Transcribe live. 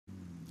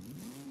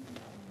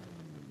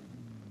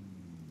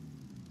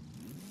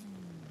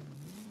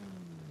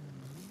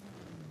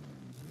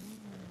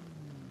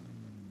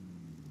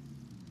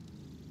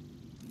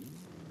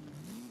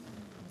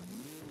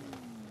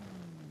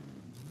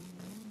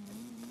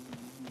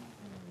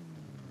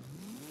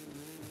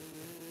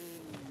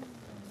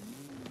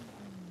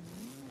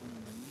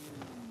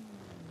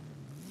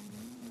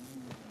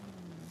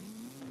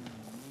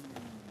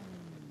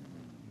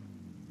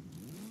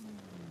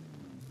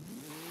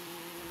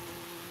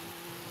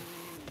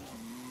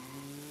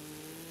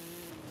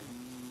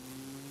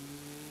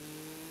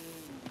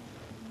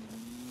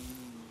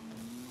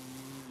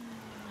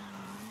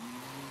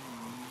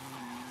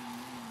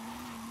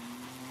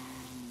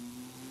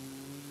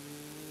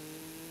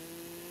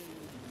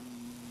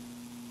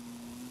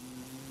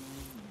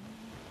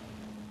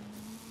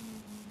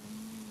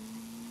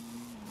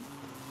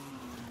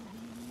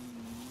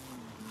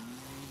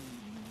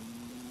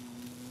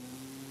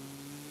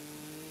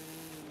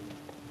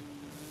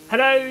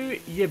Hello,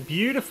 you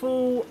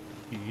beautiful,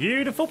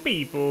 beautiful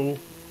people.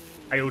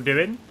 How you all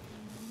doing?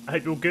 I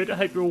hope you're all good. I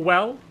hope you're all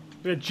well.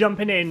 We're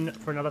jumping in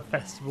for another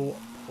festival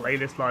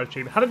playlist live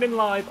stream. Haven't been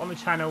live on the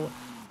channel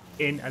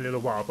in a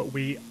little while, but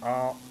we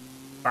are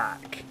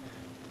back.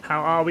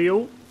 How are we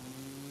all?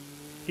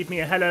 Give me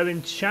a hello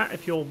in chat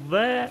if you're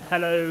there.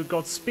 Hello,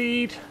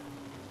 Godspeed.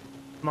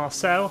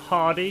 Marcel,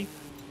 Hardy,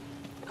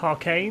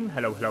 Carcane.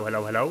 Hello, hello,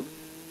 hello, hello.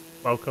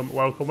 Welcome,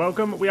 welcome,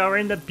 welcome. We are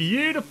in the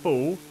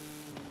beautiful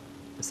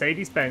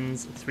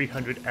Mercedes-Benz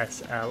 300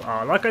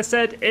 SLR. Like I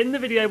said in the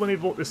video when we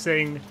bought this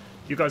thing,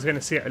 you guys are going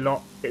to see it a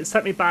lot. It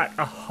sent me back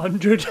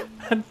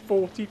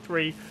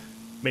 143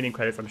 million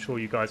credits. I'm sure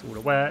you guys are all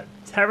aware.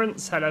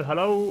 Terrence, hello,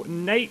 hello.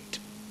 Nate,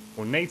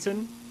 or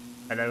Nathan,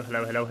 hello,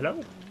 hello, hello,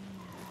 hello.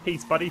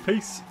 Peace, buddy,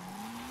 peace.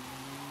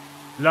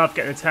 Love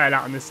getting the tail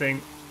out on this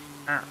thing.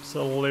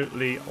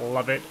 Absolutely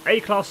love it.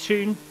 A-class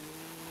tune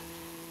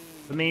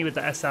for me with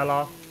the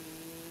SLR.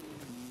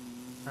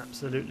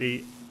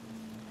 Absolutely.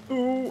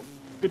 Ooh.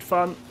 Good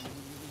fun.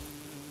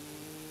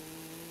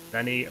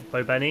 Benny,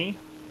 Benny,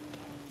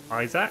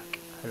 Isaac,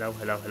 hello,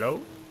 hello,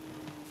 hello.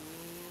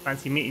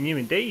 Fancy meeting you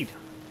indeed.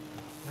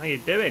 How you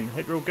doing?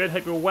 Hope you're all good,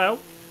 hope you're all well.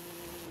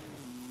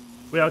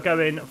 We are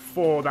going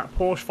for that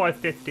Porsche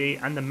 550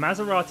 and the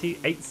Maserati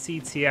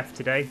 8CTF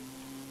today.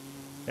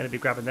 Going to be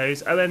grabbing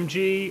those.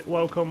 OMG,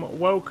 welcome,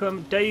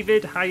 welcome.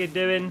 David, how you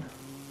doing?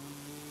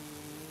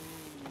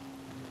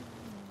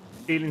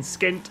 Feeling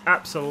skint?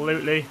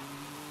 Absolutely.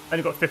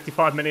 Only got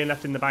 55 million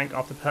left in the bank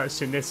after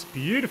purchasing this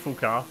beautiful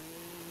car.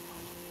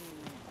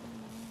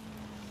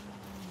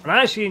 And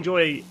I actually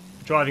enjoy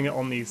driving it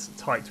on these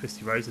tight,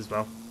 twisty roads as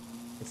well.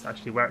 It's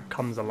actually where it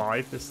comes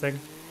alive, this thing.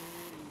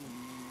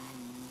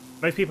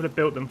 Most people have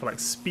built them for like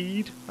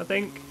speed, I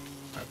think.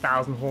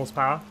 1,000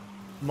 horsepower.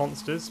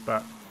 Monsters,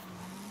 but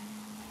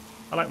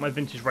I like my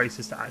vintage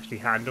races to actually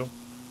handle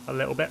a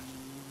little bit.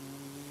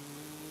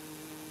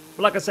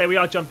 But like I say, we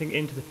are jumping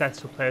into the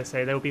festival player,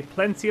 so there will be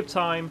plenty of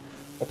time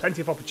or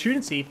plenty of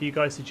opportunity for you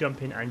guys to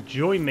jump in and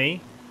join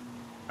me.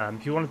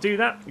 If you want to do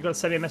that, you've got to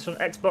send me a message on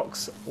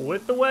Xbox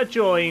with the word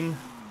join.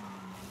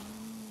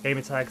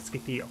 Gamertag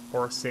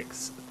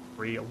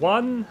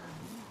Skippy4631.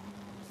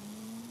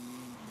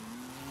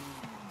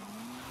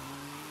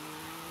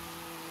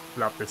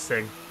 Love this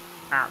thing.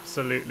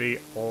 Absolutely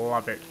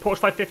love it. Porsche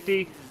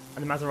 550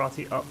 and the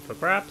Maserati up for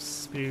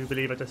grabs. Do you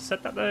believe I just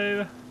said that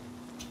though?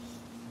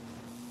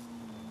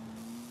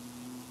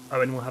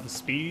 Owen will have a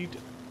speed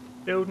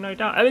build, no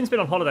doubt. Owen's been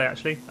on holiday,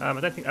 actually. I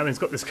don't think Owen's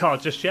got this car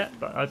just yet,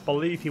 but I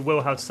believe he will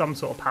have some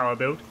sort of power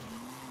build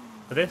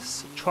for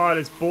this. Trial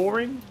is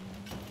boring.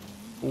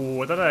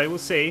 Oh, I don't know. We'll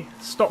see.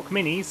 Stock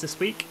minis this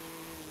week.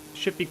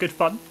 Should be good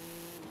fun.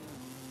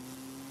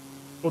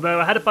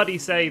 Although I had a buddy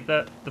say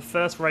that the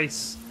first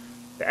race,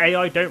 the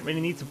AI don't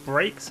really need to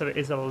brake, so it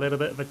is a little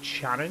bit of a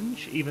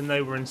challenge, even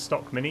though we're in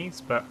stock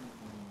minis. But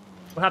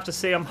we'll have to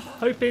see. I'm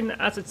hoping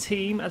as a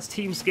team, as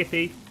Team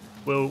Skippy,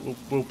 We'll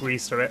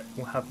breeze through it.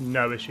 We'll have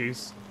no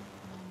issues.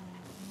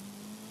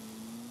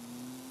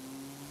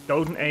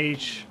 Golden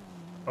age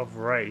of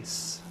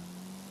race.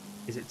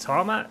 Is it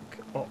tarmac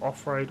or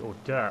off-road or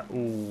dirt?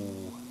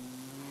 Ooh.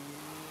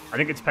 I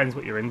think it depends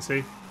what you're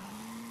into.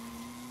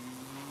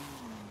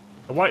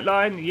 The white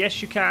line,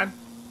 yes you can.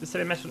 Just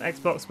send a message on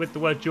Xbox with the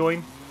word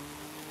join.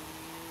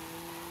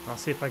 I'll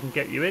see if I can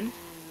get you in.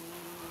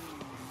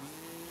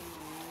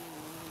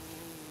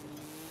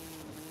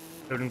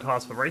 Building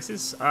cars for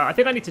races. I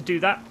think I need to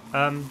do that.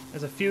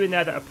 There's a few in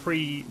there that are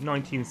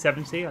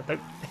pre-1970. I don't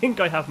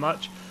think I have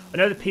much. I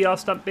know the PR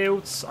stunt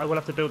builds. I will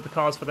have to build the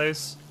cars for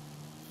those.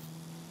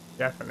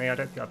 Definitely. I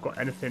don't think I've got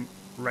anything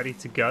ready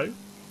to go.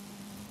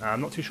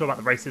 I'm not too sure about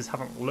the races.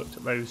 Haven't looked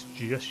at those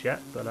just yet,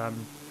 but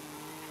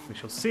we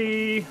shall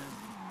see.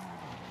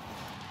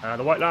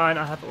 The white line,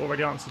 I have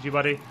already answered you,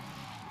 buddy.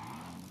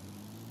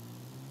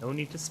 No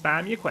need to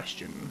spam your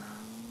question.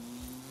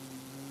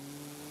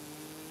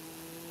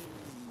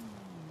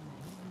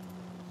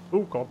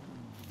 Oh, God.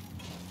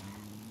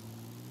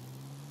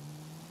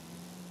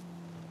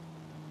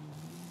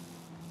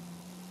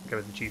 Go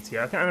with the GTO.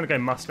 I think I'm going to go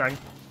Mustang.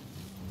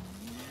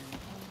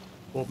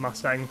 Ford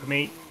Mustang for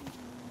me.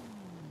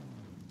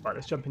 Right,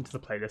 let's jump into the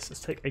playlist. Let's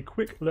take a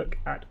quick look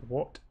at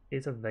what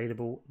is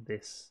available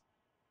this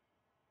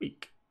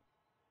week.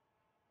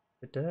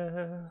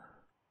 Ta-da.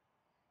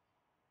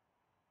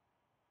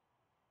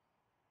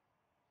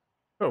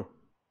 Cool.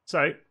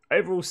 So,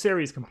 overall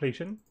series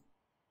completion.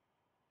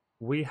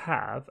 We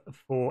have,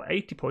 for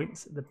 80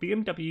 points, the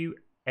BMW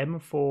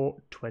M4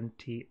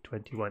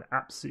 2021.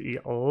 Absolutely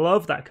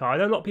love that car. I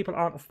know a lot of people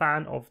aren't a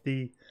fan of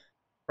the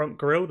front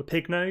grille, the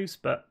pig nose,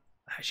 but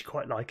I actually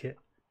quite like it.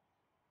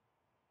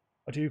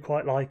 I do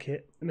quite like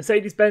it. The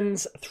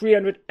Mercedes-Benz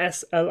 300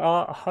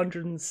 SLR,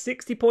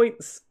 160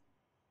 points.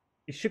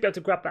 You should be able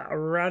to grab that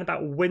around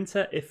about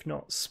winter, if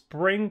not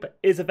spring, but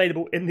is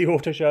available in the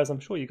auto show, as I'm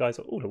sure you guys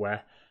are all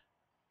aware.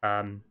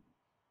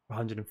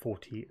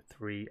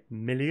 143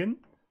 million.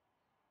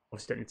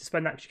 Obviously, don't need to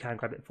spend that because you can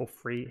grab it for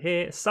free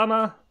here.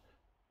 Summer,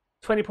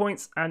 20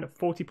 points and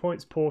 40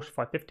 points, Porsche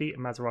 550,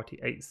 Maserati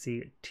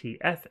 8C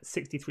TF,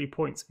 63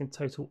 points in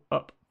total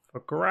up for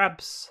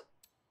grabs.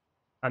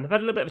 And they've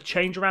had a little bit of a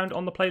change around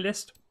on the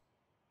playlist.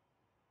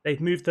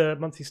 They've moved the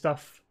monthly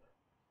stuff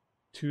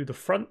to the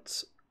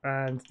front,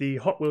 and the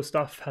Hot Wheel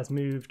stuff has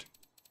moved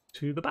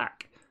to the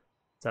back.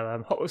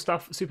 So Hot Wheel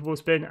stuff, Super Wheel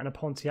Spin, and a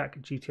Pontiac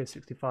GTO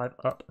 65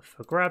 up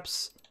for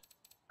grabs.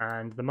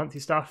 And the monthly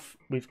stuff,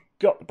 we've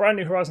got the brand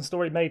new Horizon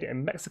Story made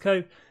in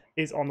Mexico,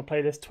 is on the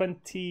playlist.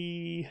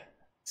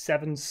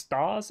 27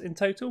 stars in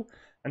total,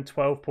 and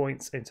 12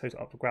 points in total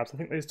up for grabs. I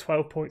think those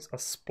 12 points are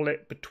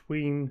split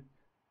between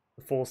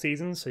the 4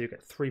 seasons, so you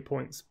get 3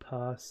 points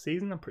per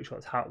season. I'm pretty sure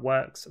that's how it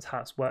works. That's how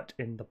it's worked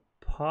in the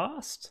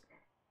past.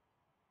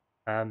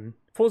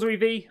 Forza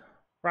EV,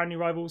 brand new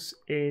rivals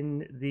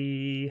in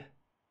the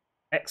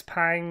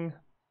Xpeng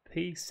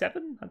P7,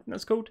 I think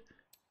that's called.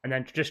 And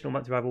then traditional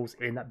monthly rivals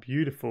in that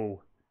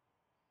beautiful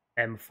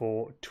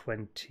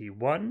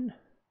M421.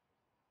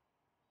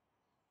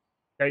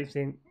 Don't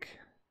think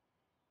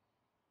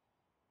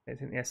the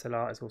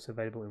SLR is also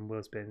available in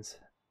wheel spins.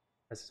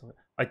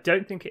 I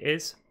don't think it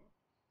is.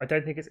 I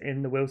don't think it's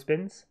in the wheel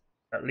spins,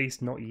 at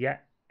least not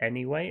yet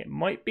anyway. It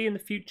might be in the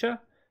future,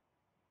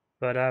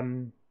 but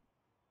I'm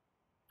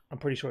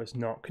pretty sure it's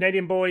not.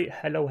 Canadian boy,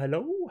 hello,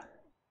 hello.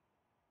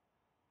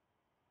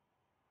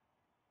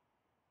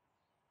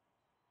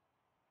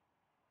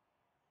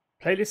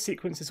 Playlist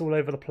sequence is all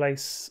over the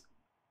place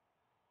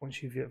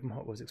once you view it from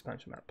Hot Wheels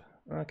expansion map.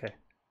 Okay,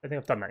 I think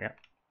I've done that yet.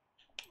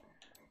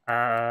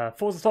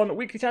 Forzathon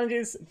weekly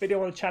challenges,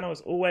 video on the channel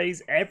as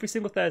always. Every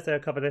single Thursday I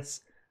cover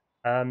this.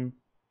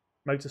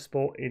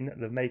 Motorsport in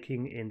the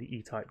making in the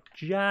E-Type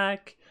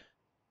Jag.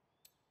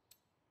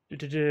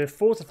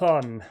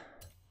 Forzathon.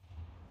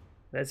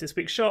 There's this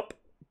week's shop.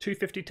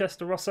 250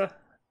 Testarossa,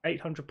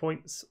 800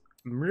 points.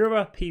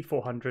 Miura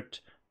P400,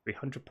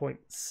 300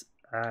 points.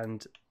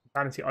 And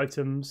vanity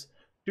items.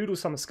 Doodle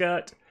summer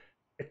skirt.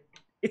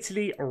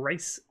 Italy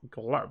race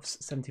gloves,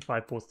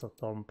 75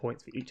 Forzathon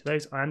points for each of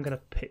those. I am going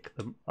to pick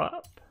them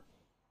up.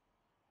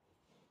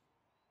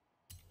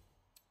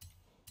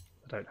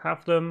 I don't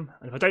have them,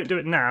 and if I don't do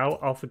it now,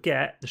 I'll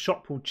forget. The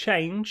shop will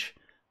change,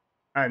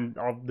 and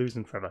I'll lose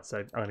them forever. So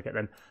I'm going to get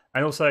them.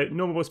 And also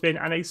normal wheel spin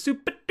and a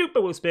super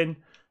duper wheel spin.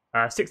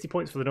 60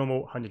 points for the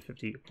normal,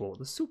 150 for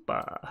the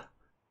super.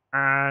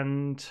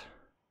 And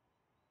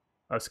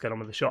let's get on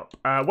with the shop.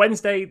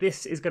 Wednesday,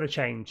 this is going to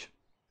change.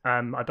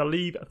 I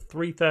believe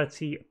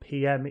 3:30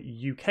 PM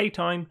UK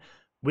time,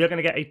 we are going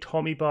to get a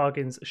Tommy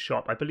Bargains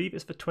shop. I believe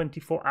it's for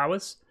 24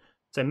 hours.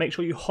 So make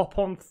sure you hop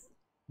on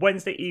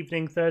Wednesday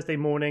evening, Thursday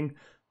morning,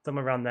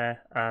 somewhere around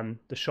there.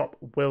 The shop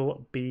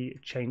will be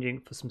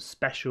changing for some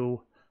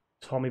special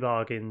Tommy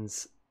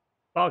Bargains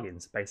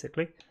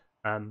basically.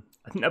 I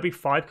think there'll be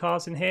 5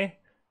 cars in here,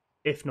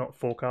 if not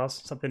 4 cars,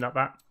 something like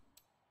that.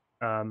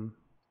 Some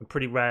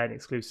pretty rare and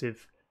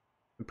exclusive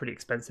and pretty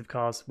expensive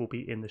cars will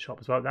be in the shop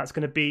as well. That's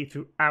going to be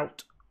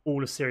throughout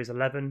all of Series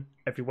 11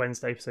 every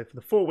Wednesday. So for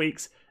the 4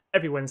 weeks,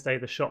 every Wednesday,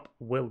 the shop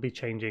will be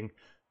changing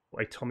for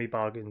a Tommy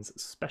Bargains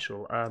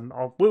special. I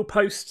will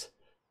post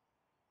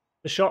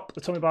the shop,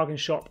 the Tommy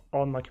Bargains shop,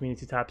 on my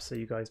community tab so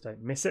you guys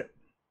don't miss it.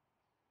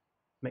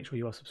 Make sure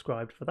you are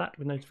subscribed for that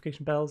with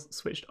notification bells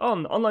switched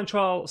on. Online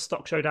trial,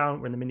 stock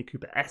showdown. We're in the Mini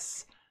Cooper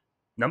S.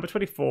 Number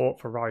 24,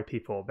 Ferrari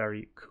P4.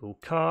 Very cool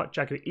car.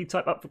 Jaguar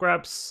E-Type up for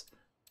grabs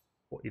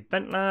for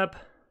Eventlab.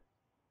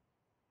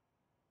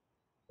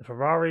 The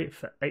Ferrari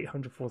for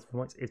 800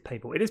 points is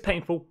painful. It is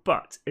painful,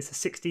 but it's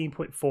a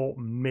 16.4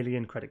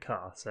 million credit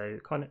car, so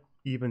it kind of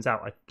evens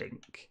out, I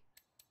think.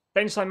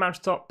 Danger sign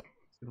mountaintop,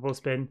 Super Bowl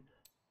spin.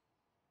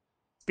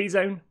 Speed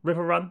Zone,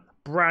 River Run,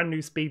 brand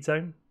new Speed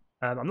Zone.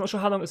 I'm not sure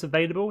how long it's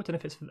available. I don't know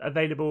if it's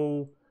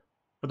available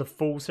for the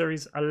full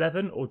Series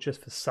 11 or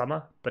just for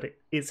summer, but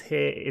it is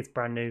here. It is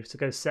brand new, so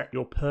go set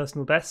your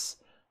personal bests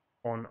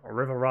on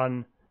River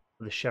Run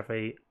for the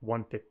Chevy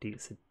 150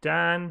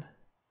 Sedan.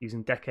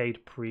 Using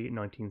decade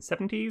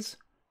pre-1970s.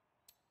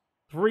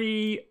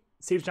 3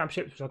 Series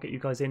Championships, which I'll get you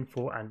guys in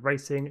for, and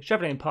racing.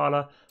 Chevrolet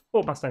Impala,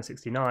 Ford Mustang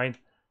 69,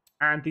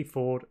 and the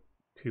Ford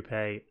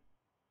Coupe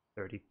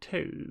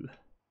 32.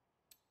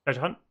 Treasure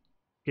Hunt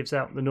gives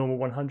out the normal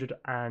 100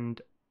 and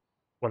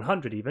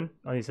 100 even.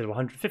 I only said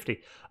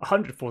 150.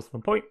 100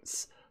 Forzathon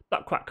points.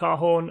 That Quack car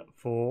horn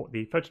for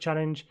the photo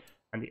challenge,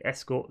 and the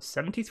Escort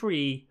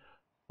 73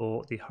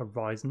 for the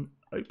Horizon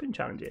Open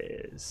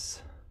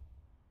challenges.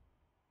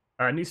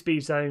 New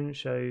Speed Zone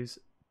shows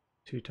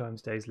 2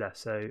 times days left,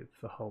 so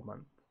for the whole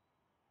month.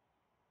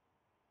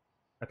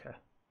 Okay.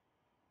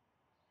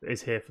 It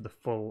is here for the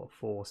full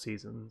 4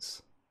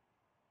 seasons.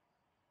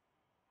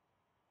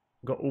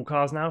 We've got all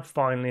cars now.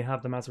 Finally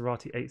have the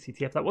Maserati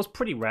 8CTF. That was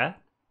pretty rare.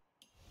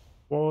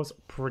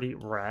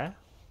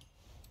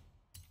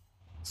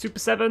 Super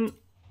 7. We've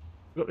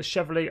got the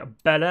Chevrolet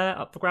Bel Air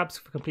up for grabs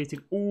for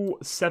completing all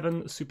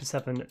 7 Super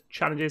 7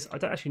 challenges. I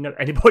don't actually know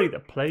anybody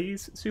that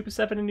plays Super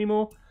 7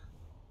 anymore.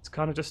 It's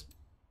kind of just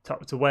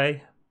tucked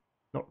away,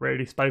 not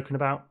really spoken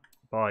about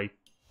by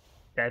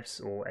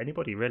devs or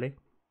anybody really.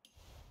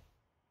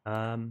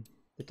 The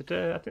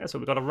I think that's what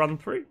we've got to run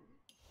through.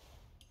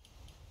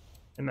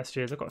 In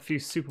messages, I've got a few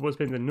super wheel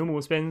spins and normal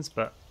wheel spins,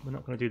 but we're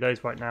not going to do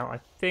those right now. I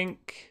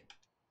think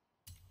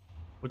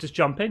we'll just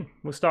jump in.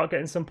 We'll start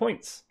getting some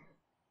points.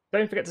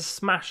 Don't forget to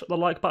smash the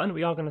like button.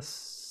 We are going to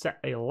set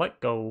a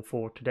like goal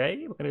for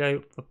today. We're going to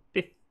go for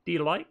 50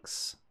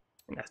 likes.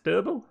 I think that's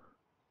doable.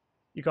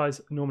 You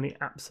guys normally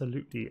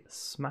absolutely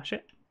smash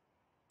it.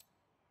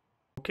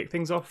 We'll kick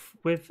things off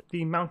with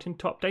the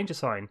mountaintop danger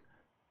sign.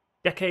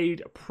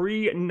 Decade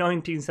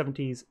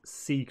pre-1970s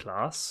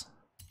C-Class.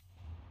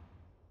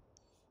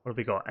 What have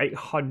we got?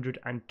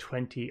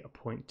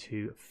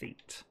 820.2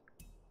 feet.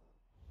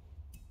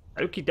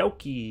 Okie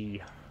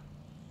dokie.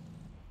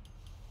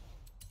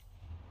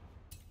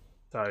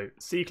 So,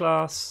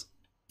 C-Class,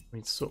 we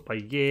need to sort by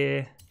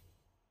year.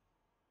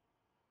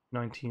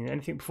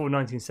 Anything before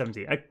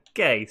 1970.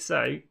 Okay, so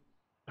I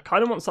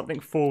kind of want something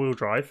four-wheel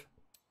drive.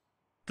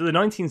 Do the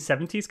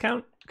 1970s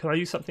count? Can I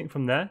use something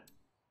from there?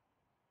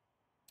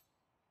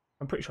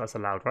 I'm pretty sure that's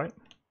allowed, right?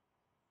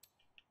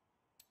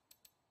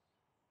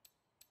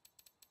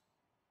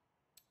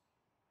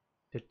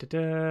 What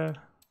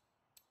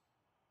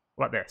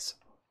about this?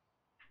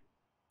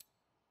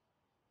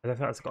 I don't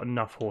think that's got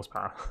enough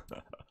horsepower.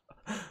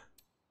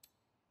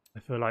 I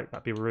feel like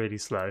that'd be really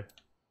slow.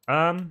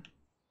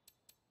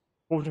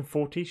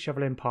 440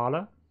 Chevrolet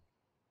Impala.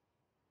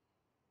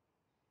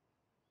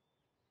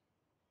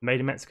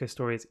 Made in Mexico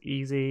story is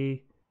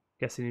easy.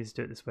 Guessing you need to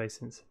do it this way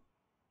since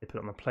they put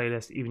it on the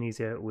playlist. Even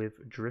easier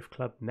with Drift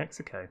Club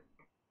Mexico.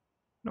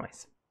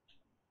 Nice.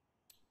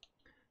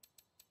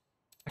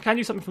 I can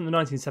do something from the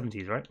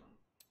 1970s, right?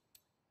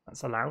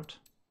 That's allowed.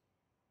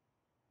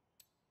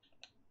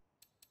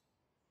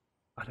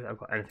 I don't think I've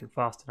got anything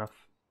fast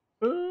enough.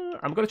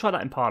 I'm going to try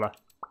that Impala.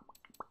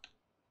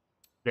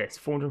 This,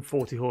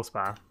 440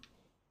 horsepower.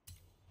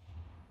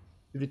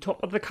 To the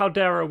top of the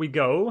caldera we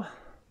go.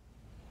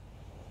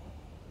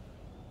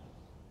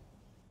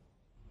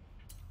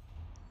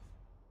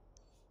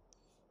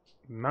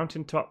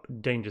 Mountaintop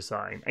danger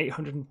sign,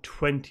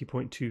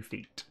 820.2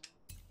 feet.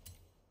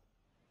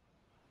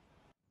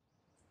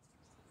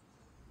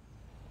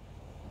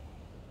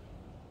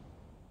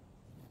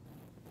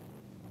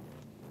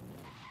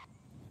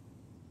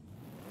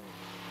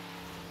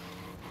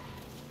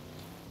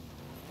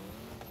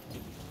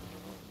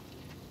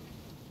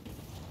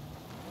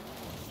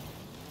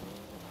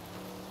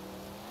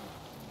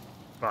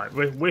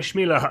 Right, wish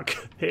me luck.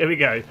 Here we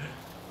go.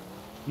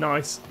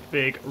 Nice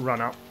big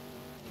run up.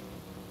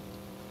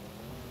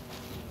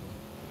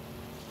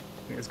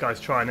 I think this guy's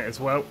trying it as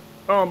well.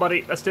 Come on,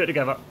 buddy. Let's do it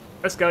together.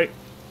 Let's go.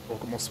 Oh,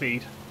 got more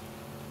speed.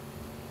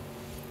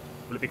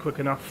 Will it be quick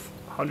enough?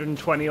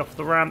 120 off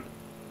the ramp.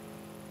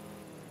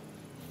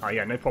 Oh,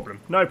 yeah, no problem.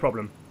 No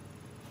problem.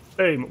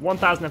 Boom.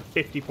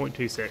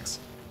 1050.26.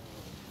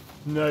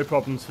 No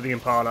problems for the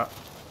Impala.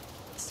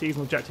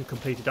 Seasonal objective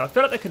completed. I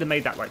feel like they could have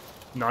made that like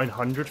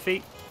 900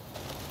 feet.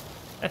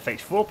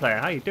 FH4 player,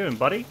 how you doing,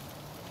 buddy?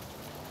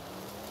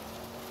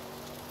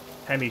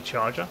 Hemi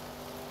Charger.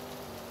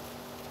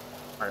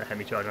 I like the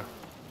Hemi Charger.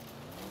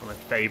 One of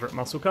my favourite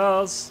muscle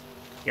cars.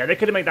 Yeah, they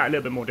could have made that a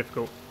little bit more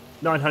difficult.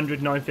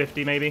 900,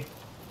 950 maybe.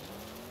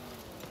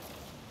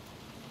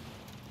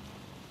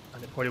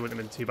 And it probably wouldn't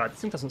have been too bad.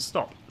 This thing doesn't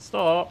stop.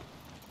 Stop!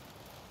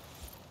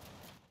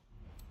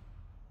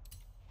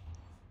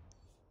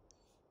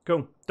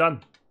 Cool, done.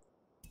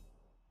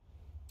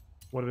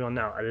 What are we on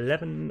now?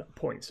 11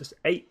 points. Just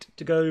 8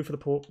 to go for the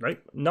Porsche. Nope,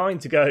 9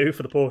 to go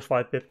for the Porsche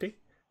 550.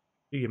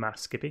 Do your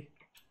maths, Skippy.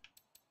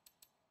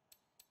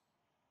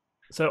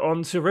 So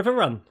on to River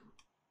Run.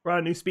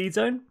 Brand new speed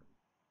zone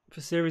for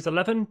Series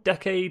 11.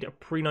 Decade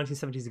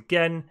pre-1970s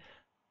again.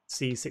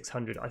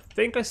 C600. I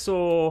think I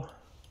saw...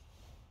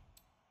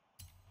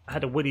 I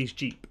had a Willys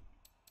Jeep.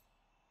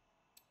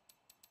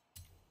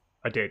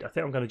 I did. I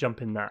think I'm going to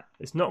jump in that.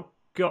 It's not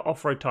got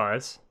off-road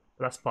tyres,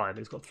 but that's fine.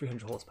 It's got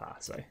 300 horsepower,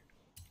 so...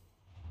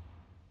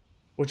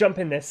 We'll jump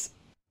in this.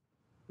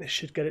 This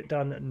should get it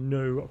done,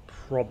 no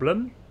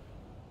problem. And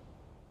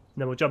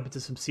then we'll jump into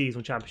some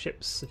seasonal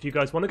championships. If you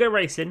guys want to go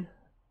racing,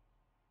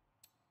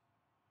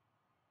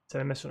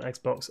 send a message on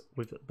Xbox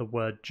with the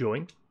word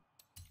join.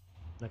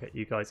 I'll get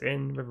you guys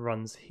in. River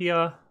Run's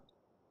here.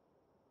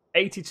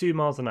 82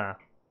 miles an hour.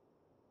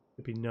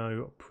 Could be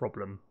no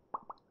problem.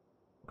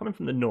 Coming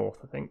from the north,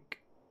 I think.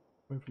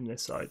 Coming from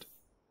this side.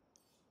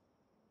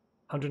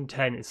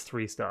 110 is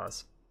 3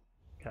 stars.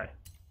 Okay.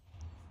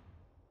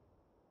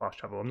 Fast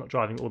travel. I'm not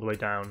driving all the way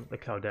down the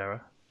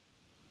caldera.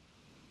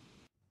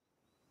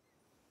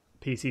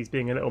 PC's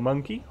being a little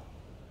monkey.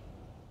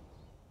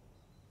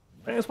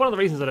 I think it's one of the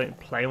reasons I don't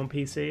play on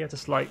PC. I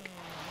just like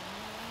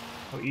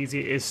how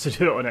easy it is to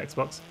do it on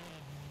Xbox.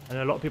 I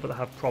know a lot of people that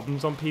have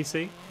problems on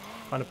PC.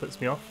 Kind of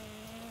puts me off.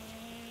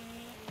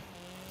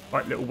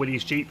 Right, little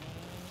Willys Jeep.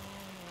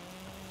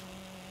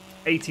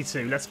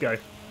 82, let's go.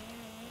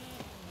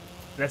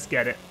 Let's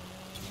get it.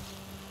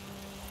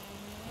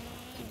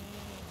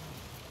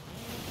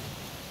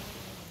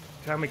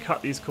 Can we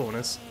cut these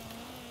corners?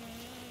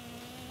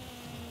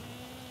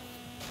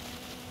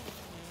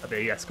 Oh,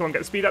 there, yes. Come on, get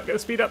the speed up, get the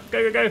speed up.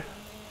 Go, go, go.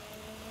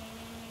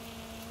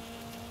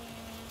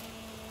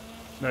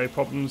 No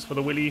problems for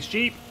the Willys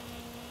Jeep.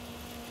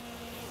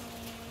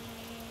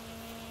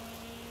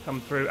 Come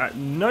through at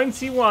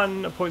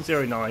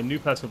 91.09. New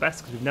personal best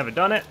because we've never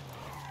done it.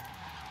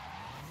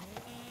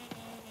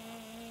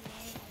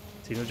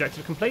 Team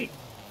objective complete.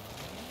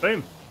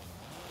 Boom.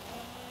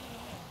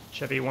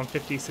 Chevy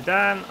 150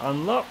 Sedan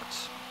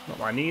unlocked. Not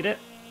that I need it.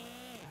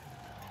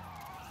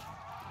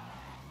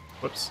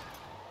 Whoops.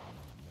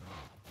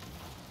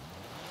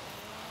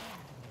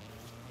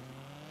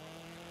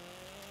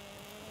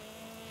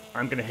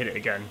 I'm going to hit it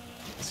again.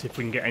 See if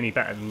we can get any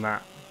better than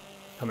that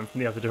coming from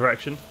the other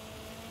direction.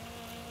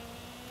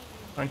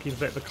 Try and keep a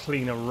bit of a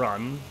cleaner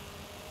run.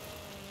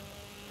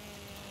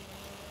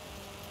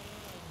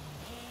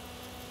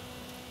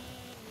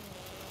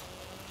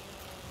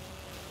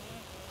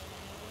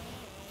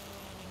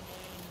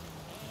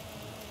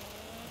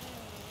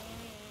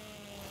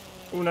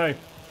 Oh no,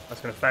 that's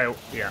going to fail.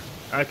 Yeah,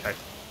 okay.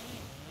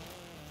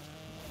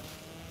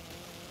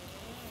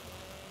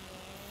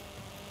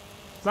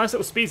 It's a nice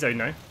little speed zone,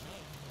 though.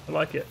 I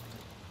like it.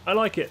 I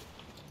like it.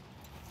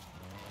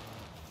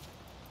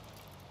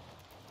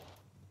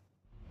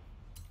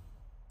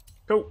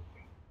 Cool.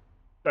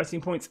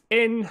 13 points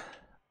in.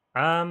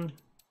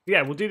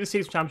 Yeah, we'll do the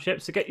season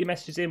championship. So get your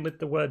messages in with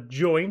the word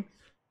join.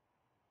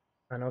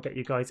 And I'll get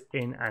you guys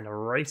in and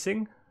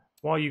racing.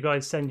 While you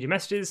guys send your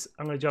messages,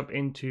 I'm going to jump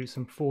into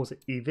some Forza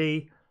EV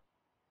and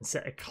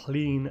set a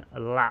clean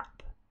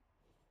lap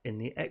in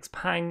the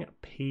Xpeng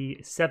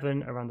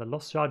P7 around the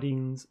Los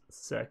Jardins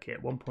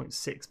circuit,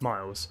 1.6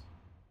 miles.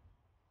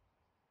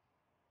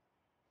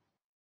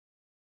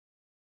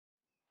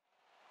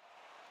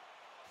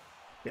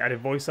 The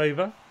added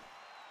voiceover,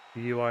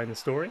 the UI and the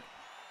story.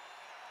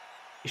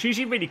 It's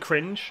usually really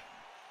cringe,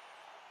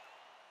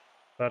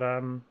 but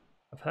I've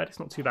heard it's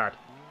not too bad.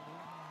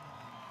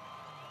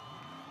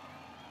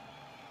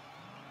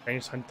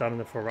 Change time done in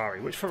the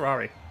Ferrari. Which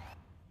Ferrari?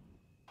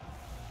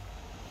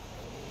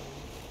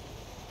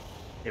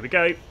 Here we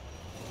go.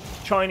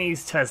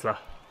 Chinese Tesla. I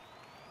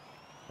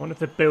wonder if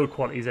the build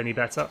quality is any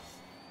better.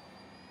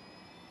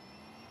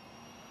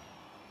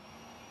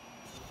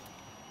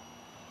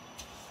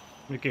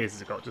 How many gears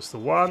has it got? Just the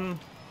one.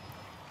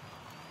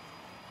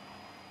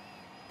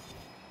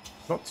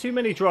 Not too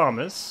many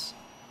dramas.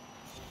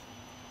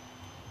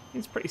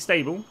 It's pretty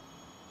stable.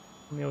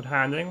 On the old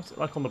handling. What's it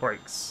like on the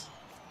brakes?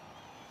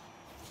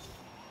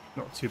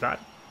 Not too bad.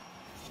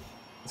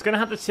 It's going to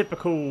have the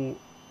typical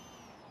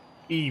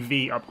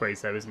EV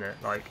upgrades though, isn't it?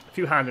 Like a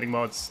few handling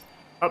mods,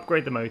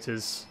 upgrade the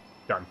motors,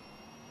 done.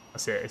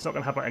 That's it. It's not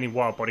going to have like any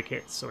wild body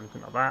kits or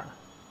anything like that.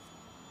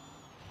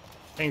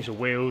 Change the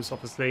wheels,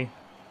 obviously.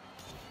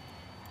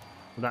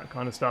 That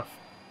kind of stuff.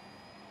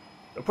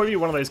 It'll probably be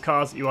one of those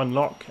cars that you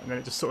unlock and then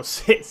it just sort of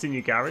sits in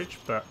your garage,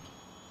 but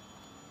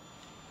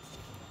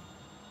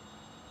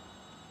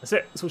that's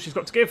it. That's all she's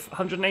got to give.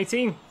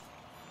 118.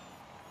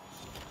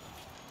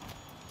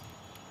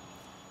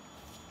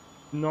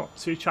 Not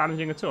too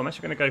challenging at all. I'm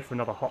actually going to go for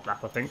another hot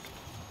lap, I think.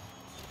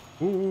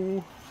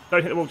 Ooh.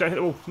 Don't hit the wall, don't hit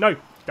the wall. No!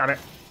 Damn it.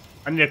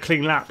 I need a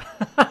clean lap.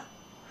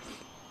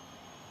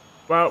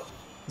 Well,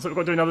 so we've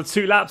got to do another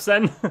 2 laps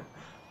then.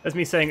 There's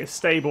me saying it's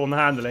stable on the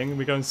handling, and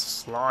we go and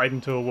slide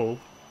into a wall.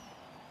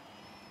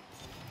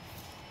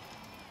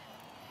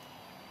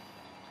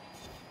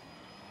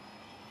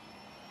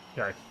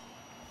 Okay.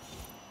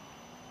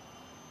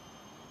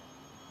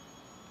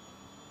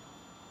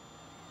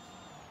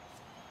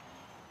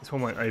 This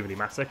one won't overly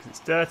matter because it's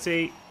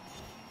dirty.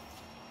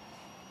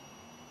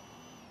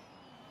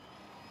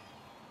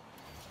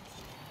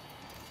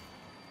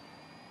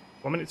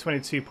 One minute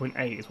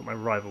 22.8 is what my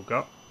rival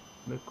got.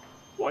 They're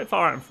quite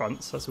far out in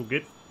front, so that's all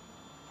good.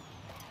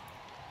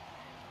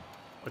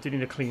 I do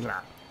need a clean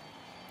lap.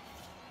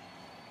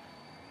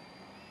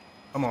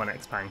 Come on,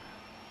 Xpeng.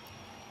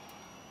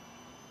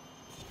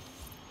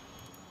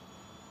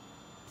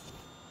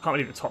 Can't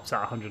believe it tops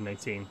out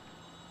 118.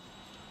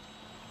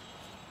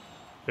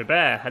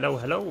 Bear, hello,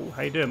 hello.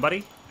 How you doing,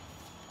 buddy?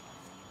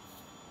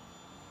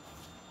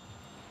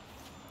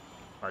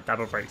 Right,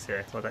 double brakes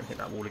here, so I don't hit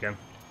that wall again.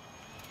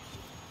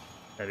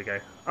 There we go.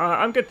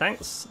 I'm good,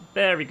 thanks.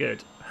 Very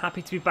good.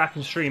 Happy to be back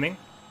and streaming.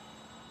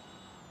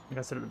 Like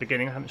I said at the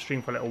beginning, I haven't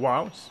streamed for a little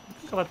while. I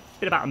think I've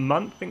been about a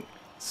month. I think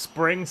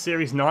spring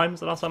Series 9 was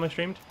the last time I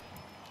streamed.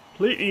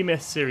 Completely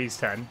missed Series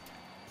 10.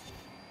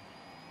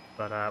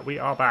 But we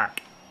are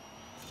back.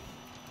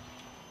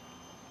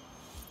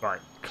 Right,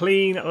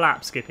 clean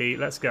lap, Skippy.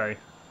 Let's go.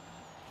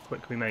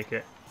 Quick, can we make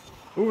it?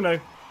 Oh no.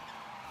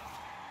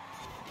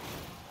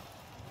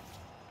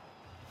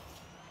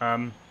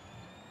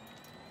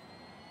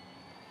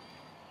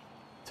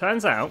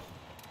 Turns out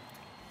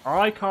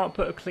I can't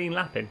put a clean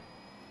lap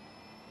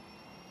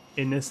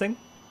in this thing.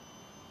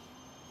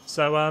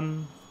 So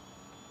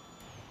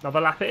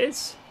another lap it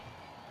is.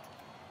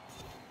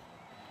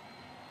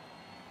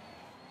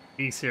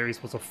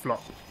 E-Series was a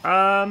flop.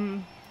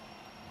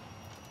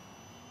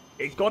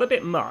 It got a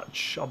bit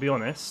much, I'll be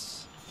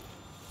honest.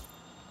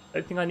 I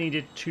don't think I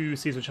needed 2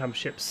 seasonal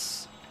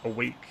championships a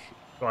week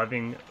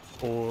driving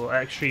for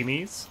Extreme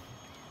E's,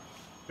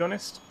 to be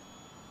honest.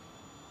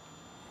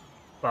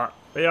 but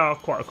they are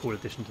quite a cool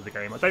addition to the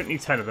game. I don't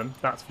need 10 of them,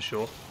 that's for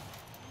sure.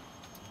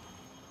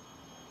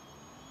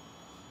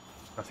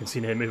 Nothing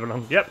seen here, moving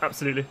along. Yep,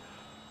 absolutely.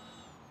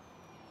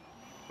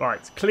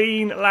 Right,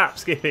 clean lap,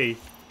 Skippy.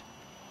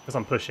 Because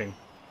I'm pushing.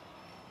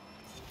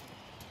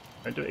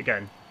 Don't do it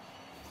again.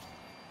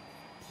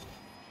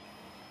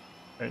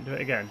 Don't do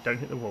it again. Don't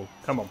hit the wall.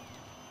 Come on.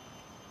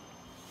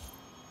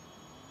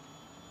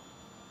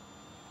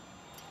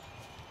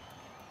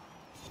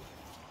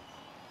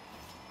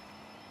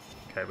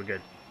 Okay, we're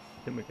good.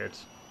 I think we're good.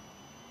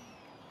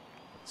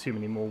 Too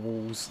many more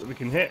walls that we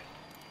can hit.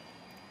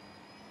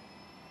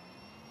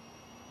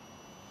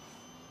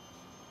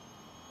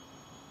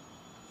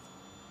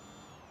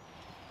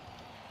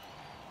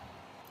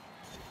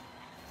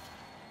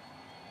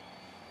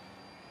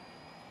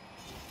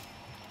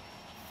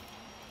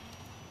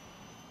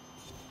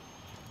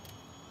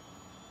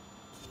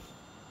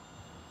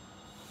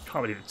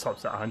 Can't believe it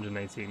tops at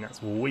 118.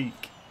 That's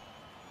weak.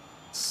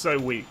 So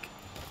weak.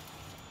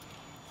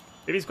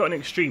 If it's got an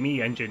extreme E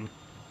engine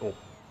or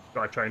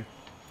drivetrain.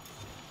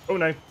 Oh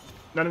no.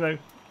 No, no, no.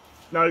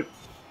 No.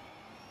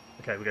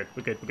 Okay, we're good.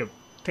 We're good. We're good.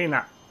 Clean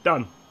that.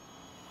 Done.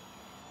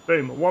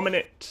 Boom. 1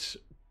 minute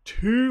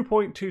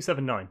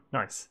 2.279.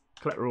 Nice.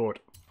 Collect reward.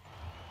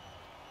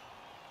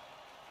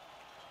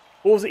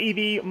 Forza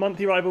EV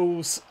monthly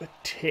rivals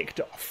ticked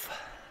off.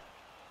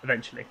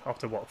 Eventually.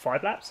 After what?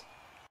 5 laps?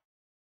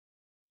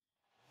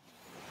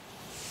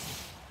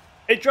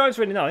 It drives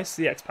really nice,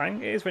 the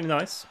X-Pang. It is really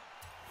nice.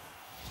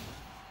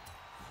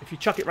 If you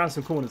chuck it around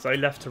some corners though,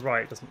 left to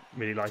right, it doesn't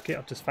really like it,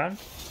 I've just found.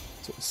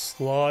 Sort of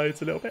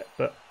slides a little bit,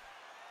 but...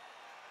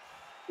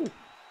 Ooh.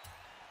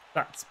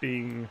 That's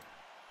being...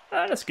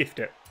 let's gift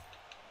it.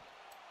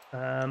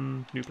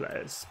 New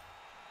players.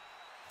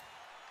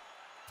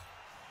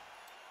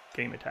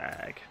 Gamer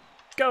tag.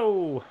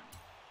 Go!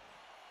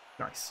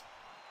 Nice.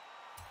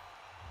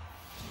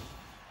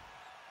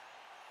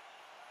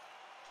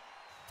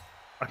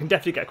 I can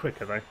definitely get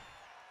quicker though.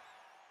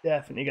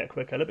 Definitely get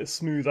quicker. A little bit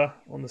smoother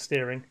on the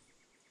steering.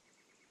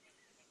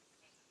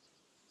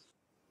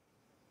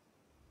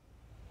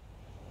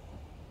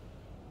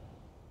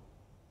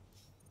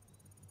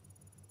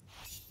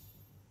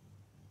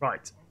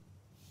 Right.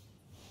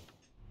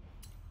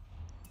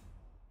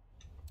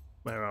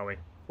 Where are we?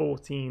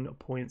 14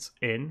 points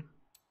in.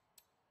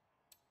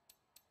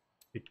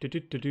 Let's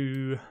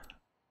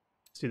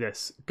do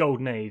this.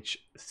 Golden Age.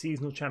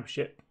 Seasonal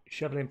Championship.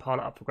 Chevy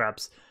Impala up for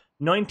grabs.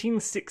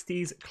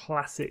 1960s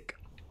classic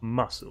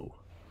muscle.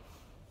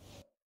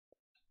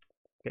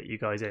 Get you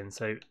guys in.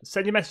 So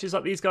send your messages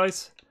like these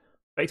guys.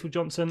 Fatal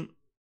Johnson.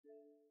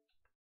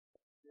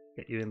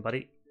 Get you in,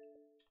 buddy.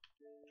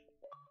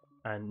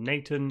 And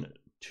Nathan,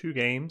 2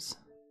 games.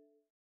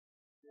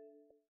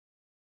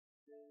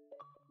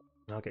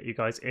 And I'll get you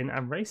guys in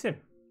and racing.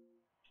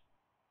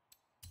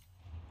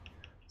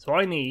 So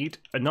I need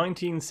a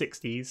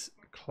 1960s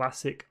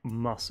classic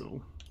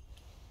muscle.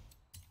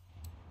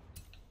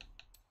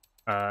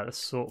 Let's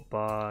sort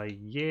by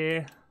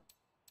year.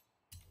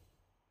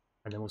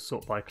 And then we'll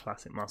sort by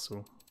classic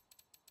muscle.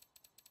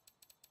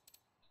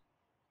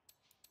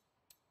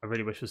 I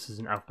really wish this was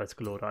in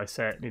alphabetical order. I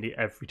say it nearly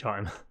every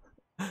time.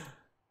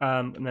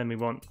 And then we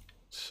want...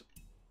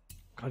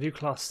 Can I do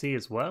Class C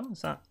as well?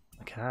 Is that...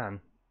 I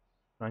can.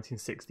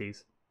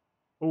 1960s.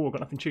 Oh, I've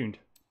got nothing tuned.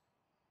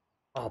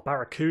 Oh,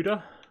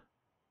 Barracuda.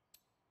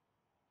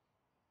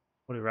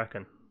 What do you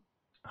reckon?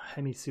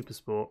 Hemi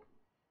Supersport.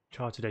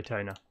 Charter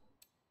Daytona.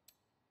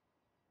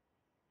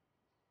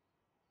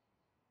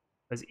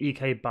 There's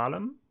EK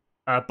Balam.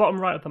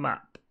 Bottom right of the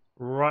map.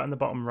 Right on the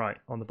bottom right.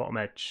 On the bottom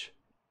edge.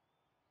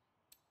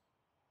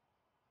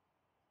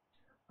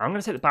 I'm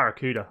going to take the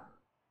Barracuda.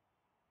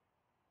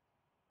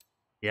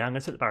 Yeah, I'm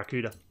going to take the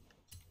Barracuda.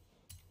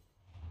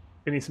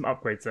 We need some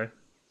upgrades though.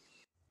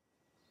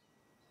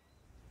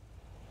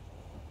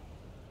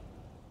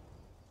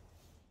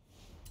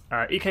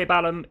 EK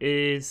Balam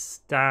is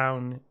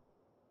down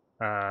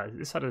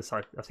this side of the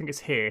side. I think it's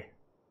here.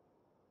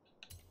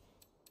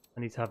 I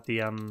need to have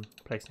the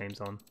place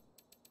names on.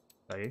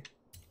 Are you?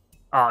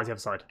 Ah, it's the other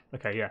side.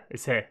 Okay, yeah,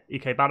 it's here.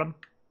 EK Balam,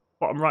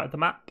 bottom right of the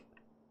map,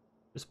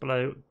 just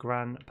below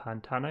Gran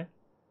Pantano.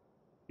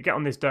 You get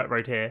on this dirt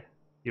road here,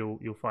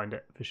 you'll find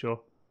it for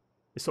sure.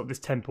 It's sort of this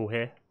temple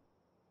here.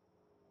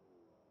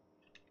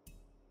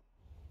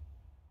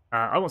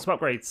 I want some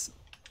upgrades.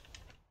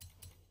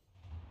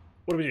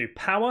 What do we do?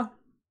 Power?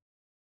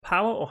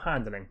 Power or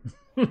handling?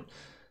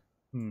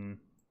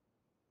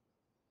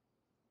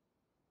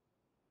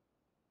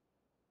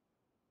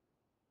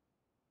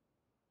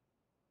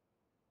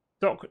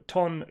 Doc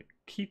Ton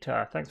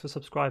Kita, thanks for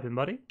subscribing,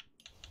 buddy.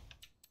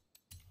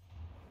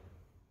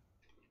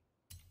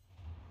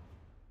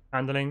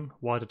 Handling,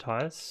 wider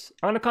tyres.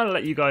 I'm going to kind of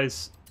let you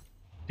guys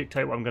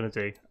dictate what I'm going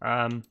to do.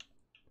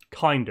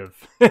 Kind of.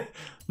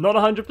 Not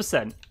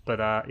 100%, but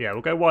yeah,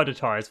 we'll go wider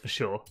tyres for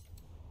sure.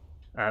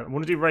 I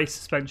want to do race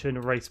suspension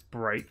and race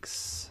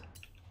brakes.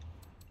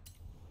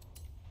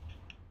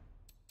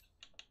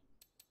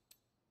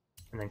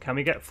 And then can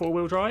we get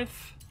 4-wheel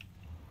drive?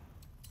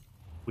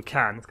 we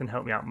can. It's going to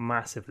help me out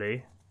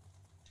massively.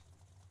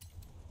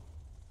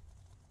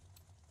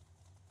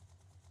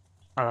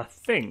 And I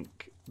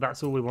think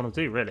that's all we want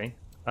to do, really.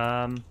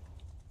 I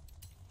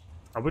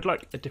would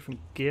like a different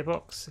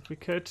gearbox if we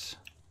could.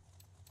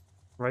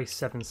 Race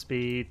 7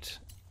 speed.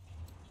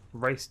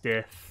 Race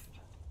diff.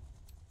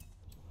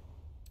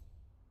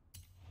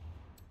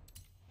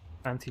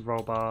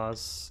 Anti-roll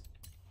bars.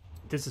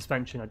 Did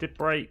suspension. I did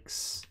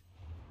brakes.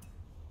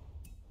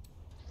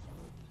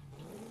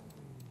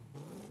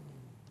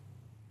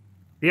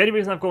 The only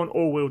reason I've gone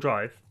all-wheel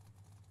drive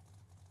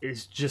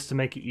is just to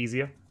make it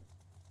easier,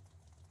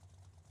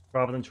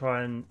 rather than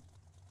try and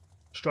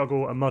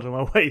struggle and muddle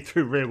my way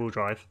through rear-wheel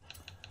drive.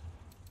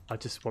 I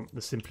just want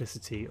the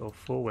simplicity of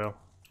four-wheel.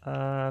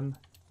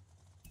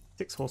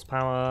 6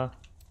 horsepower.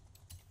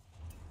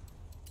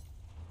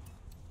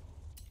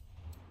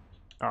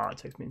 It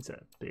takes me into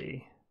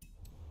B.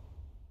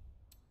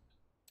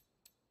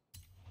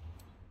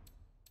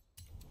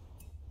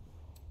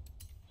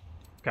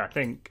 Okay, I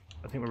think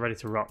we're ready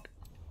to rock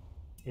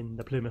in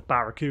the Plymouth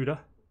Barracuda.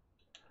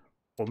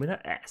 Formula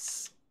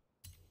S.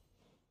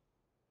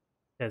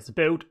 There's the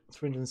build,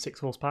 306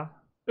 horsepower.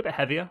 A bit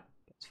heavier,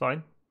 that's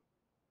fine.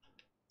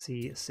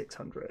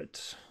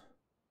 C600.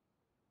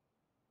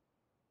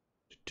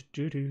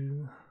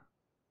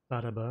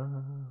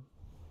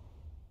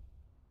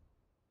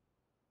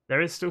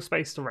 There is still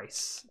space to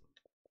race.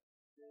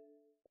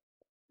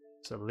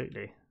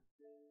 Absolutely.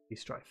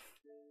 Strife.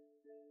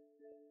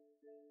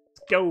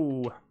 Let's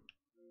go.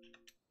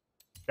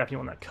 Definitely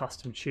want that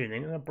custom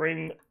tuning. And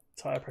bring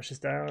tire pressures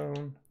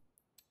down.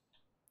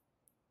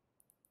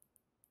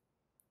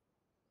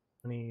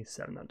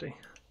 27, that'll do.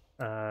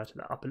 To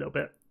that up a little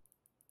bit.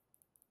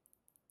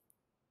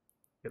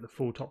 Get the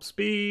full top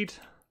speed.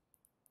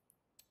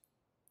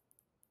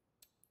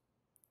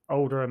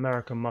 Older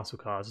American muscle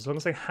cars. As long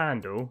as they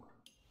handle,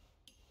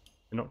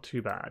 they're not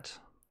too bad.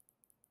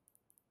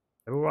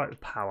 They're alright with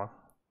power.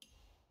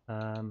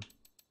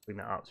 Bring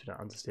that up so we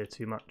don't understeer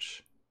too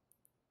much.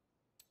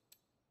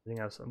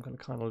 Anything else, I'm going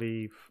to kind of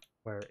leave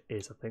where it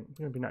is, I think. I'm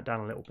going to bring that down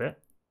a little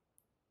bit.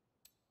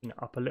 Bring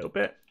it up a little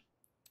bit.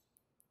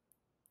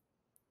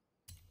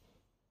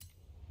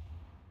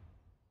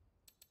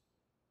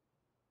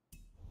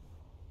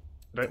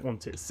 I don't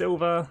want it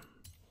silver.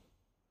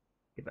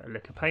 Give it a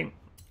lick of paint.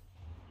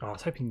 Oh, I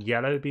was hoping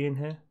yellow would be in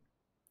here.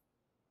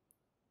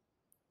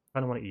 I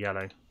don't want it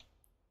yellow.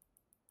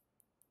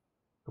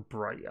 A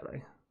bright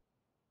yellow.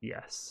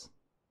 Yes.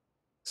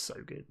 So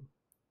good.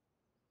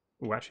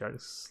 Oh, actually,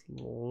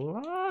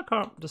 I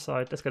can't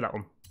decide. Let's go that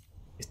one.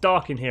 It's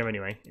dark in here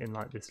anyway, in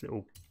like this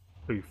little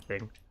booth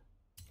thing.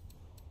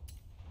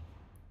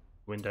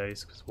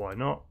 Windows, because why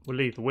not? We'll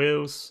leave the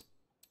wheels.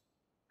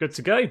 Good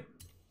to go.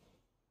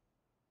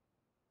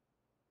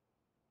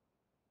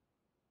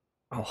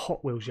 Oh,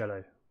 Hot Wheels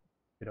yellow.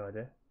 Good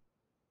idea.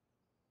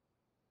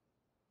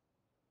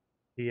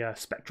 The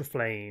Spectra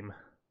Flame.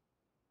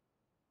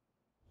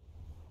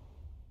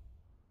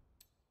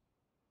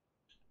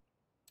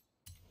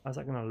 How's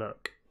that going to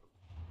look?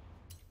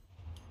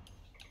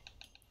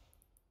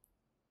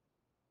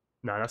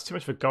 No, that's too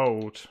much for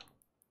gold.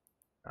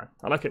 No,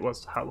 I like it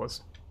was how it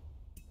was.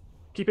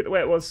 Keep it the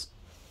way it was.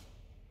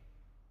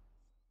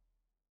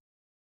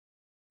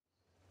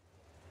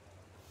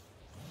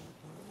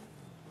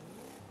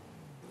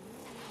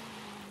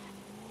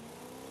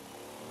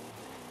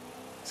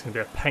 It's going to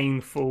be a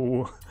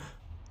painful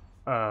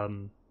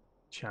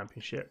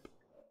championship.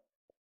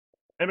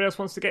 Anybody else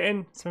wants to get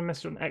in? Send me a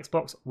message on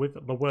Xbox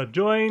with the word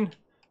join.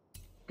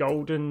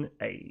 Golden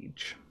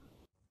Age.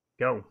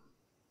 Go.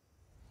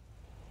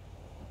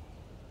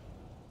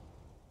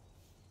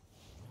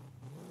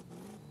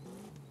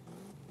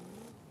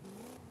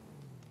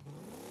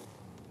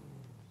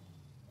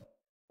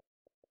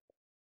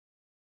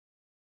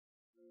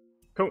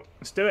 Cool,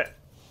 let's do it.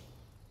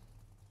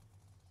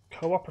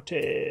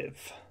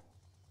 Cooperative.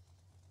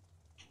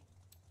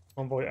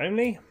 Convoy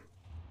only.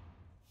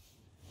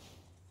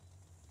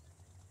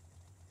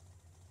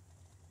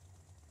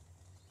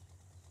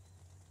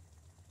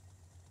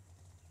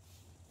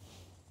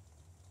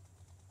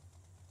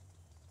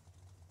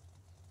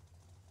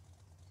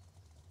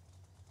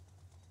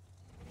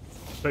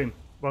 Boom.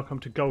 Welcome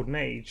to Golden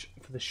Age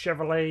for the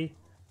Chevrolet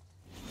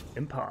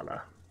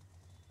Impala.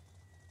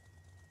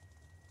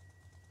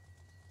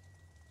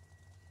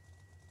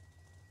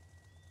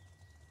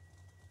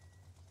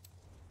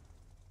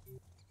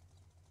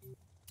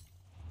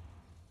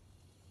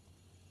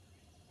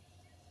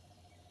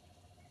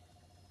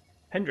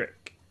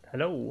 Hendrick,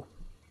 hello.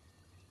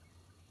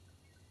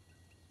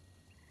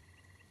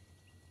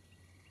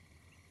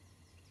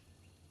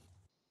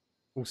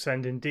 Full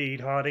send indeed,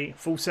 Hardy.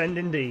 Full send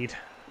indeed.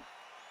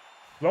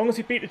 As long as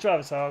you beat the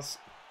driver's hours,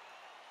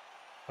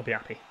 I'll be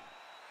happy.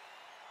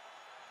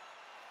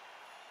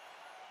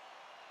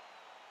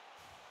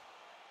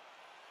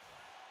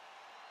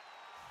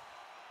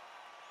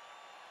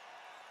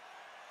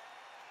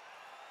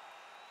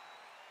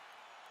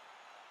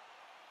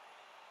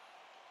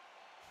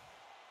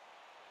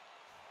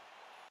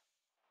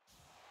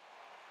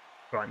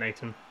 Right,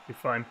 Nathan, you're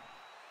fine.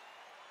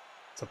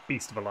 It's a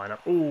beast of a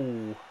lineup.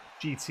 Ooh,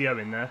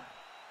 GTO in there.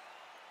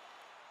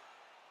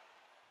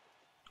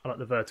 I like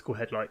the vertical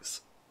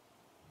headlights.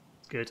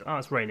 It's good. Oh,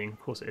 it's raining. Of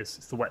course it is.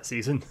 It's the wet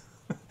season.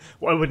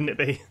 Why wouldn't it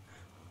be?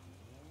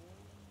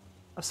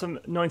 Have some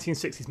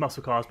 1960s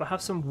muscle cars, but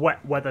have some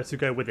wet weather to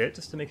go with it,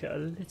 just to make it a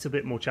little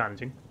bit more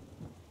challenging.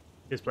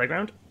 Here's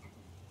playground.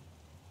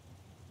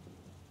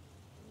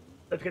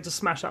 Don't forget to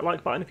smash that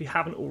like button if you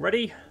haven't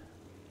already.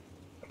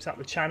 Helps out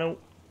the channel.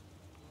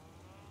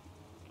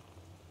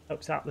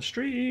 Helps out the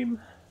stream.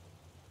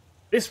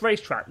 This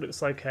racetrack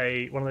looks like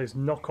one of those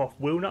knockoff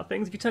wheel nut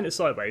things. If you turn it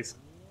sideways,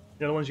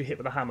 you know, the ones you hit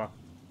with a hammer.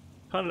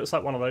 Kind of looks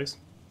like one of those.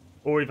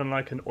 Or even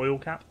like an oil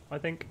cap, I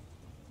think.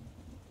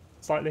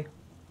 Slightly.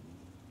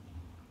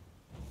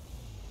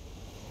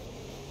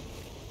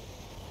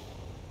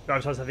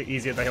 Drivers have it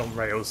easier than they on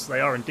rails.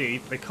 They are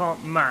indeed. They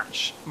can't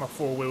match my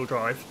four-wheel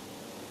drive.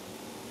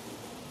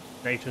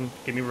 Nathan,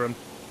 give me room.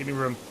 Give me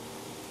room.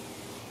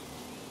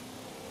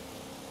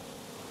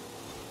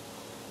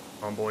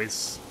 Come on,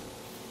 boys.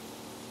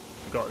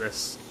 We've got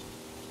this.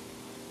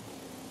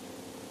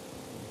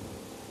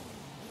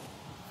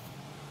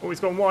 Oh,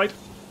 he's gone wide.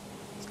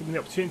 Let's give him the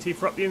opportunity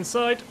for up the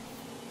inside.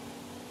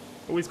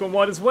 Oh, he's gone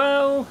wide as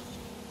well.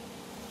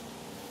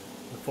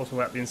 We'll force him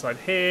way up the inside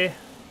here.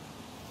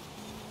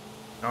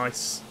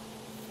 Nice.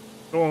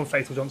 Go on,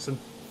 Fatal Johnson.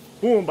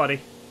 Go on, buddy.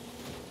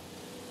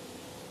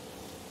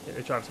 Get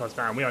the driver's side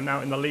down. We are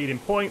now in the lead in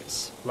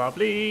points.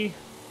 Lovely.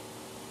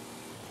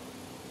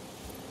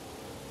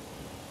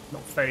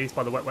 Not phased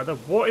by the wet weather.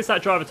 What is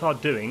that driver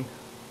tard doing?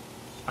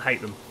 I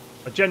hate them.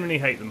 I genuinely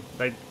hate them.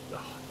 They...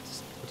 I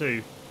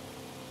do.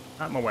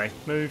 Out of my way.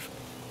 Move.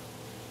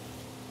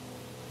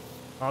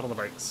 Hard on the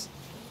brakes.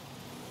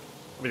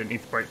 We didn't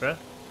need to brake there.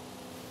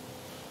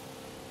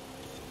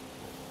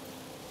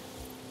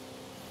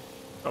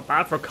 Not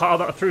bad for a car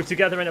that I threw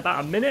together in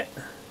about a minute.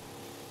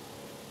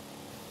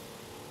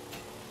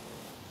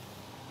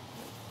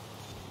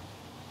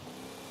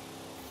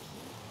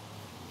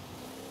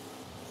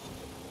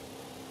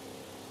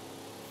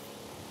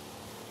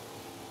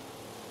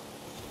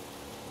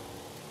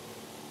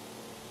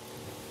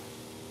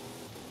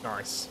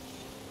 Nice.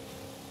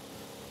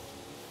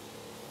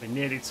 We're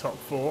nearly top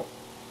four.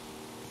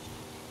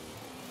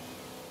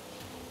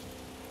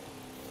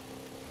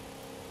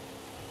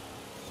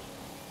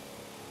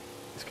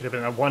 This could have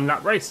been a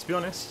one-lap race, to be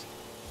honest.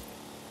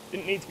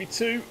 Didn't need to be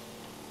two.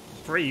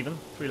 Three even.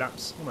 3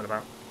 laps. What am I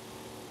about?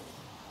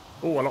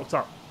 Oh, I locked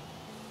up.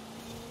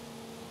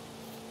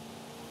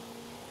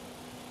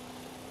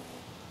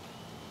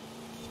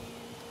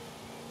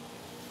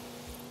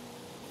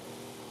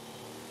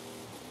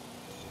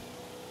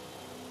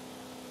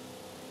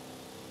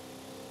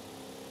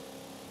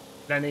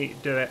 Lenny,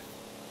 do it.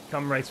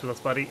 Come race with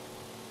us, buddy.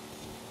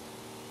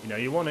 You know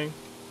you're wanting.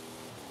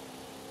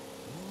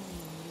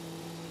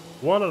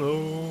 One of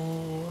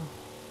them.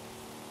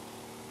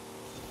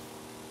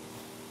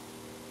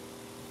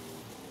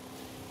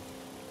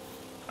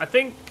 I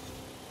think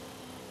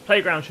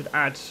Playground should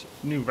add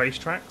new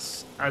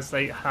racetracks, as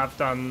they have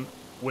done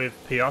with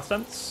PR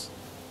Stunts.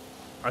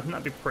 I think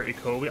that'd be pretty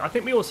cool. I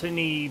think we also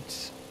need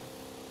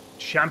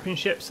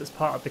championships as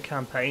part of the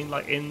campaign,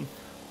 like in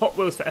Hot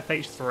Wheels for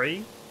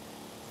FH3.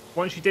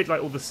 Once you did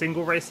like all the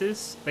single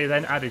races, they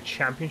then added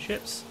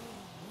championships.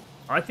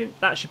 I think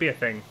that should be a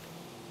thing.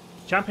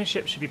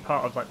 Championships should be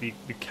part of like the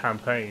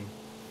campaign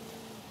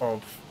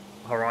of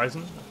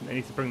Horizon. I think they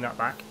need to bring that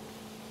back.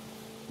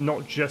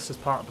 Not just as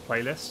part of the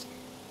playlist.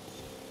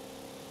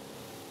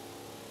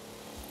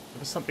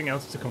 There's something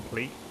else to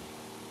complete.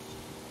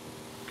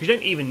 Because you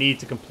don't even need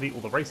to complete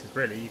all the races,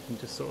 really. You can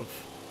just sort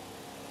of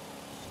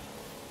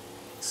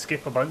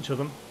skip a bunch of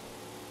them.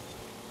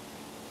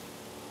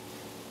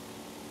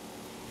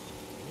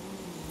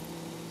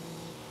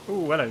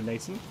 Oh, hello,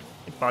 Nathan.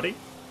 Hey, buddy.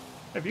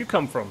 Where have you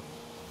come from?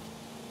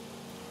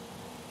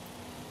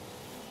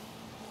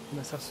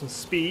 Let's have some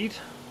speed.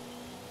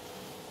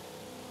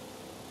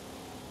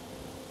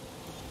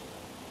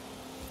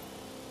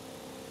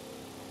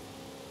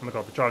 Oh my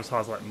god, the driver's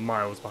car's like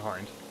miles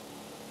behind.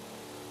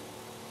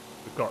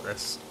 We've got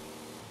this.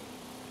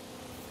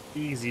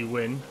 Easy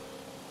win.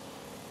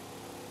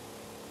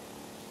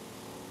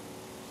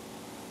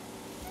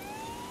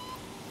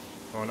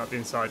 Come on, up the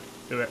inside.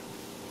 Do it.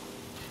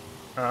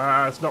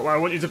 Ah, that's not where I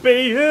want you to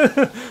be!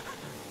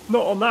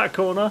 Not on that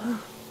corner.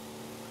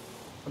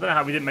 I don't know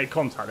how we didn't make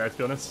contact there, to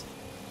be honest.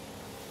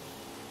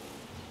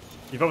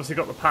 You've obviously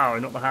got the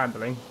power, not the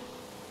handling.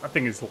 That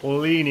thing is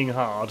leaning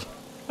hard.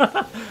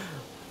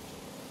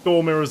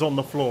 Door mirrors on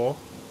the floor.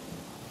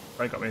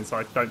 Don't got me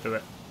inside. Don't do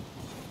it.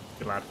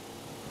 Good lad.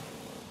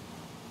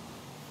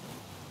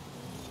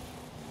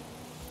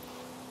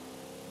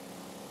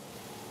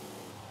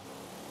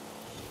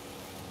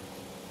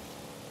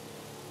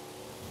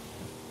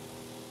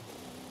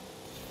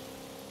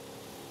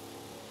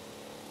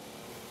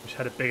 Wish I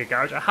had a bigger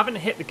garage. I haven't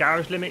hit the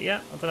garage limit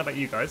yet. I don't know about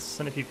you guys. I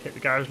don't know if you've hit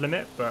the garage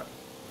limit, but...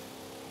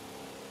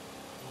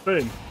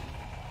 Boom.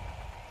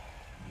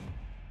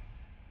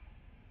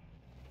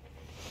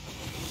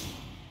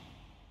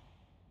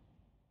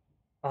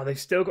 Oh, they've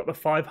still got the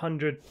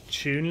 500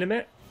 tune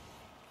limit?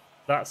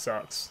 That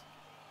sucks.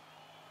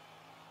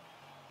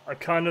 I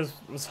kind of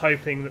was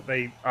hoping that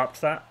they upped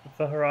that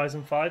for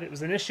Horizon 5. It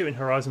was an issue in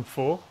Horizon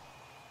 4. I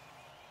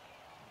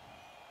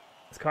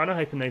was kind of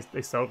hoping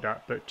they solved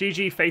that. But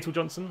GG Fatal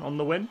Johnson on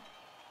the win.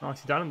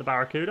 Nicely done in the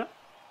Barracuda.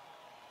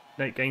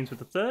 Nate Gaines with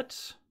the third.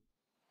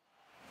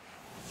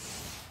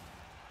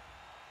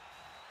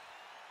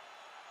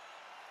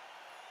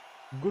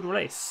 Good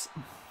race.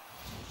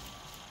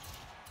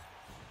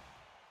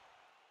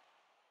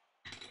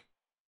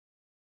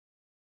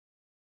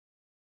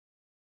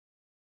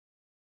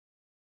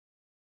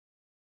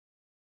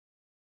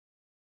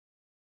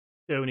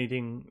 Still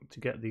needing to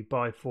get the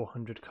buy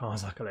 400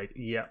 cars accolade.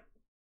 Yeah.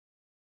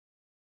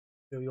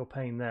 Feel your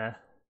pain there.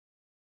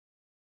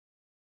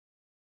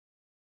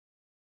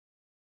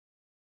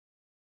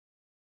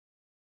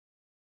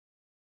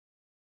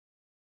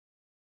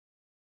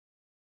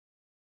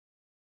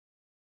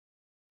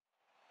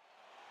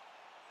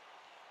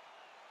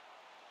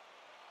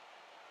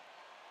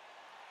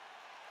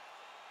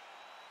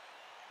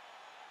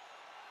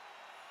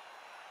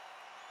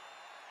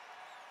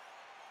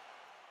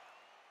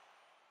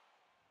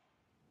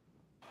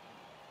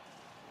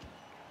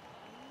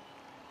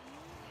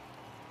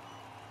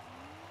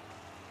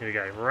 Here we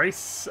go,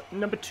 race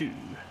number 2.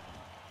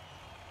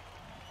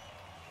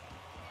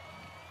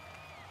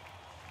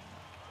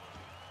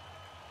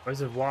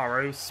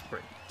 Reservoiro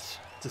Sprint.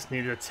 Just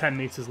needed a 10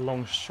 meters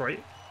long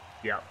straight.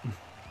 Yep.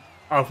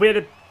 Oh, if we had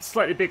a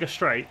slightly bigger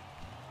straight,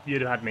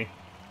 you'd have had me.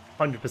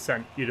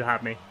 100%, you'd have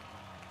had me.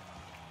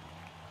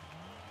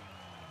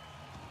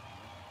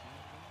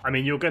 I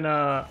mean, you're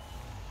gonna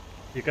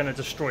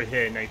destroy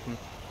here, Nathan,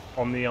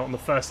 on the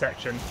first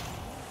section.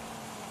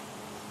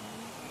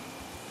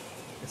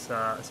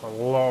 It's a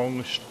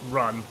long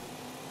run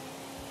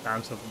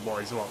down to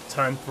what is what,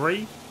 turn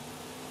 3?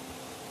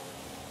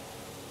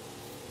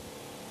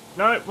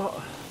 No,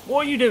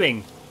 what are you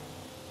doing?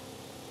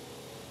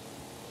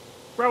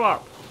 Grow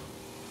up.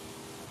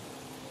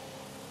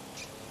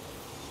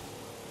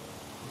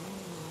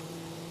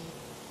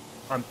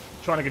 I'm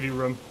trying to give you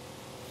room.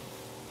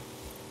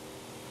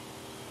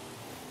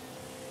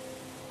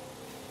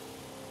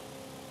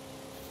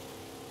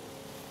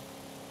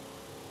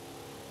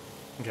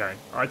 Okay,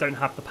 I don't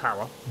have the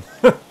power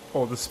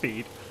or the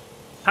speed.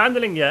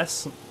 Handling,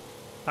 yes.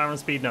 Power and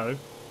speed, no.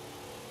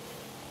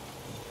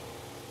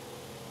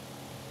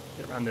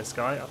 Get around this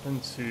guy up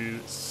into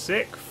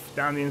 6th,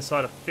 down the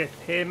inside of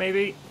 5th here,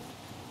 maybe.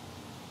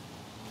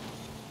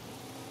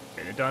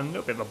 Getting it done. A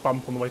little bit of a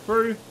bump on the way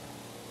through.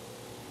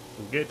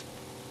 All good.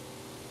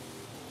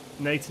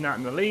 Nathan out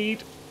in the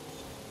lead.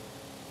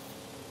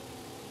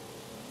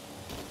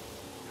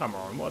 Come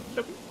on, what?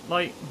 Look,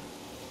 like.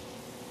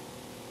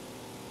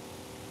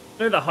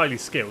 I know they're highly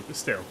skilled, but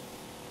still.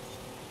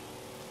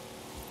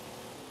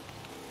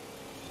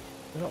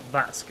 They're not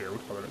that skilled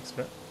by the looks of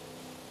it.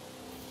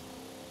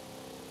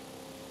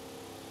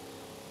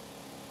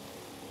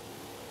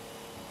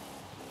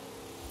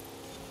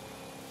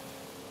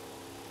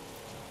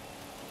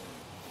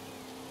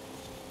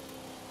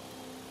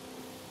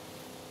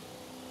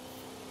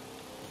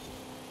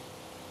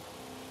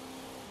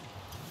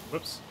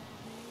 Whoops.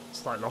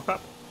 Slight lock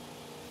up.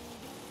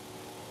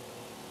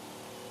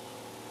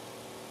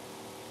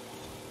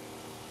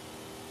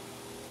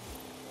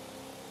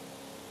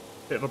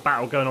 Bit of a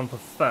battle going on for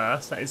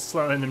first. That is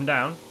slowing them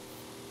down.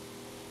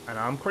 And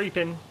I'm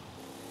creeping.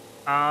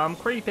 I'm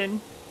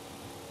creeping.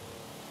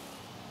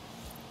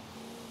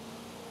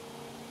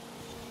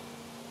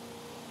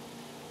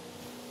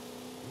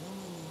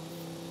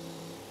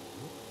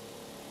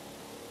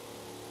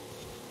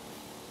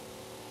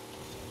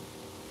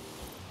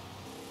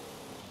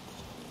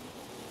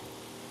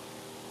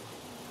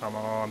 Come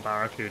on,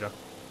 Barracuda.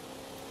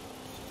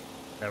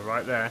 They're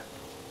right there.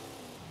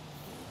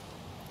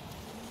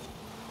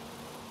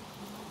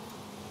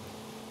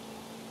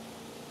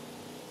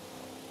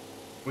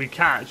 We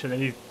catch, and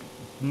then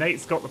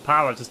Nate's got the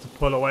power just to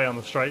pull away on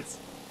the straights.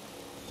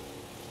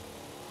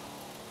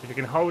 If you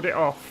can hold it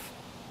off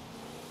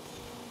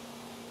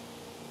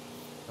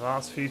the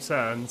last few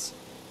turns.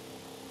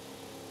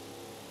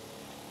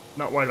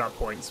 Not worried about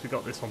points, we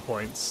got this on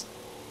points.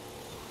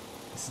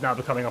 This is now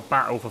becoming a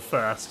battle for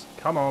first.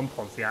 Come on,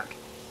 Pontiac.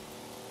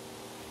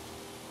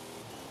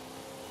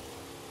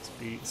 Let's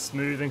be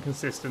smooth and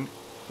consistent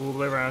all the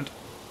way around.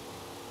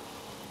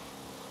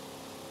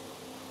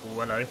 Oh,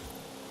 hello.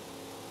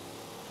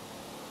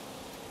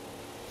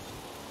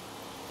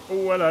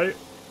 Oh, hello.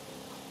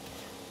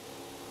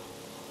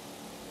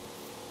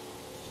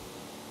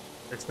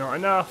 It's not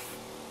enough.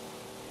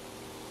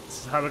 This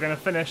is how we're going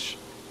to finish.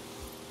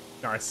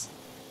 Nice.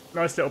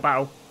 Nice little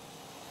battle.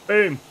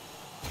 Boom.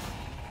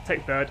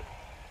 Take third.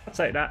 I'll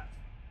take that.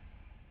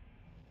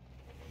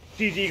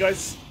 GG,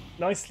 guys.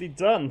 Nicely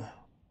done.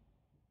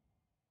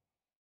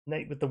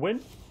 Nate with the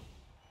win.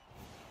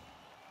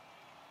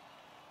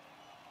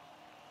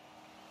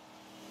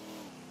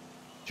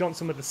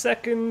 Johnson with the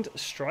second.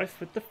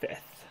 Strife with the 5th.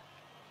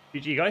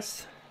 GG,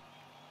 guys.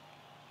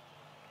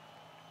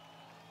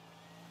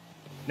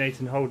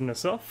 Nathan holding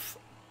us off.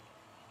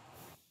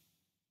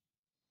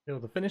 Till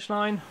the finish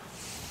line.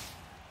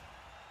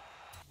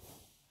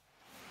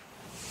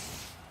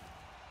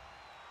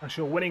 That's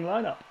your winning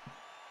lineup.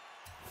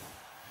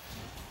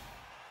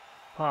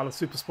 Pile of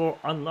Super Sport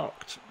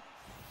unlocked.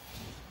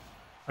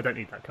 I don't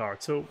need that car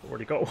at all.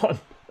 Already got one.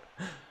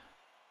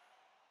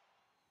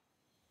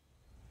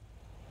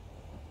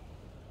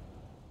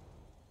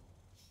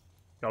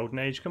 Golden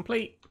Age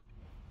complete.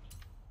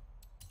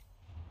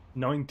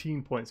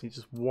 19 points, and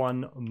just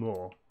one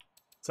more.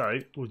 So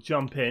we'll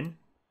jump in.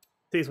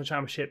 Diesel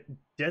Championship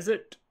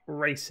Desert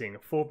Racing.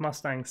 Ford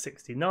Mustang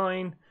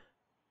 69.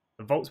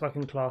 The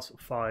Volkswagen Class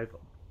 5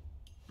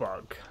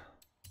 Bug.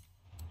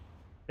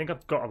 I think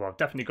I've got, well, I've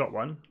definitely got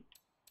one.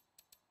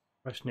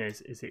 Question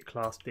is it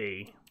Class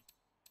B?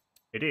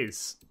 It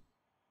is.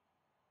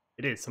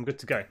 It is, I'm good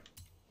to go.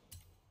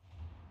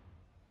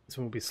 This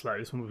one will be slow,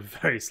 this one will be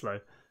very slow.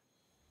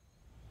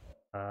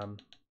 Go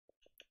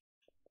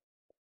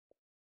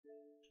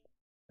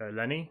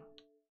Lenny.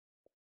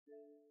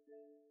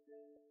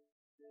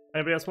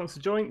 Anybody else wants to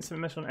join? Send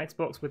a message on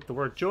Xbox with the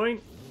word join.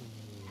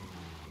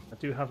 I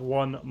do have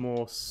one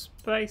more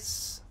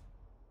space.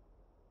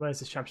 Where's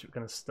this championship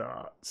going to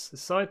start?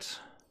 This side?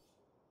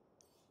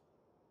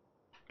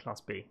 Class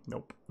B.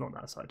 Nope, not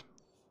that side.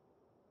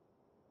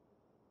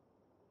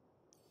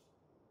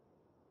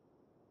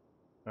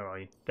 Where are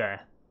you?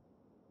 There.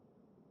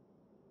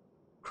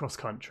 Cross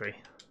country.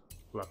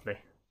 Lovely.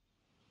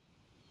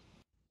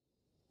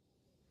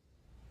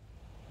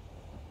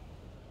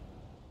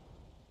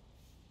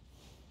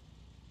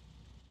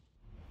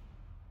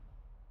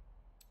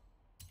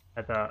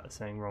 Heather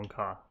saying wrong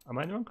car. Am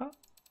I in the wrong car?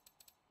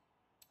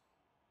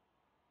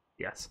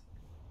 Yes.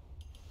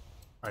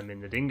 I'm in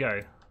the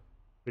dingo.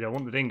 We don't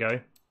want the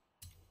dingo.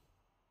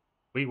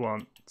 We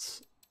want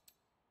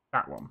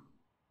that one.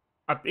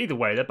 Either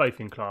way, they're both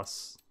in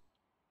class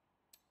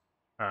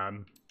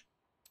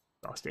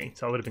class D,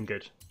 so I would have been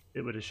good.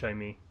 It would have shown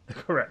me the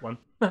correct one.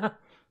 I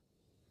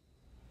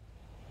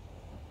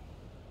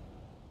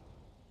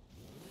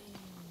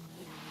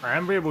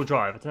am rear-wheel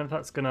drive. I don't know if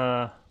that's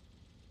gonna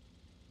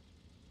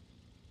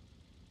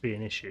be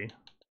an issue.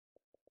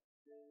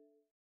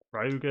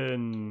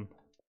 Rogan.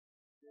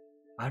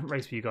 I haven't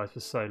raced with you guys for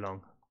so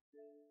long.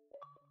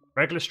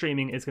 Regular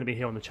streaming is going to be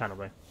here on the channel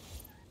though.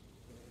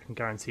 I can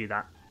guarantee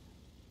that.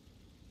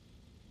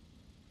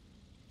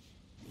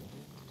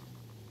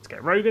 Let's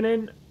get Rogan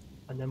in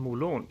and then we'll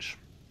launch.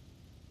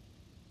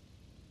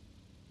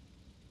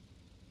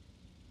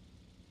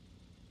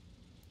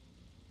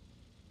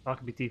 That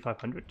could be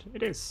D500.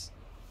 It is.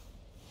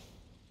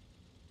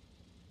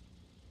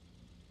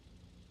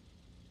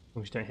 As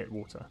long as you don't hit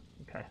water.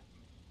 Okay.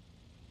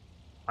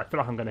 I feel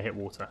like I'm going to hit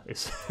water.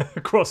 It's a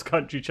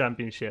cross-country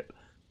championship.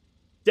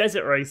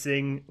 Desert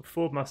Racing,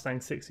 Ford Mustang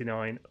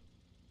 69.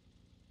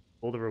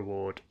 All the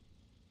reward.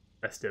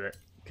 Let's do it.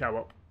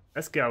 Co-op.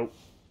 Let's go.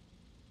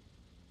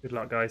 Good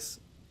luck, guys.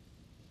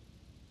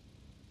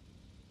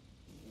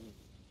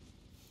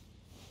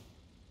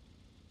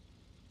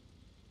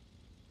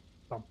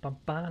 Bum, bum,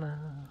 ba-na.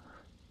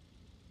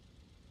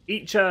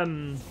 Each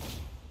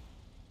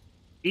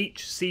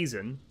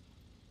season,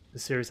 the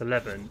Series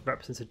 11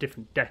 represents a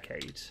different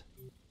decade.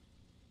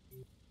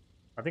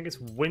 I think it's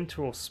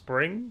winter or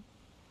spring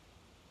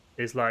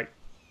is like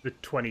the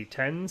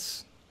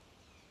 2010s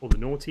or the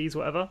noughties,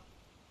 whatever.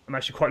 I'm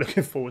actually quite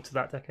looking forward to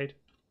that decade.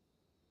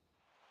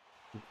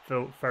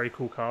 Very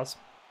cool cars.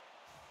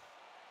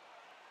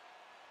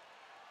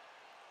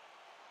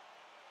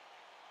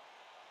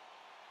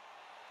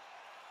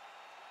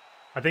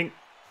 I think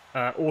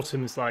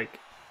autumn is like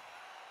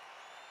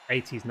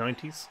 80s,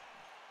 90s.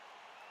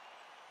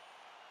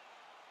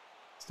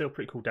 Still a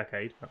pretty cool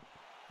decade,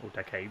 or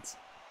decades.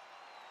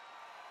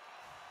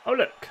 Oh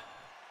look,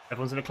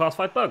 everyone's in a Class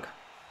 5 Bug.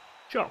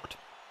 Shocked.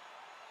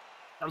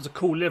 That was a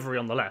cool livery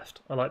on the left.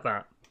 I like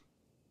that.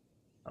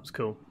 That was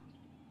cool.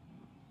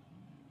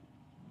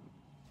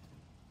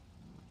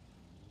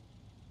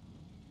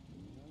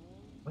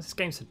 Why is this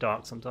game so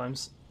dark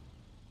sometimes?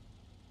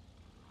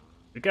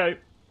 Here we go.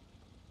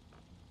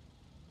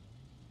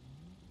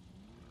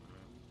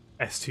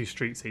 S2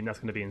 street scene, that's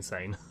going to be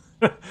insane.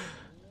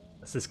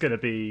 This is going to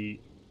be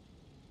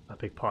a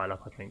big pile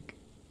up, I think.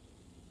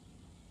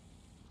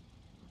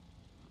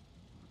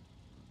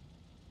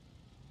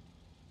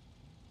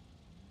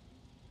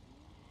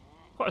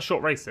 Quite a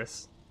short race,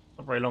 this.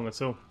 Not very long at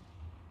all.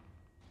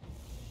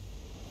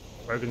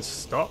 Rogan's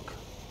stock?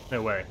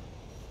 No way.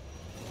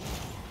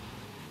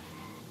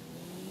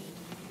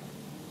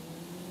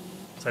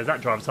 So that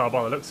driver's hard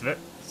by the looks of it.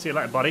 See you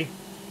later, buddy.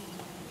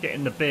 Get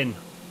in the bin.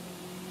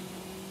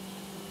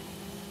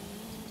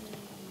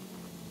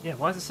 Yeah,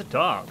 why is it so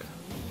dark?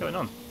 What's going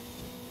on?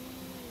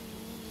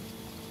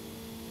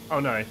 Oh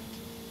no.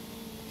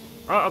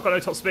 Oh, I've got no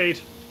top speed.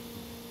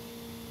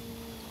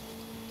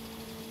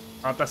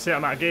 Oh, that's it,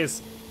 I'm out of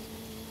gears.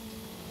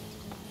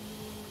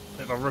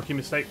 Bit of a rookie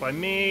mistake by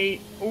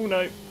me. Oh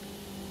no.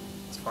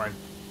 It's fine.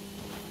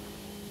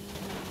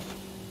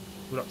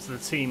 Good up to the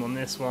team on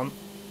this one.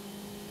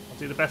 I'll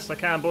do the best I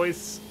can,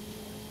 boys.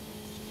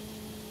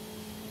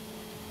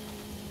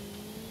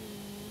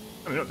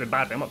 I mean, not doing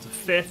badly. I'm up to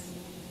 5th,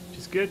 which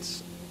is good.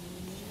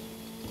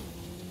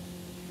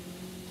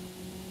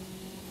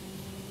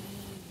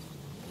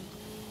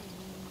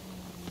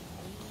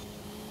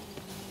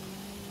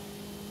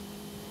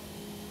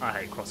 I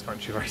hate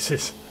cross-country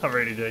races. I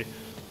really do.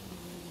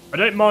 I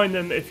don't mind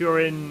them if you're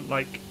in,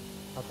 like,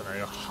 I don't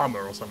know, a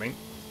Hummer or something.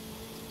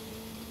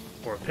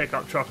 Or a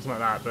pickup truck or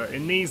something like that. But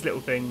in these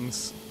little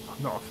things,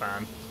 I'm not a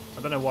fan.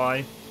 I don't know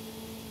why.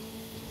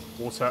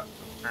 Water.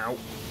 Ow.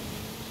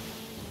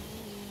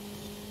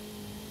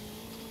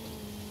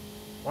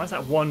 Why is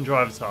that one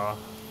driver's car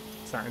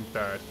sat in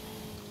 3rd?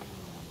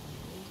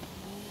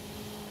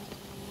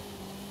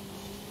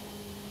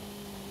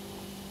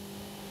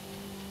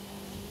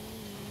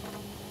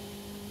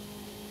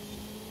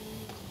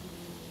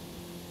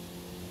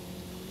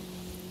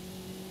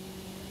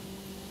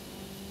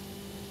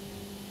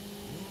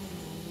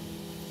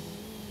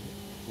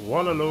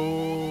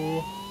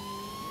 Wallaloo.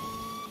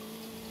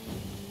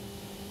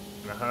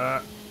 Gonna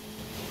hurt.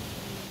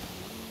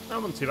 That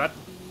wasn't too bad.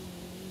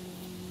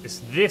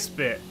 It's this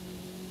bit.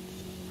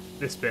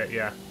 This bit,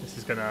 yeah. This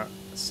is gonna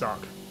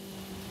suck.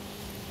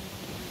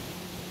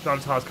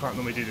 Driver's cars can't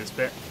normally do this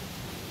bit.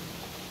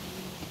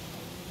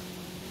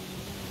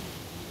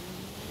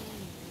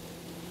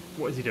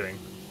 What is he doing?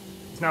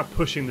 He's now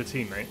pushing the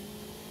teammate.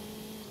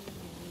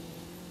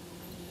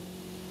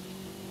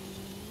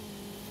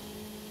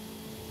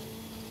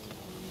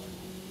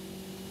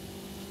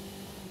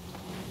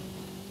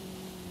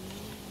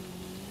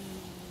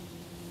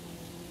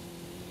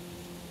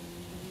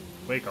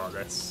 We got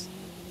this.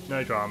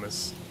 No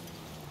dramas.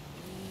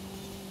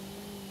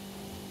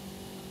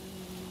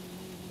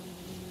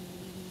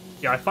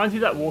 Yeah, I find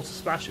through that water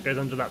splash that goes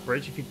under that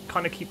bridge, if you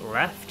kind of keep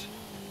left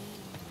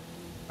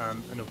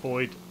and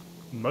avoid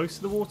most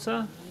of the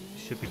water,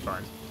 you should be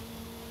fine.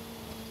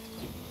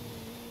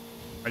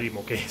 I need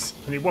more gears.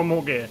 I need one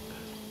more gear.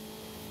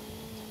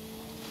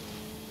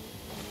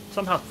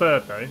 Somehow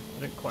 3rd though. I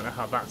don't quite know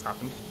how that's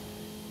happened.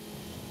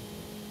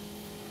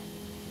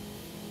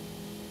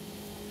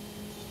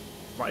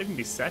 Might even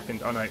be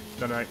 2nd. Oh no,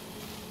 no, no.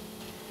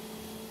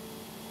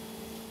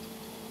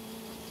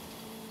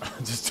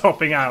 Just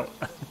topping out.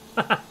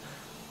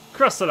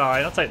 Cross the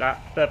line, I'll take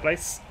that. 3rd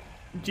place.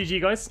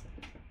 GG guys.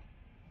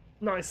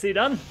 Nicely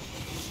done.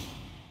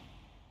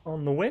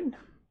 On the win.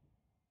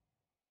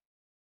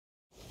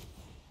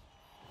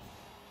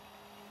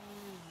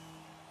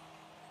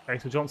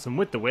 Rachel Johnson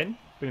with the win,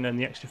 bringing in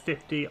the extra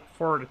 50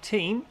 for the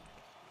team.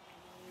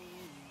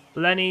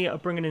 Lenny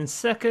bringing in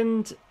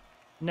 2nd.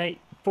 Nate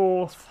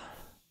 4th.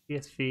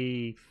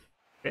 PSV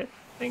 5th, I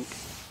think.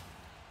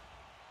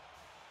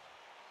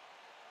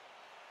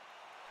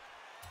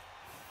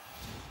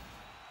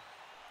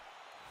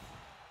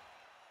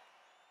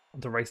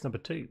 On to race number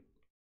 2.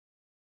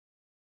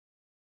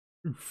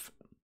 Oof.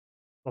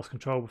 Lost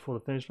control before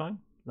the finish line.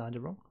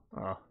 Landed wrong.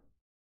 Ah.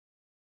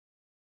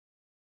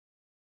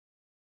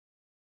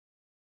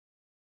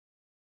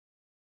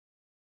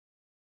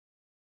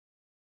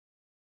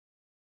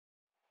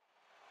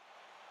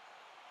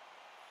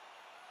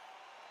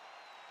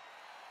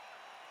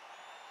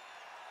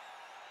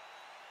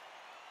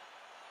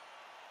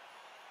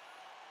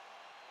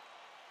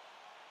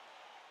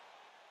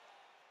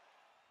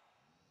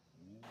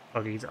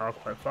 Buggies are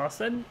quite fast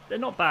then. They're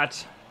not bad.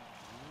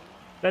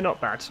 They're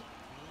not bad.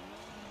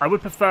 I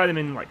would prefer them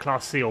in like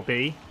class C or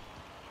B.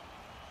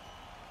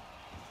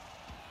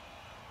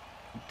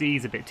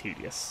 D's a bit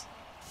tedious.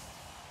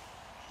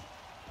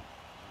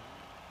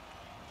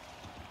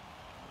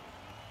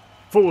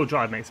 Four-wheel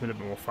drive makes them a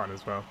little bit more fun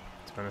as well,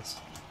 to be honest.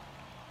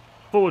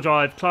 Four-wheel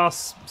drive,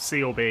 class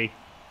C or B.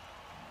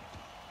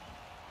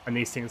 And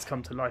these things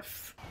come to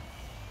life.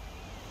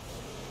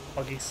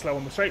 Buggy slow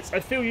on the straights. I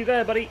feel you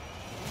there, buddy.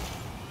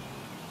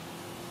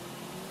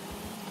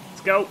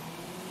 Let's go.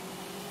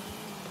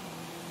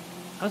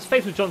 Has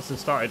Faithful Johnson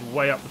started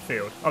way up the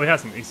field? Oh, he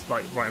hasn't. He's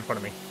like right in front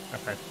of me.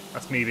 Okay,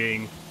 that's me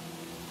being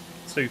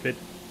stupid.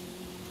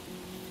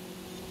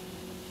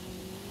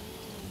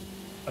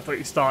 I thought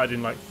he started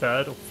in like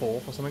 3rd or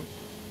 4th or something.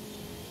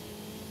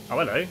 Oh,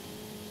 hello.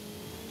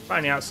 Right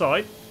on the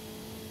outside.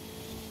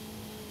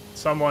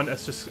 Someone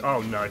has just...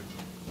 Oh, no.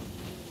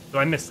 Did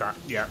I miss that?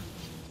 Yeah.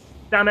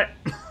 Damn it.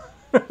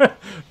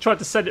 Tried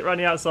to send it around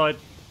the outside.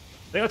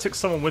 I think I took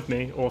someone with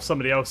me, or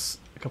somebody else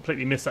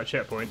completely missed that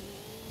checkpoint.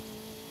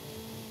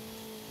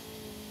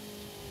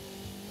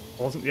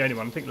 I wasn't the only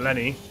one. I think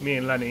Lenny, me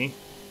and Lenny.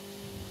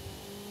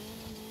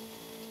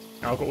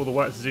 Now I've got all the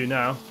work to do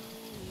now.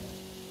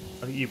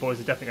 I think you boys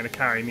are definitely going to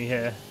carry me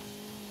here.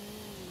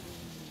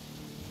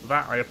 For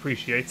that, I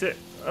appreciate it.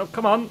 Oh,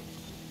 come on.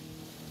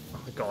 Oh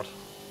my god.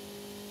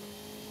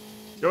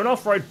 You're an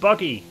off-road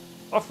buggy.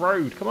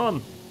 Off-road, come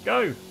on.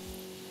 Go.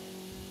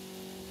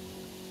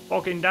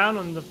 Bogging down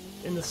on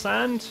in the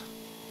sand.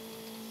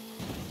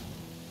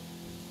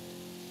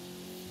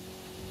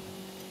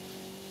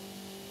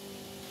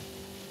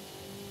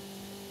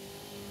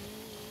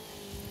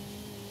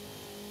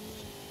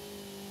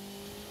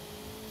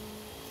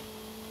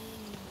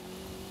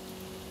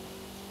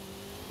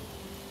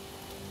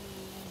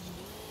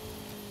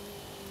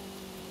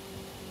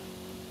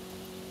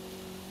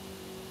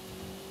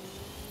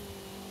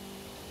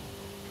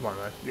 Come on,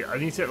 man. Yeah, I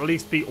need to at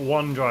least beat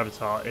one driver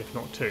tar, if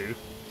not two.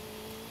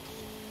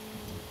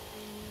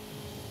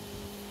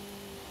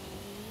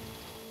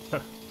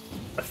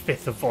 A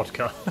fifth of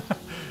vodka.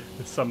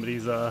 It's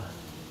somebody's driver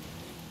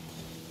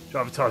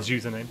tar's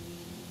username.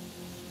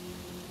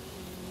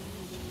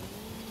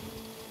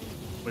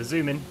 We're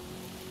zooming.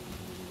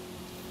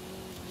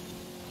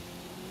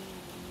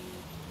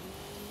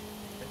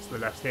 It's to the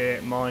left here,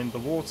 mind the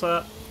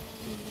water.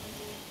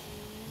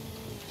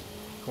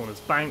 Corner's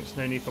banked,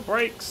 no need for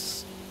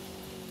brakes.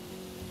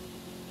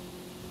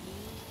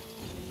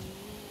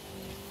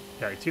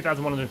 Okay,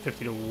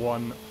 2,150 to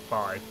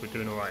 1.5. We're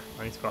doing alright.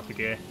 I need to go up a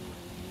gear.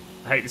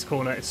 I hate this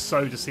corner, it's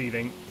so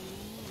deceiving.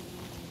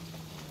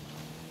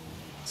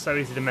 So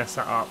easy to mess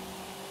that up.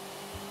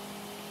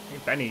 I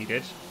think Benny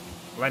did.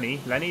 Lenny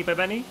by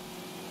Benny?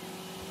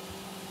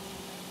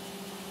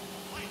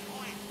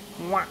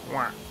 Whack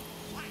whack.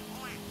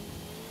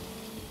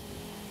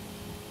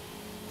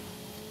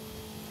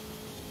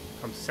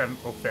 I'm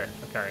 7th or 5th.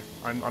 Okay.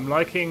 I'm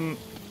liking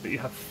that you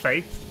have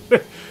faith.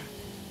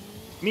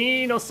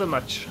 Me, not so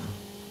much.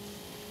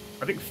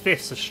 I think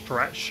 5th's a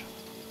stretch.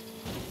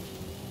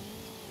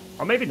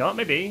 Or maybe not,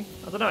 maybe.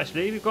 I don't know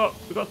actually. We've got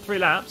 3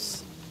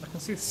 laps. I can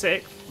see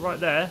 6th right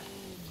there.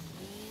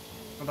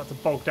 I'm about to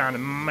bog down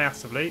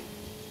massively.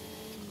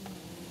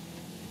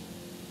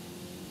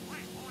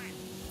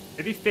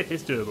 Maybe 5th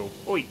is doable.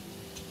 Oi!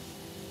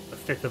 A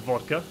 5th of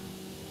vodka.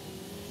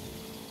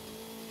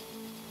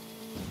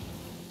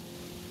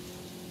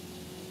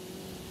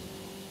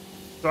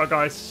 Right,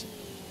 guys.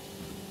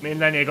 Me and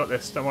Lenny got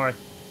this. Don't worry.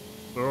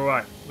 We're all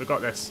right. We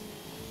got this.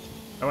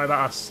 Don't worry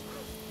about us.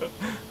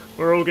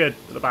 We're all good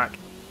at the back.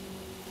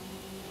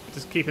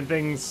 Just keeping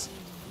things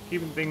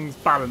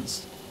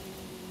balanced.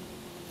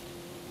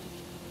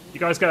 You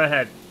guys go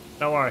ahead.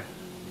 Don't worry.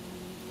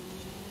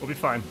 We'll be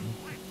fine.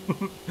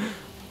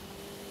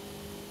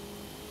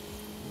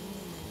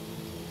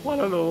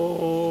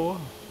 Walalo.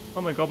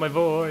 Oh my god, my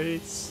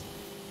voice.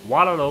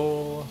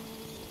 Walalo.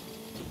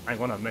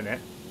 Hang on a minute.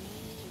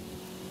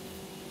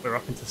 We're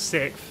up into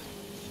 6th.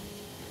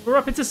 We're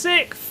up into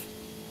 6th!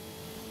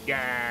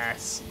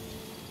 Yes!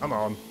 Come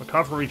on.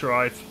 Recovery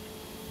drive.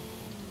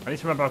 I need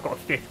to remember I've got a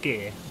 5th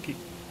gear. I keep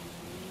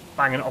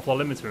banging it off the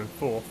limiter in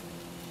 4th.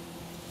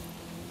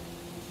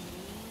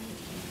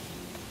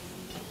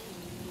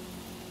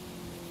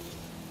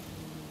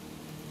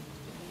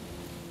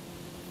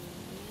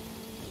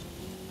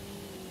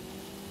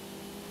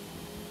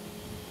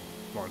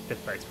 Come on,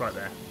 5th place, right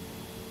there.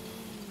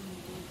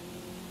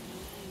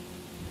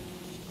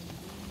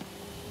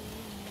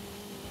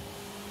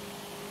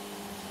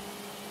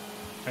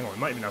 Hang on, we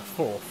might even have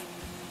 4th.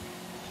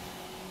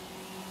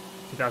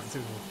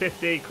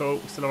 2,650, cool.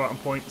 Still alright on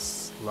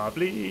points.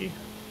 Lovely.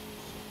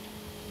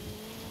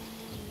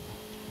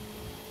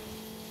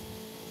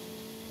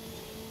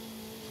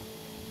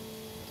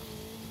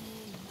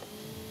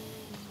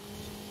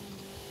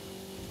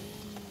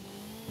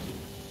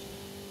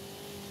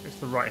 It's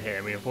the right here,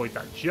 and we avoid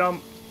that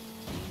jump.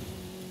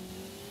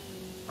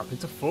 Up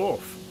into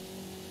 4th.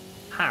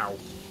 How?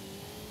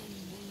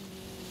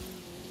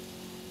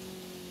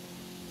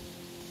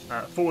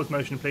 Forward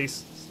motion,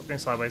 please. Stop going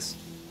sideways.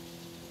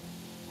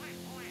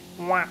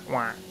 Wah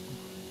wah.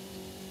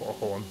 What a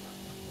horn.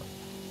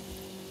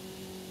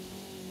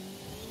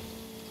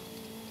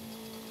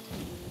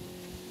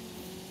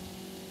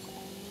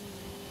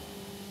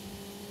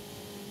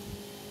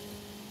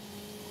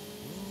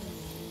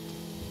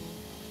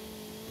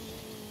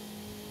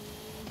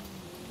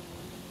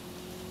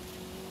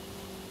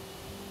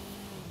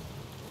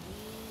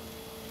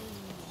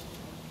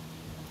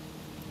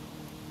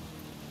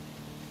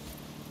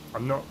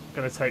 I'm not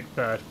going to take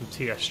 3rd from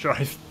TS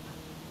Drive.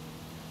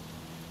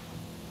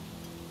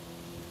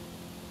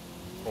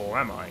 Or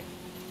am I?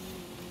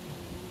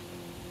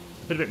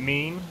 A bit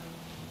mean.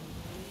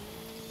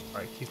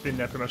 Like, he's been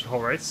there pretty much the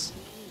whole race.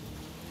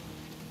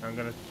 I'm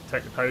going to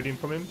take the podium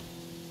from him.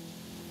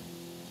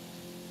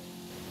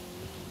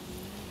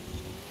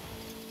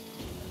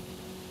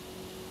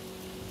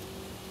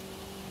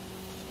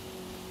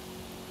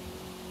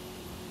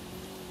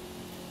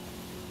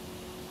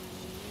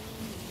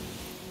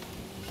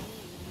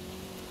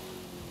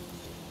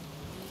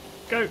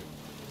 Go!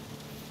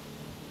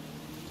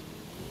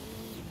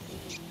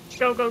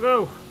 Go, go,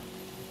 go!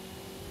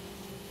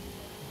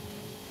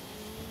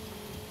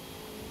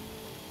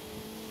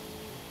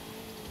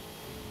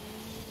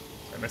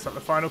 Don't mess up the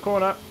final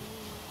corner.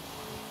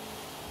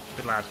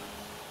 Good lad.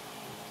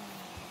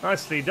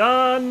 Nicely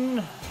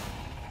done!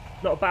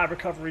 Not a bad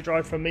recovery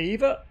drive from me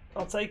either.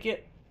 I'll take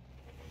it.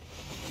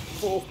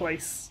 4th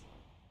place.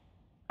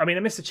 I mean, I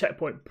missed a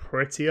checkpoint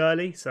pretty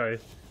early, so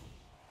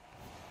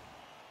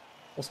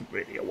wasn't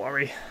really a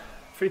worry.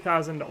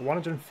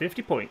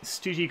 3,150 points.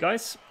 GG,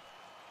 guys.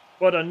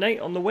 Well done, Nate,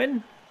 on the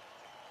win.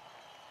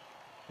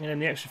 And then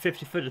the extra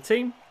 50 for the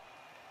team.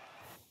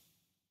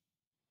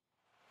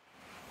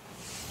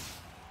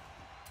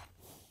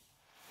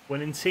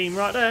 Winning team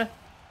right there.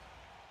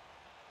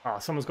 Ah,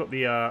 someone's got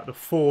the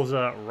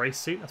Forza race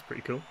suit. That's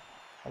pretty cool.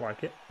 I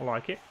like it. I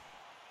like it.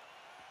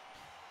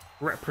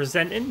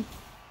 representing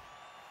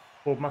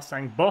Ford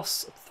Mustang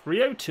Boss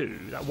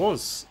 302. That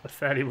was a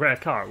fairly rare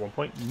car at one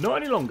point,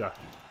 not any longer.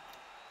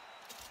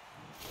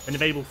 Been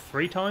available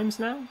 3 times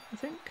now, I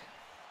think.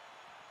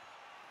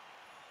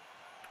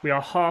 We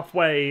are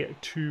halfway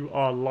to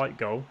our like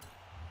goal.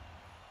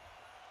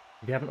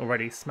 If you haven't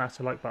already, smash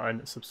the like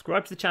button,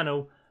 subscribe to the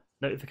channel,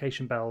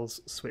 notification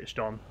bells switched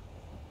on.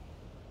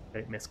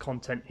 Don't miss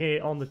content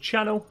here on the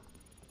channel.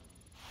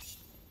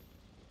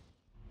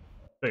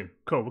 Boom,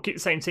 cool, we'll keep the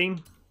same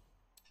team.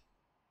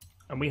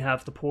 And we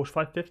have the Porsche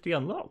 550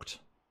 unlocked.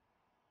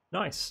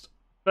 Nice.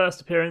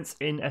 First appearance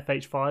in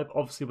FH5,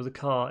 obviously was a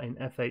car in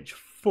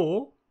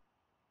FH4.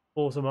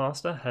 Forza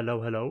Master,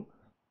 hello, hello.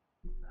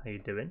 How you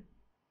doing?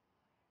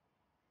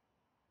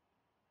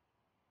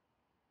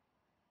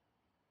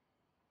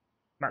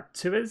 Matt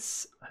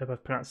Tuiz, I hope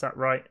I've pronounced that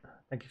right.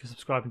 Thank you for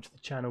subscribing to the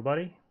channel,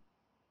 buddy.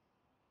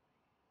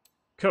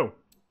 Cool.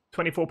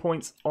 24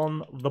 points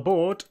on the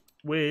board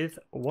with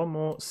one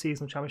more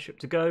seasonal championship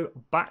to go.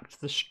 Back to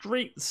the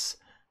streets.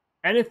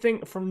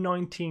 Anything from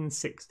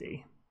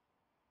 1960.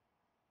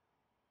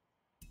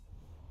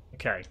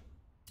 Okay.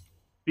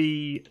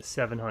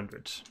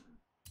 B700.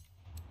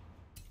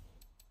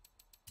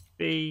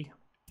 B.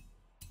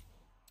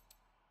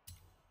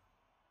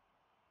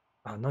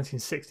 Oh,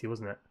 1960,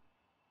 wasn't it?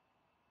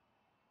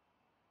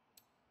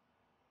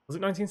 Was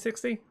it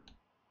 1960?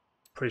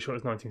 Pretty sure it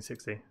was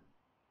 1960.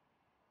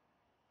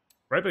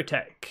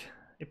 Robotech.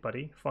 Hey,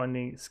 buddy.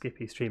 Finally,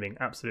 Skippy streaming.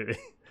 Absolutely.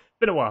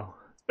 Been a while.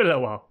 It's been a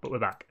little while, but we're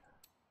back.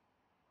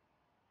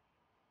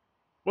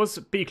 Was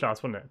B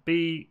class, wasn't it?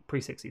 B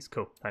pre-60s.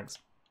 Cool. Thanks.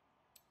 Do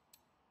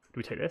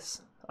we take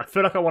this? I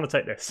feel like I want to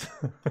take this.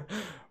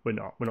 We're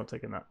not. We're not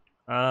taking that.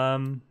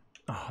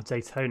 Oh,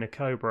 Daytona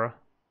Cobra.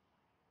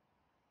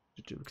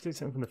 We could do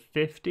something from the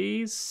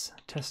 50s.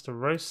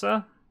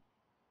 Testarossa.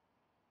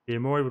 The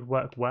Amore would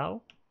work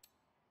well.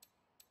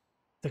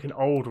 It's like an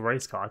old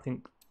race car.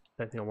 Don't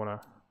think I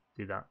want to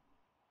do that.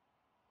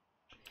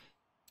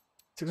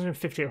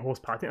 658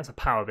 horsepower. I think that's a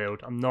power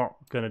build. I'm not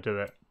going to do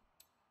it.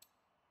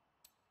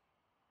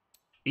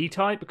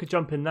 E-Type, we could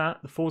jump in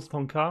that. The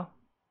Forzathon car.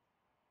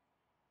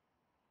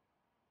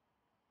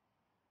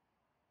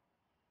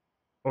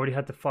 Already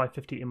had the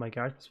 550 in my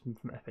garage. That's from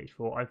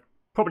FH4. I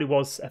probably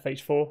was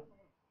FH4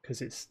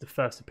 because it's the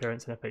first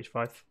appearance in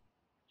FH5.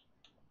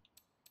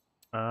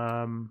 I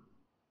kind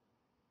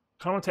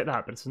of want to take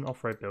that, but it's an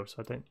off-road build, so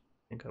I don't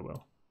think I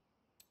will.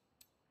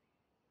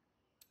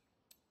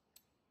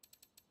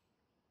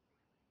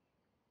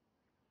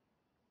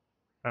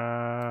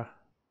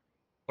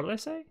 What did I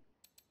say?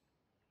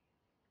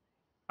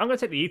 I'm going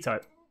to take the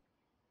E-Type.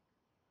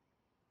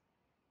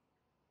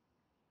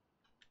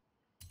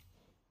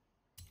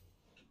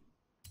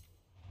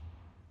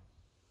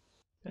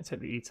 Let's take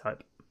the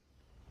E-Type.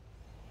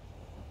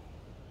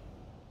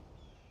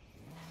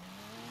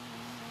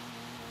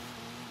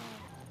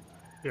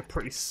 Be a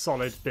pretty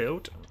solid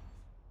build.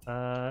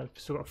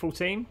 Still got a full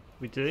team.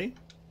 We do.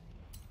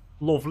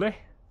 Lovely.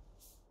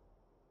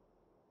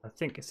 I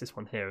think it's this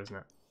one here, isn't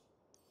it?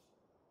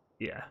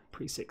 Yeah,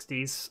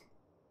 pre-60s.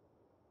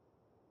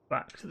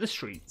 Back to the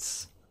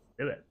streets.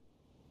 Do it.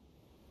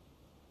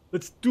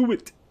 Let's do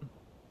it.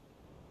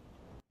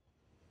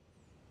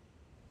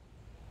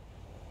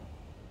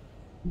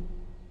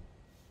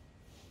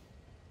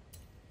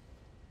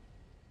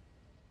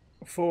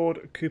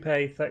 Ford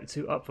Coupe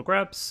 32 up for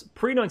grabs.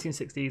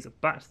 Pre-1960s,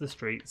 back to the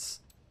streets.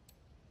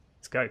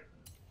 Let's go.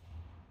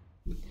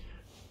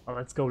 Oh,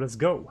 let's go, let's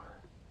go.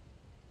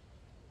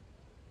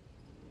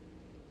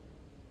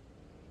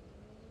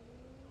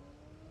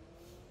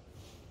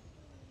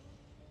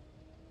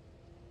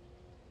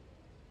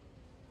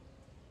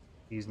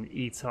 Using an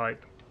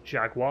E-Type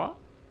Jaguar.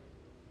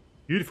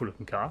 Beautiful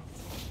looking car.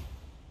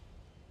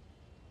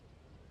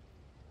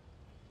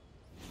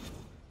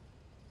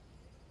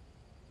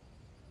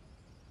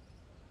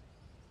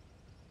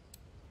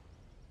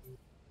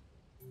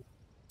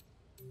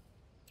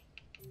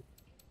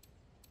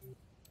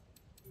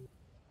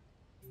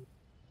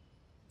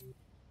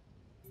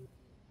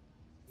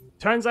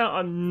 Turns out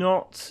I'm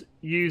not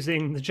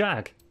using the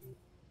Jag.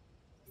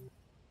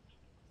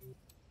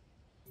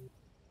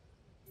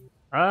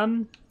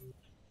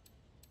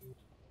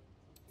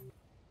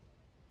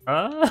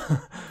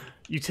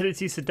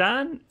 Utility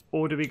sedan,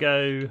 or do we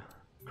go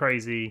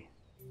crazy?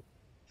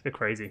 Let's go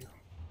crazy.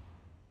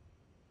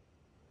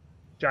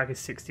 Jag is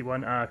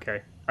 61. Ah,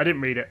 okay. I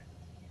didn't read it.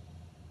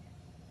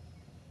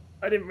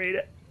 I didn't read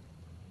it.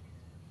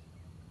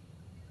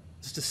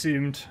 Just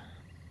assumed.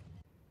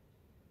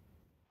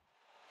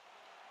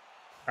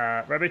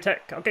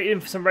 Robotech, I'll get you in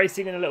for some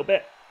racing in a little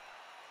bit.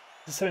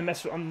 Just something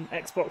mess on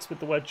Xbox with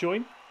the word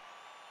join.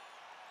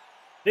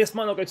 This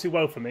might not go too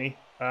well for me.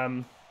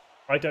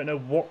 I don't know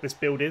what this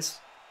build is.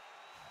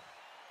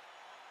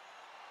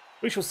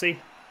 We shall see.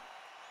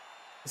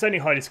 It's only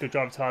highly skilled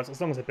driver tires, as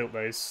long as I built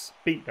those.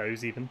 Beat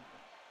those even.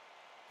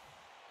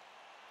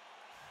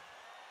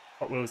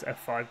 Hot Wheels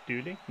F5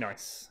 dually.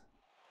 Nice.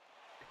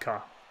 Good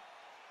car.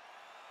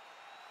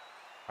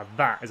 Now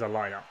that is a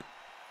lineup.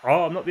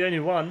 Oh, I'm not the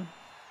only one.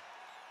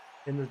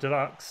 in the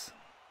deluxe.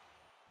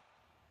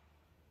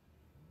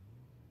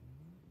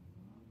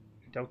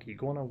 Doki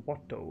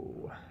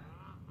Guanajuato.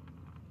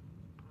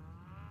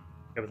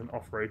 Go with an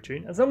off-road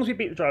tune. As long as we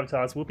beat the driver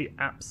tires, we'll be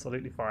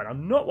absolutely fine.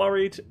 I'm not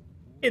worried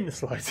in the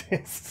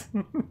slightest.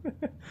 We're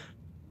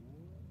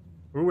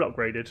all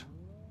upgraded.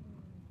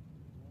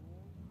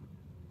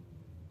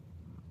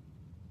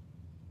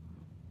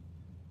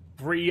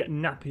 Three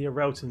Napier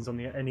Reltons on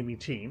the enemy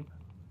team.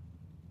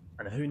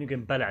 And a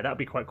Hoonigan Bel Air. That'd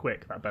be quite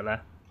quick, that Bel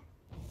Air.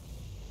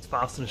 It's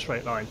fast in a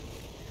straight line.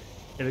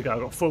 Here we go.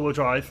 I've got four-wheel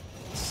drive.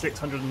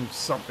 600 and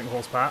something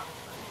horsepower.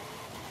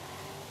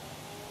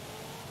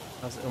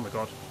 How's it? Oh my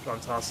god.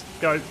 Driver tires.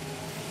 Go.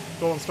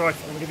 Go on, Strike.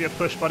 I'm going to give you a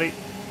push, buddy.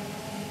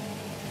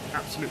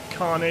 Absolute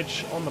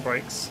carnage on the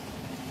brakes.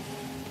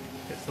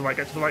 Get to the right,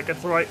 get to the right, get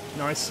to the right.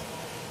 Nice.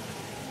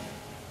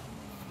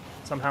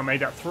 Somehow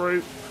made that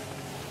through.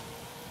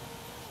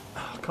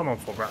 Oh, come on,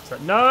 Ford Raptor.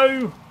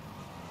 No!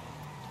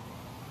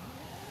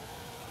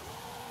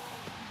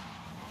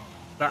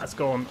 That's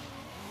gone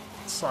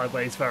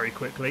sideways very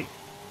quickly.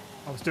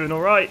 I was doing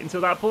alright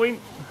until that point.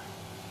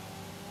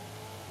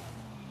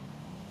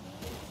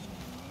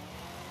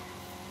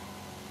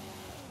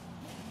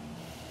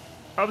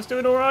 I was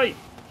doing alright.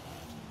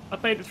 I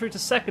made it through to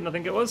second, I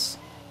think it was.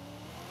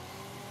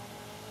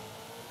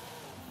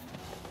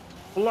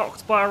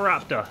 Blocked by a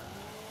Raptor.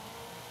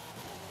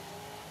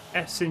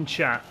 F's in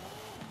chat.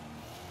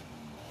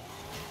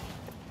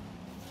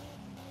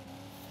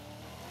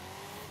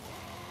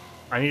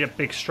 I need a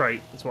big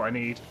straight, that's what I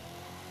need.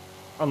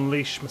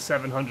 Unleash my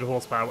 700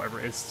 horsepower, whatever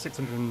it is,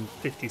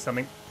 650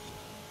 something.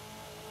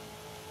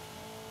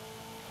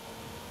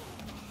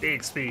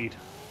 Big speed.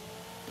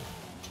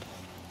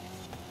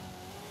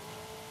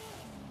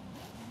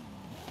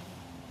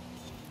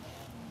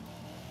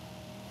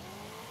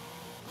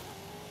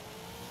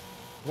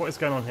 What is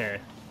going on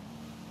here?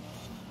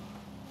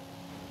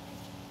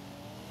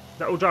 Is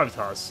that all driver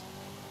tires?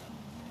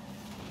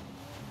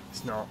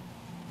 It's not.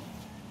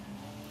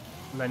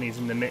 Lenny's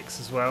in the mix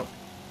as well.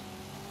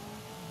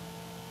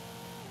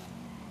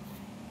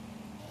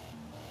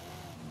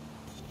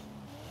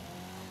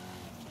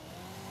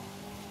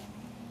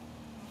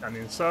 Down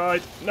the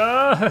inside.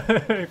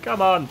 No!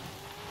 Come on!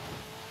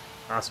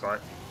 That's right.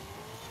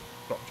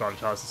 Got driver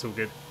tires, it's all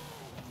good.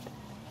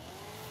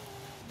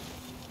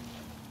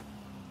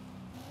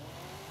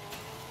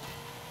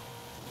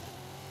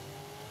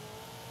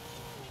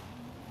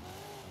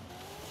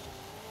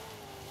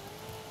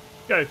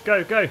 Go,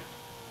 go, go!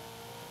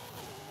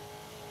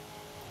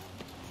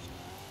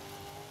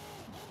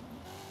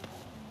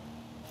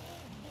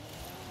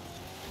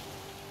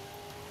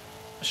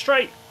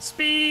 Straight,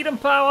 speed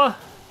and power.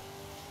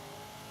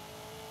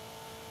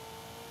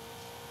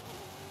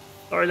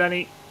 Sorry,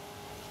 Lenny.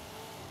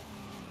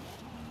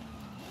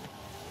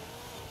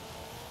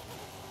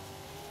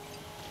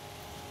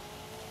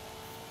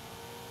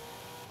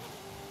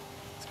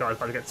 This guy's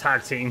about to get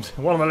tag teamed.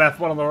 One on the left,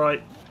 one on the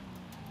right.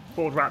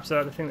 Ford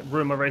Raptor, the thing that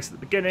ruined my race at the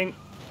beginning.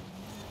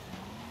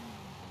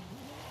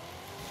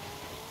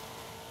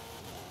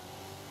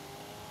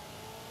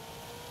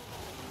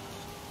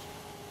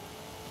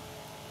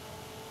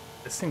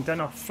 This thing don't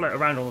have to float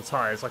around on the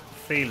tyres, I can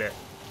feel it.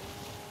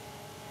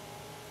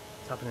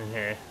 What's happening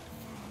here?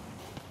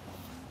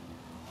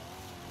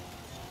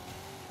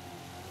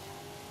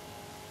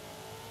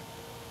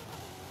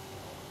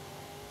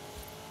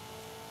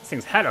 This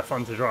thing's hella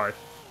fun to drive.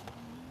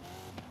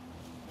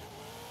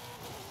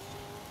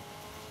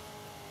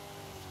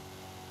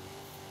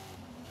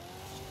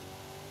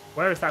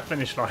 Where is that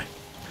finish line?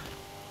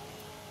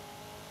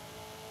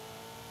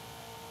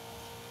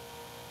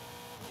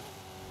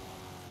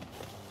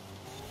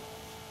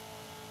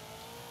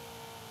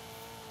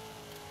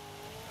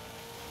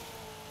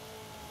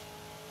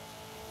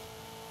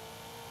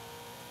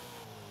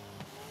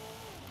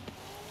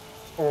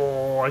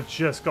 Oh, I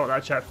just got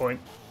that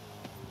checkpoint.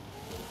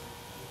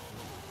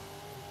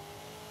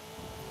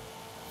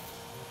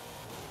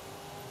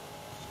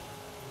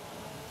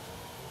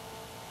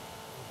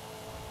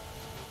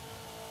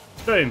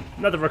 Boom,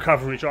 another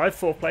recovery drive,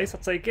 4th place,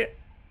 I'll take it.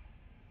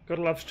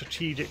 Gotta love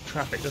strategic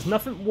traffic. There's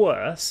nothing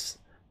worse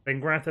than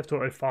Grand Theft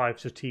Auto 5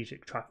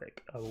 strategic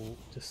traffic. I will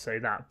just say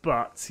that.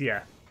 But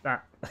yeah,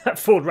 that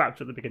Ford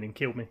Raptor at the beginning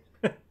killed me.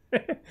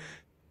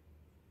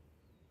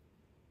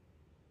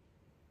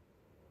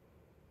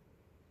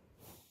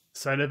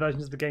 Solo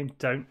versions of the game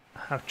don't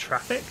have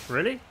traffic?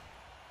 Really?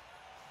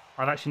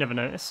 I've actually never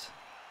noticed.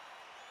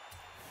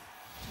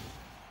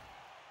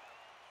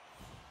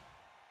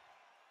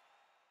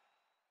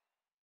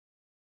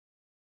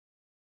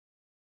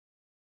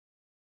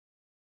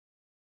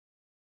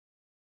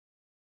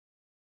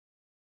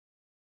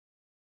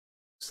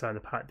 Turn the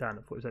pack down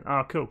at 40%.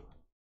 Ah, cool.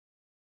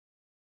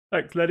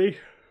 Thanks, Lenny.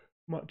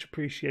 Much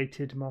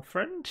appreciated, my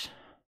friend.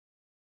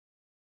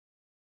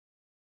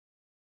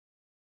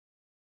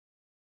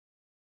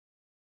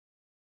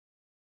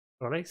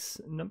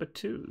 Race number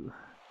 2.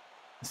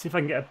 Let's see if I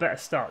can get a better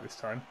start this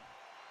time.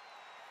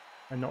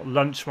 And not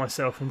lunch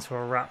myself into a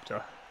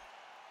Raptor.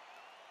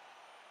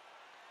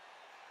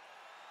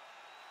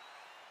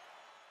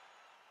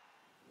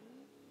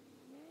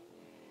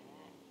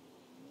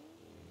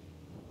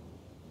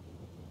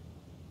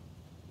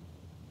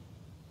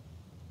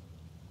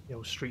 The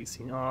old street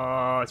scene.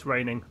 Oh, it's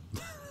raining.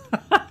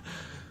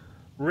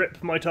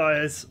 Rip my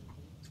tyres.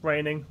 It's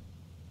raining.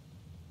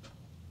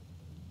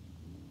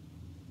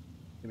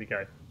 Here we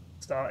go.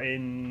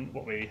 Starting,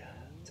 what we,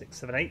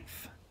 6th, 7th,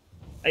 8th?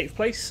 8th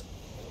place.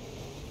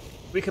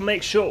 We can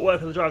make short work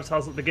of the driver's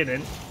tiles at the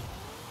beginning.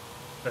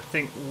 I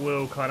think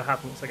will kind of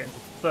happen once I get into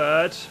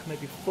 3rd,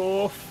 maybe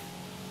 4th.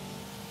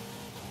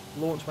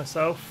 Launch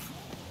myself.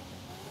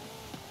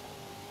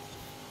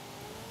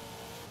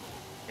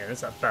 Yeah,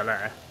 there's that Bel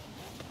Air.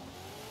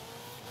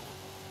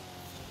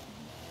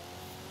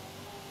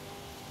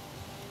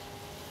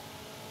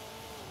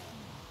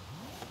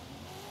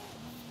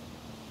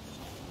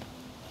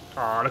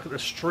 Ah, look at the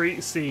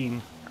street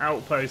scene.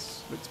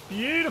 Outposts. Looks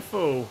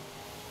beautiful.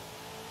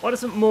 Why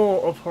doesn't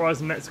more of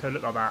Horizon Mexico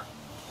look like that?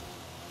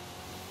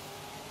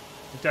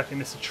 I definitely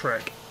missed a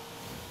trick.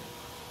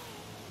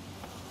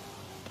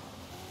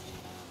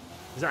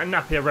 Is that a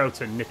Napier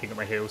Relton nipping at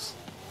my heels?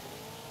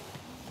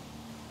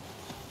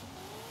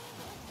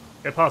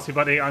 Get past me,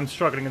 buddy. I'm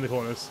struggling in the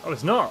corners. Oh,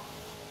 it's not.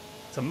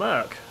 It's a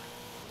Merc.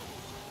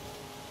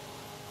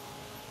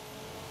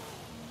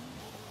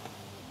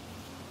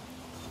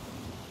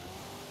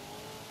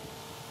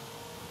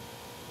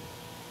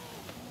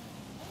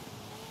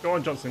 Go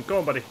on, Johnson. Go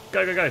on, buddy.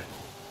 Go, go, go.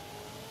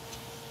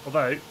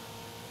 Although,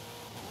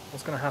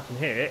 what's going to happen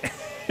here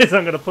is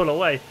I'm going to pull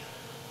away.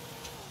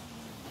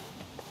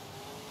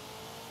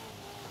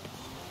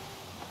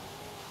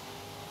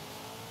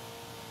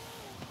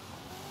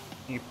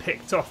 You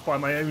picked off by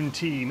my own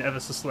team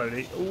ever so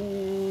slowly.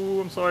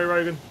 Ooh, I'm sorry,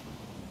 Rogan.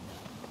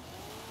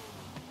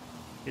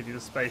 Give you the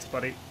space,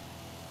 buddy.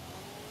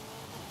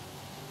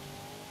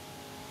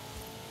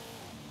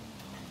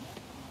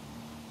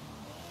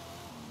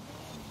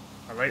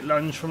 A late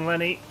lunge from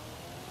Lenny.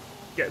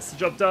 Gets the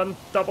job done.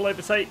 Double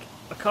overtake.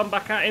 I come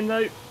back at him,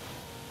 though.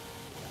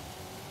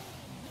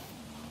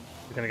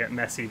 We're going to get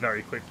messy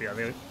very quickly, I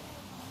think.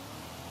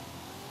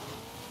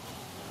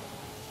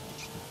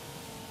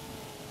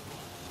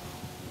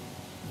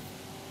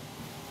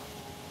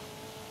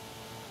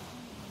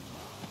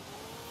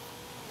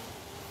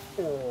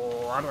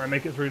 Oh, how do I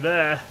make it through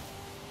there?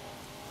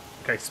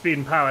 Okay, speed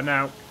and power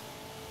now.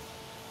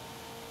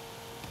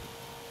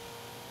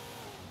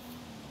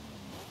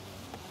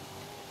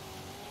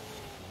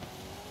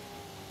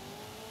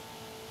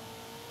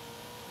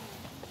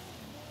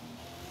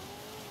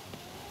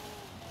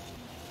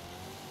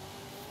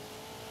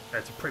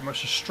 It's pretty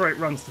much a straight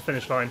run to the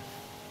finish line.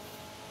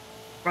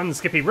 Run,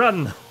 Skippy,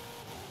 run!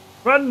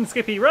 Run,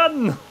 Skippy,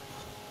 run!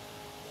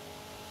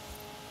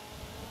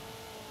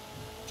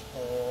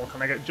 Oh,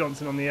 can I get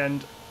Johnson on the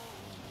end?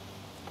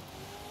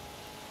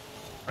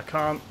 I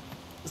can't.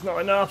 It's not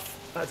enough.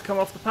 I had to come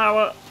off the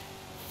power.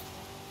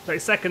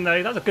 32nd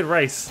though. That's a good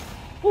race.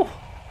 Whew.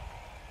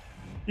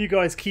 You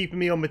guys keeping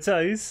me on my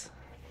toes.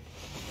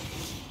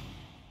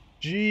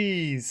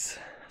 Jeez.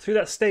 Through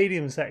that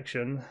stadium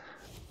section.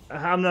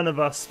 How none of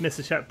us miss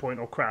a checkpoint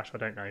or crash, I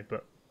don't know,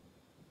 but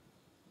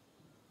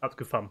that was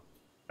good fun.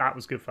 That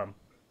was good fun.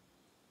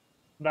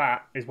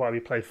 That is why we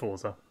play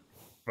Forza.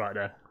 Right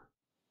there.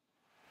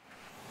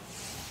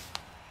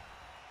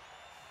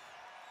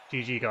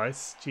 GG,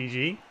 guys.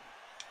 GG.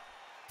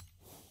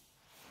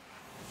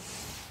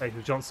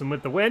 David Johnson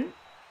with the win.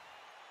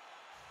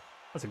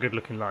 That's a good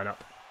looking lineup.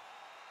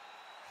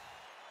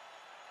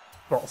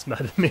 Bots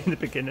murdered me in the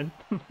beginning.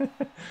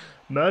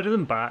 Murder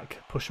them back,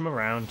 push them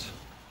around.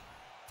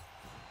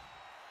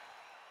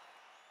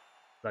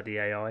 Bloody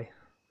AI.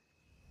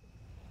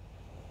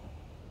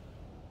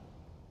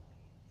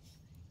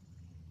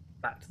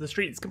 Back to the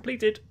streets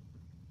completed.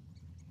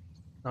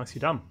 Nicely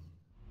done.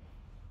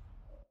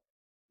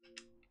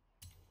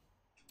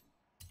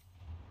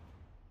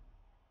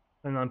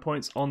 And 9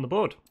 points on the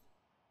board.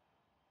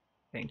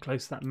 Getting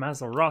close to that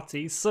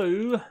Maserati.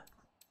 So,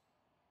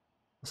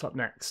 what's up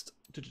next?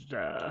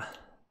 Okay,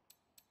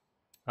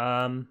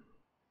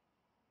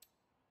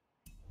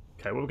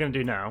 what we're going to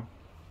do now,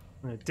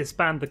 I'm going to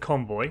disband the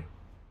convoy.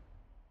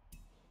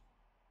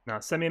 Now,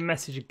 send me a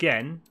message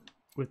again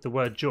with the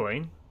word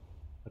join.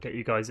 I'll get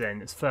you guys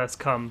in. It's first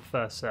come,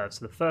 first serve.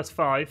 So the first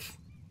 5,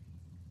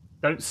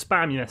 don't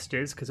spam your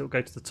messages because it will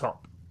go to the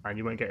top and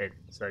you won't get in.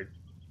 So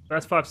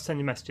first 5 to send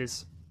your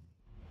messages.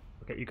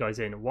 I'll get you guys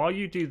in. While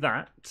you do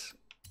that,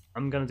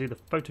 I'm going to do the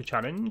photo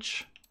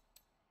challenge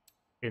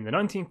in the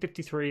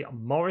 1953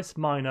 Morris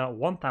Minor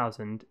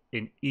 1000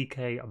 in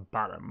EK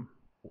Balham,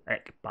 or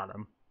Ek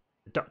Balham.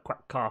 The Duck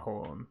Quack car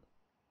horn.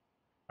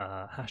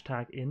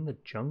 Hashtag in the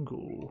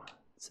jungle.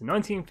 So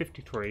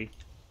 1953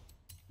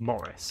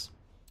 Morris.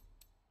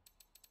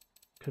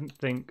 Couldn't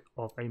think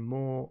of a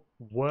more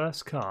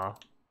worse car.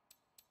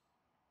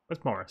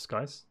 Where's Morris,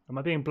 guys? Am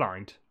I being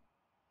blind?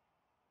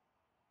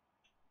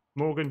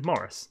 Morgan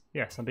Morris.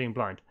 Yes, I'm being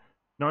blind.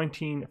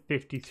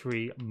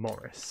 1953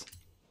 Morris.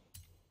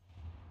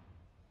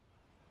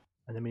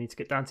 And then we need to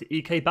get down to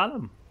EK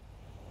Balham.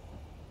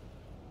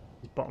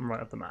 He's bottom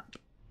right of the map.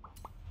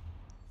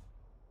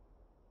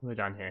 We're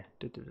down here.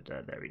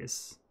 There he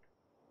is.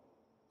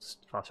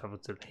 Just fast travel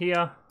to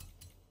here.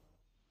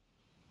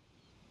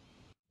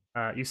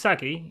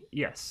 Usagi,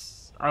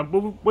 yes.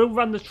 We'll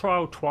run the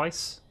trial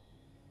twice.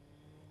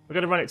 We're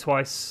going to run it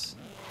twice.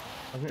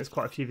 I think there's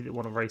quite a few of you that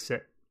want to race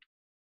it.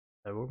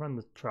 So we'll run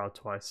the trial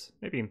twice,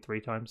 maybe even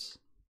 3 times.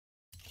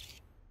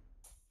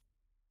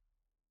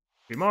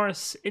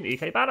 Morris in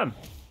EK Bantam.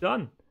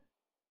 Done.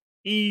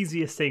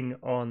 Easiest thing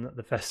on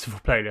the festival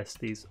playlist,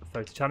 these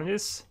photo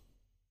challenges.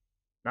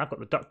 Now I've got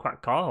the Duck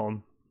Quack car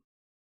on,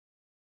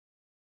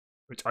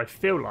 which I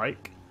feel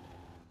like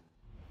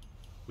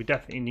we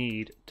definitely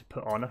need to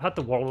put on. I've had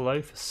the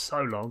Wallow for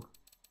so long.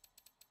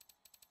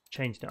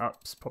 Changing it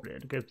up's probably a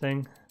good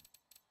thing.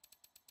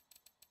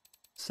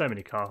 So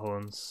many car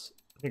horns.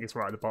 I think it's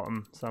right at the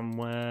bottom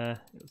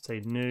somewhere. It would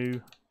say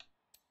new.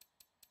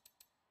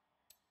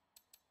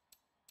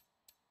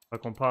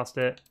 I've gone past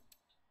it.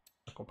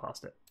 I've gone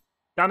past it.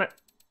 Damn it!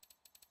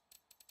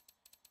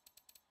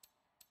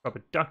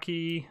 Rubber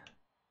ducky.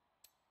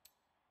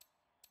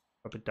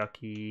 Rubber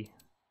ducky.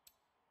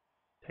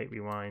 Tape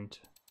rewind.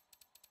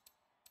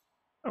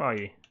 Where are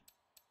you?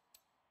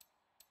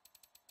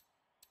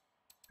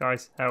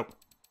 Guys, help.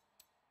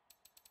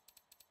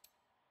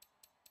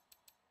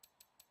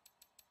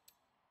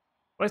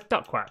 Where's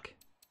Duck Quack?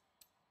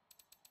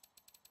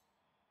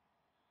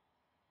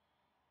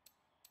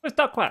 Where's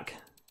Duck Quack?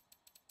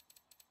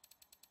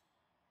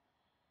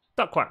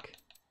 Duck Quack.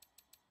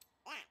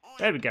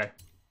 There we go.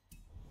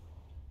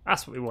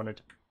 That's what we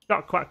wanted.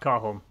 Duck Quack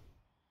car horn.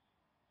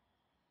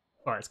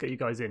 Alright, let's get you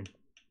guys in.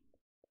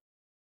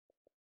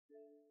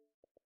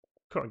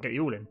 Cool, I'll get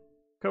you all in.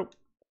 Cool.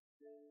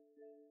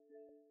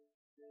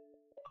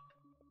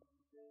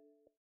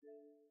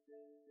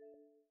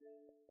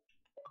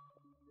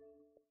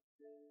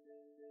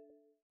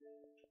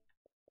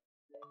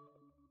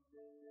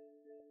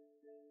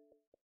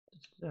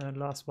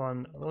 Last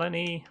one,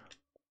 Lenny.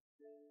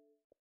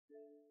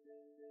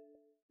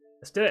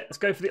 Let's do it. Let's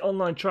go for the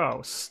online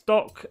trial.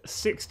 Stock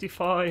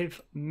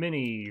 65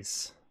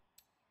 minis.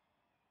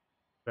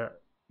 The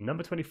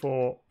number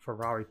 24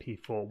 Ferrari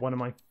P4. One of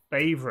my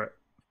favourite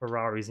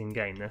Ferraris in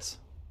game, this.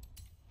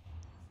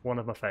 One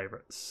of my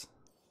favourites.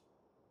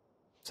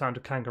 Sound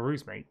of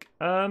kangaroos make.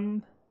 I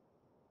don't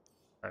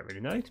really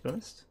know, to be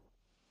honest.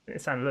 I think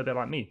it sounded a little bit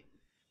like me.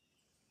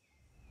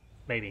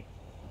 Maybe.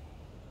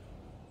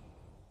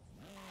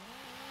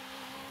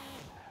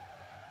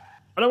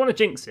 I don't want to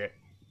jinx it,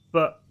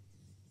 but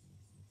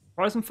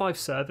Horizon 5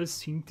 servers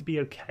seem to be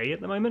okay at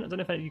the moment. I don't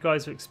know if any of you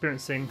guys are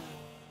experiencing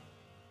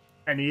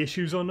any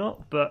issues or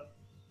not, but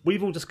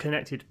we've all just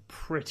connected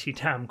pretty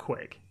damn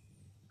quick.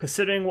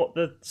 Considering what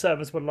the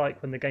servers were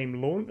like when the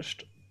game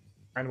launched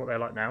and what they're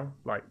like now,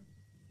 like,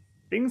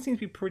 things seem to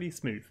be pretty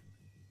smooth.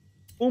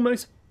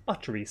 Almost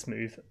buttery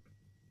smooth.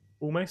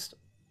 Almost.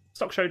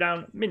 Stock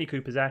Showdown, Mini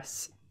Cooper's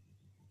S.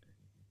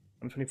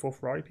 I'm 24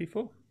 Ferrari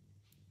P4.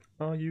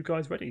 Are you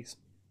guys ready?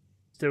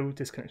 Still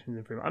disconnection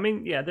improvement. I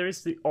mean, yeah, there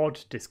is the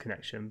odd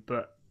disconnection,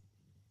 but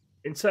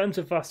in terms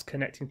of us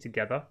connecting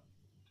together,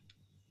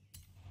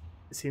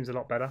 it seems a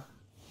lot better.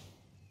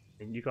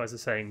 And you guys are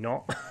saying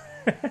not.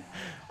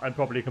 I'm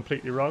probably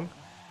completely wrong.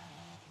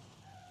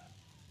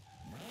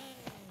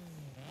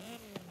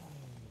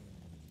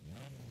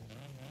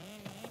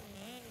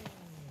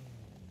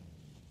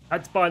 I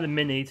had to buy the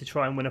Mini to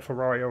try and win a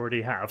Ferrari I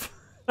already have.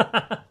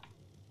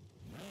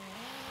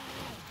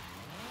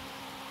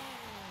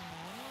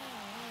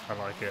 I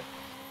like it.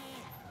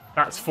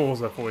 That's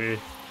Forza for you.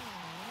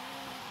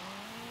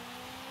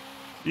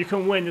 You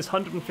can win this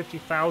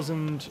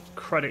 150,000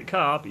 credit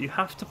car, but you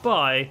have to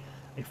buy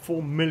a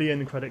 4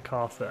 million credit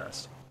car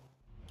first.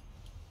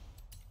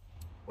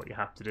 What you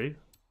have to do.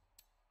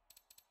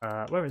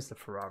 Where is the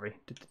Ferrari?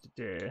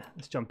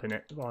 Let's jump in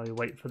it while you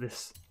wait for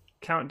this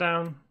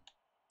countdown.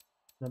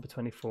 Number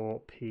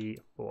 24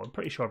 P4. I'm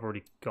pretty sure I've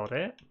already got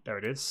it. There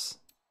it is.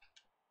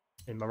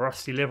 In my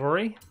rusty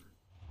livery.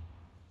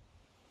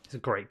 It's a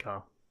great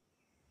car.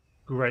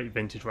 Great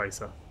vintage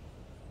racer.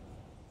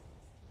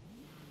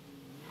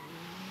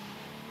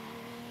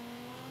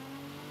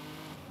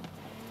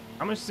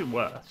 How much is it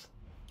worth?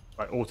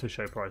 Like auto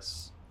show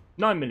price.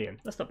 9 million.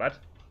 That's not bad.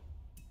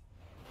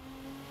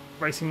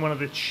 Racing one of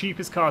the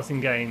cheapest cars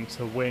in game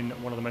to win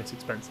one of the most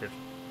expensive.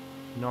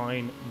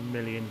 9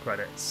 million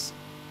credits.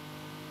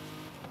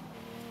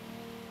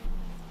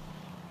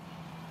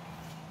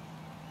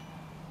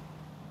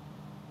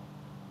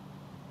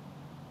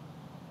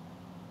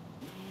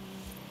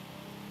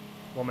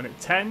 One minute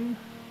 10.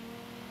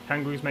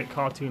 Kangaroos make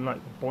cartoon-like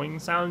boing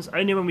sounds.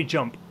 Only when we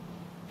jump.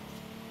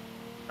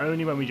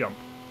 Only when we jump.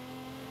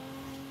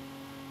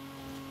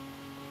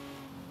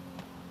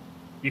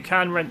 You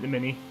can rent the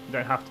Mini. You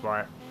don't have to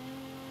buy it.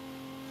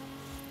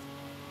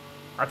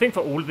 I think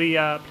for all of the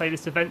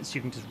playlist events,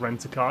 you can just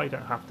rent a car. You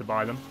don't have to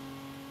buy them.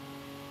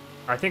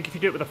 I think if you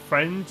do it with a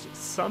friend,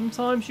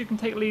 sometimes you can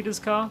take Leader's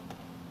car.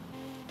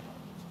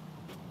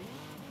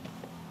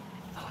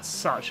 Oh,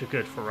 such a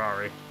good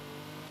Ferrari.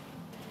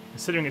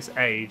 Considering its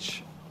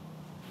age,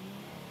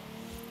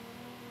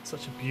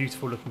 such a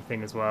beautiful looking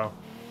thing as well.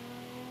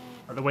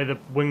 Like the way the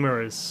wing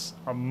mirrors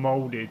are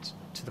moulded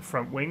to the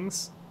front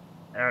wings,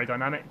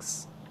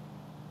 aerodynamics.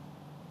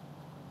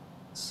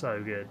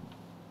 So good.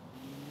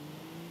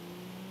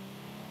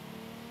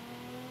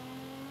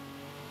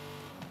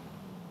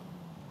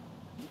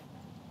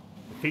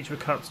 The feature of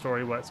cup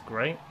story works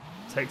great.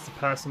 Takes the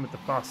person with the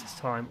fastest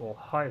time or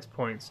highest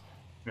points,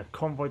 and a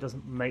convoy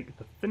doesn't make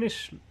the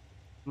finish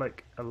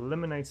like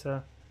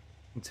eliminator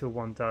until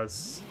one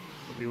does,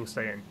 but we all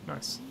stay in.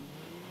 Nice.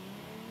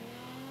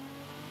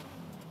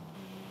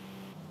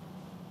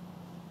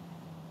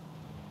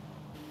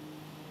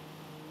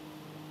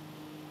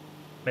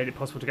 Made it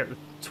possible to get the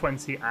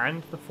 20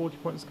 and the 40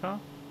 points car.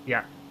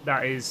 Yeah,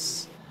 that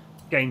is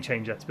game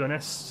changer, to be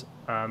honest.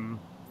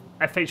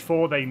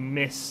 FH4, they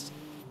missed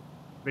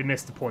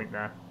the point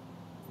there.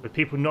 With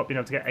people not being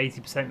able to get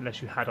 80%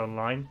 unless you had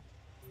online,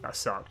 that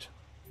sucked.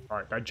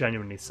 Right, that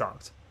genuinely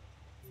sucked.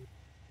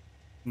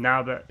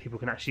 Now that people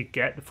can actually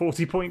get the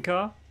 40-point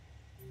car,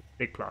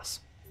 big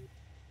plus.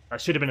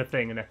 That should have been a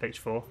thing in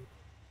FH4.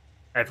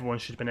 Everyone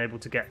should have been able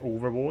to get all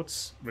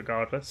rewards,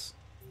 regardless.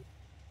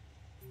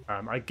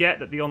 I get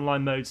that the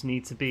online modes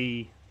need to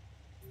be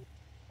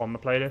on the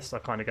playlist, I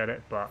kind of get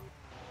it, but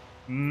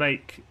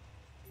make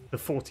the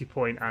 40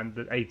 point and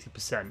the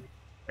 80%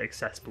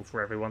 accessible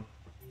for everyone.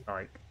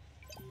 Like,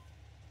 a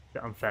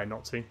bit unfair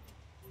not to.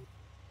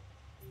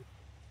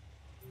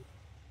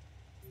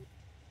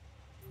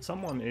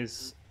 Someone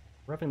is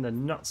rubbing their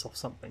nuts off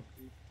something.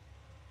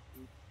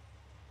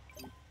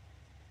 Here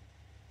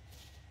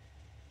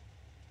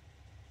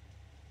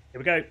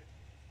we go.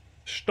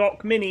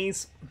 Stock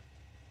minis.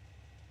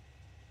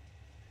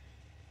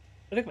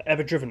 I don't think I've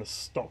ever driven a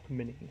stock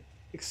mini,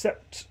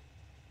 except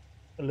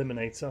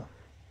Eliminator.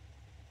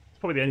 It's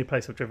probably the only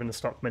place I've driven a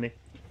stock mini.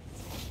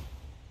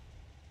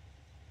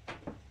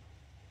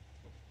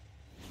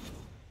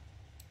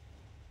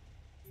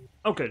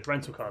 Oh good,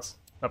 rental cars.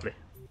 Lovely.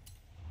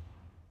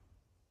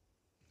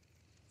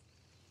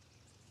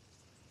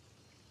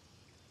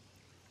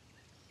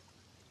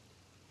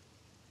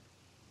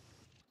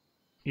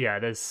 Yeah,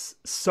 there's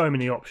so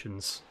many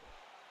options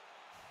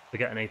for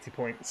getting 80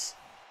 points.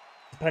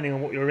 Depending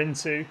on what you're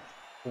into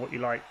or what you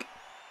like.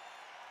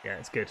 Yeah,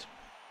 it's good.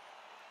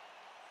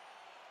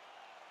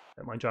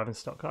 Don't mind driving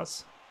stock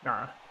cars.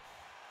 Nah,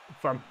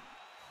 fun.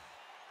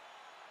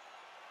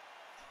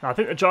 Now, I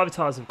think the driver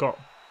tires have got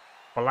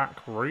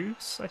black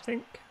roofs, I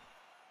think.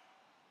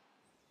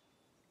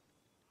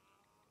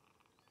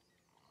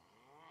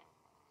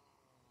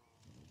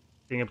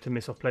 Being able to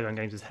miss off playground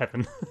games is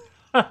heaven.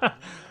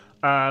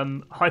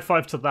 High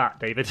five to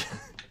that, David.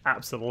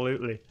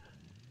 Absolutely.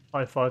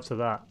 High five to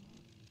that.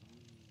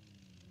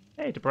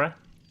 Hey, Debra. How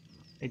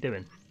you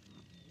doing?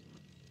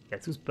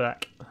 Get us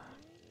back.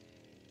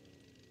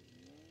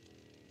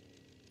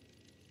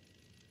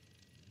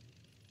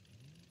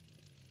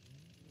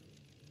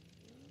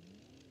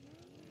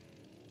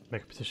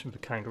 Make a position for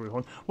kangaroo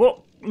horn. What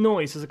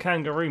noise does a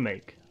kangaroo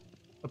make?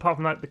 Apart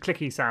from like the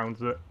clicky sound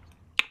that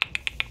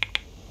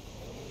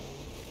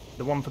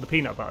the one for the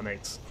peanut butter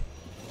makes.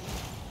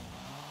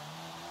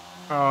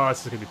 Oh,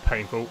 this is going to be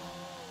painful.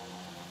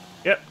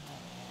 Yep.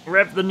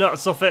 Rev the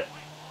nuts off it.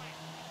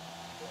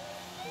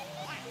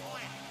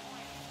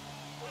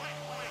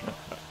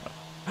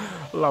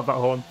 Love that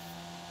horn.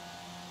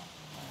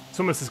 It's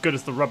almost as good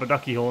as the rubber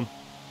ducky horn.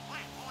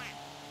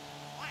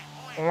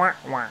 Wah,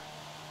 wah.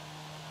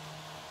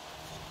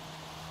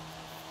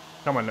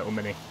 Come on, little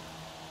mini.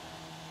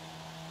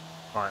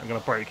 Right, I'm going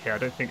to brake here. I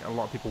don't think a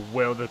lot of people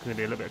will. There's going to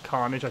be a little bit of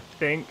carnage, I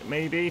think.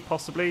 Maybe,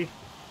 possibly.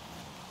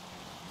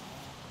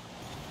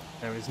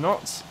 There is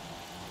not.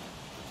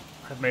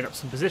 I've made up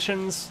some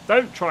positions.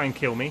 Don't try and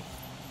kill me.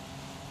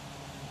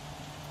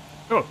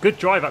 Oh, good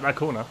drive at that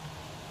corner.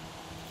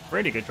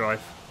 Really good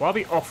drive. While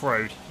we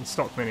off-road in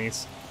stock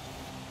minis,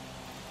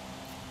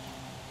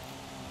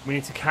 we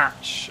need to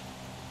catch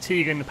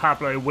Tegan,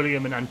 Pablo,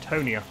 William and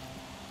Antonia.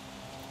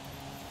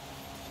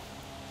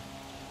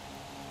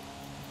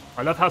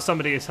 I love how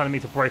somebody is telling me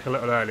to brake a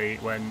little early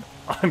when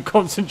I'm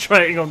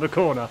concentrating on the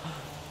corner.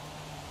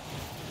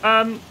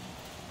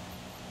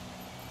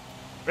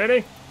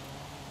 Really?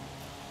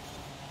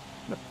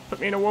 Put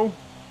me in a wall?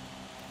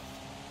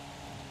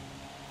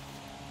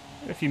 I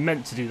don't know if you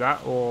meant to do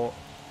that or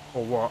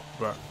what,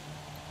 but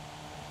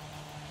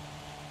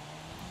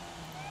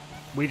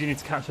we do need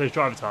to catch those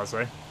driver tires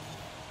though.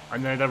 I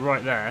know they're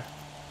right there,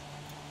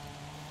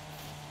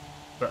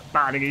 but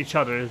battling each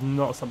other is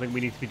not something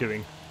we need to be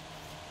doing.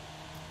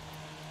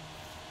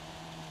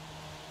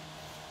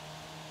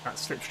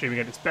 That's slipstreaming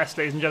at its best,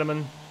 ladies and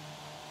gentlemen.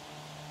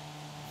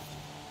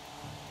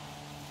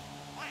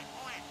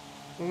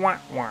 Wah,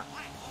 wah.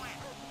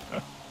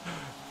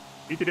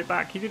 He did it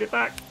back, he did it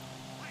back.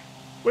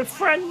 We're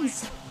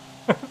friends!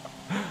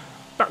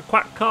 That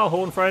Quack car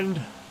horn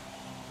friend.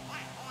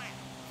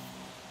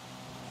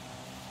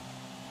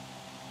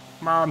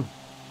 Come on. You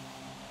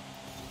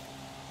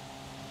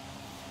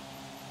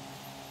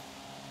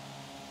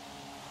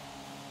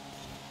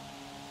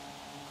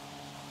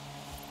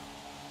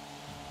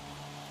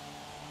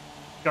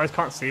guys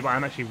can't see, but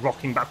I'm actually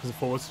rocking backwards and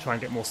forwards to try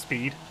and get more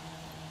speed.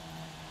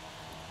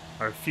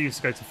 I refuse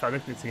to go to third.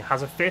 This thing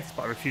has a fifth,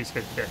 but I refuse to go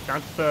to fifth.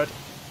 Down to third.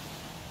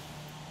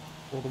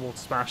 Or the water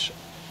splash.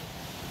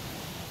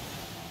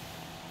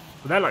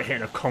 But they're like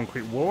hitting a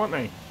concrete wall, aren't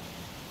they?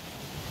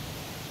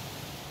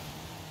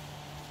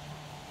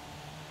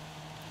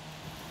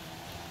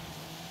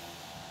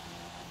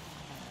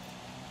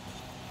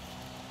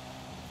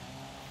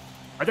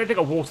 I don't think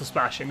a water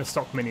splash in the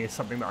stock Mini is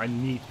something that I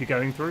need to be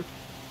going through.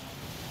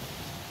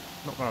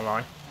 Not gonna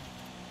lie.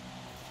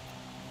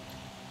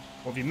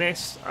 What have you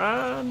missed?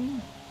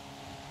 Quite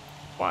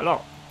a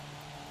lot.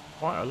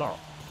 Quite a lot.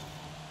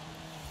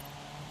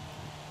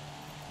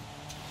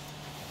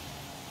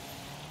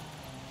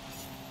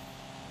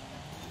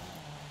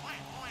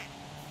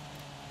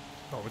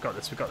 Oh, we got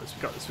this, we got this,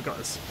 we got this, we got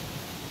this.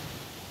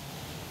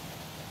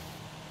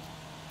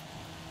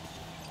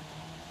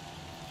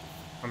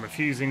 I'm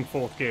refusing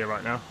 4th gear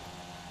right now.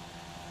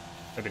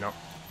 Maybe not.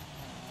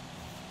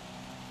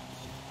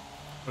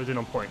 We're doing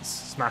on points.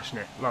 Smashing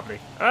it. Lovely.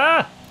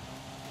 Ah!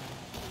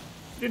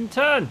 Didn't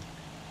turn.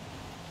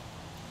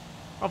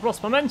 I've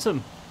lost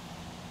momentum.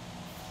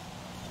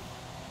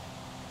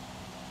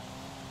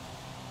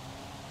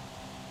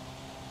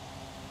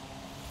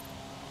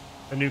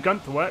 The new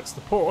Gunther works,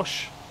 the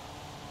Porsche.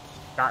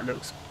 That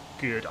looks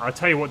good. I'll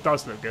tell you what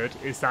does look good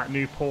is that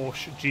new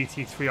Porsche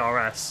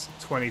GT3 RS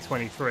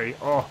 2023.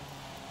 Oh,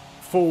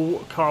 full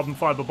carbon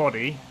fibre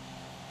body,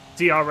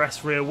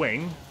 DRS rear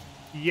wing.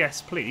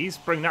 Yes, please,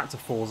 bring that to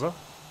Forza.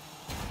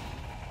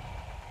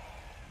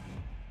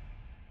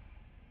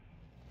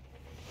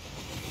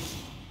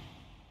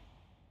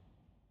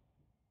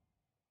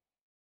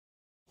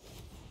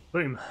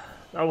 Boom.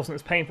 That wasn't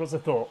as painful as I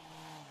thought.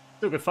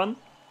 Still good fun.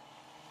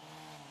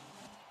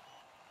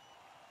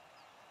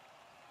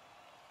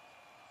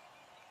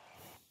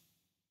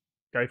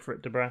 Go for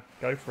it, Debra.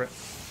 Go for it.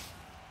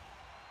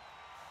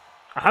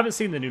 I haven't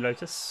seen the new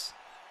Lotus.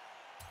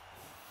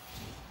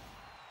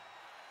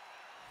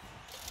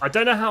 I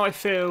don't know how I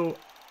feel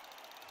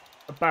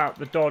about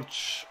the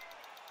Dodge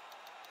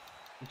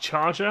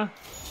Charger.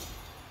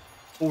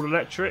 All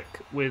electric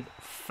with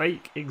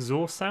fake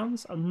exhaust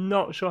sounds. I'm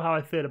not sure how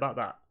I feel about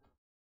that.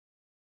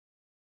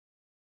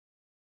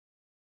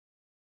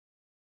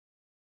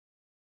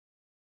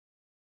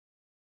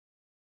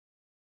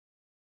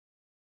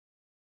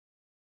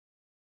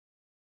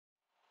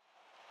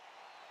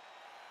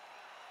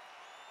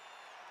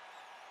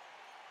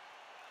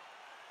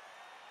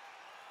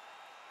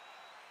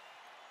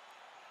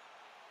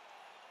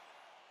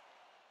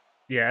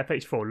 Yeah,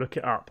 FH4, look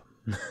it up.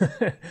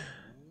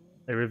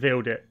 They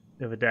revealed it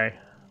the other day.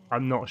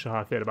 I'm not sure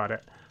how I feel about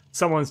it.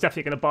 Someone's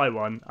definitely going to buy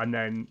one and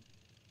then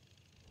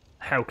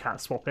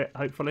Hellcat swap it,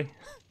 hopefully.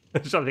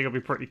 Which I think will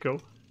be pretty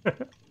cool.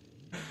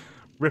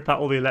 Rip out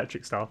all the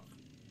electric stuff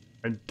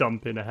and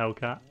dump in a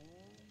Hellcat.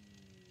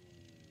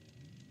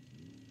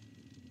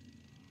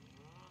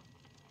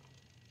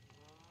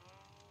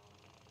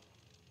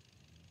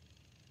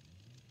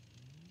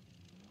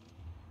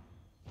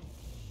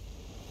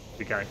 Here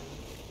we go.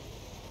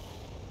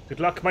 Good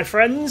luck, my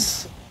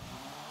friends.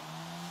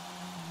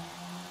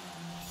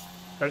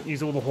 Don't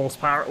use all the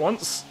horsepower at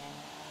once.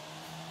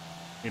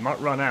 You might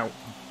run out.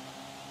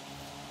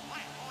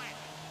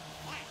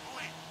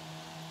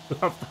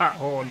 Love that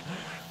horn.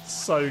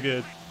 So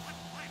good.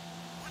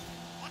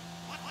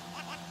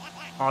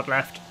 Hard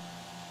left.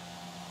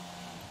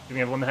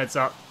 Giving everyone the heads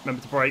up.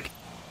 Remember to brake.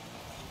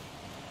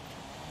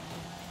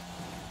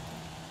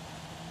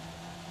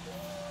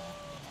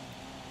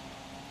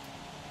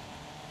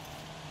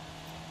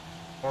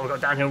 Oh, we've got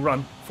a downhill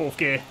run. 4th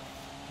gear.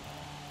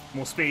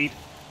 More speed.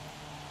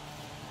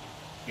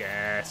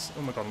 Yes.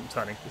 Oh my god, I'm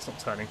turning. It's not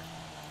turning.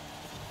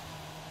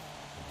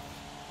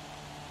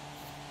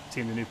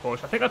 Seeing the new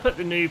Porsche. I think I put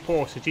the new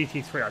Porsche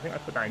GT3. I think I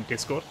put that in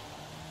Discord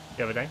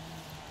the other day.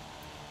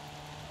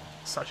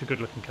 Such a good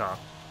looking car.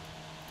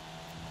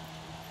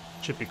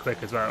 Should be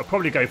quick as well. I'll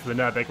probably go for the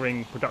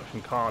Nürburgring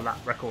production car lap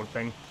record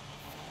thing.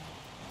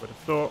 Would have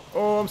thought.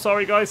 Oh, I'm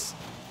sorry, guys.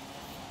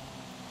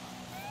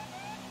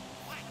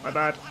 My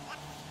bad.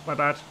 My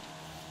bad.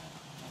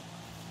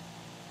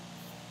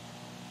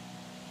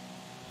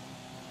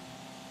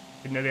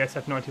 Didn't know the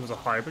SF90 was a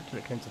hybrid till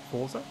it came to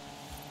Forza.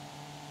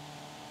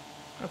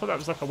 I thought that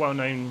was like a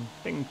well-known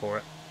thing for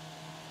it.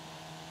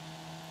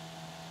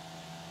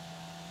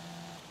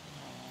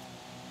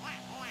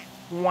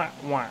 Wah,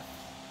 wah.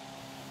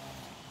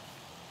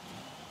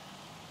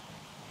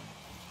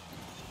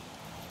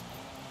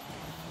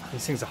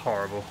 These things are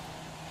horrible.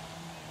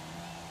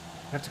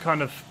 You have to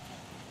kind of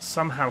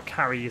somehow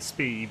carry your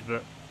speed,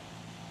 but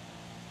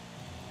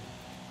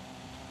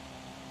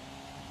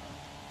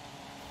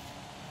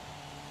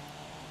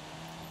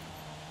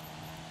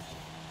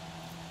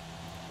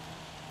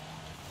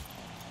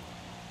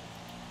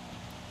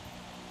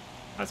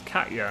that's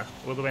Katya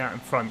all the way out in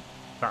front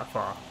that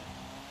far.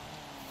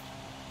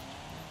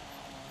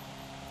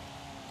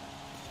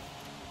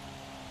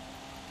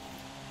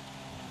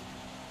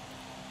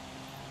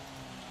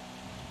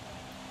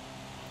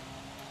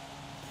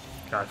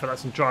 Okay, I feel like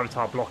some driver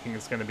tire blocking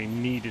is going to be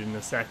needed in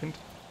a second.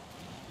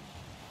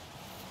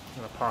 I'm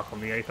going to park on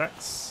the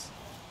apex.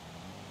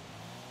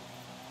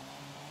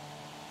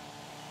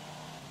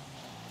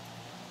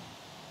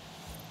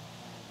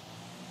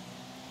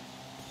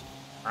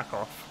 Back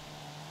off.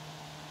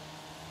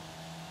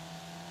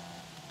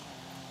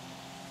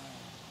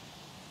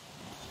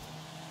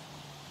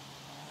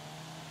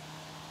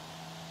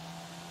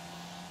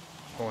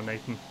 Go on,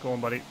 Nathan. Go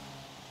on, buddy. A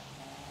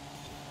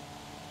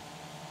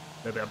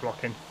little bit of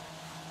blocking.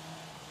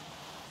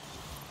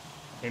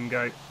 Him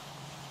go.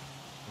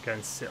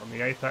 Again, sit on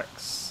the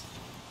apex.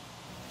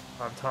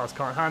 Other tires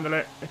can't handle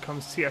it. Here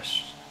comes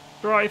TS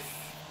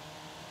Strife.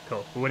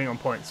 Cool. We're winning on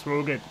points. We're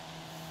all good.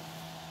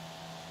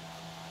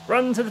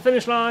 Run to the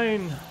finish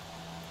line.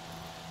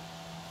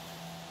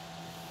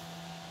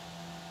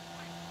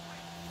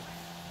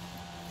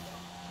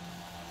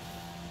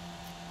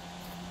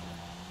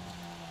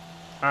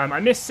 I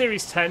missed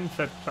Series 10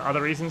 for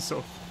other reasons,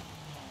 sort of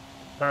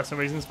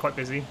personal reasons, quite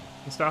busy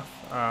and stuff.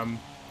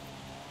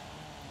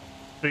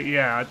 But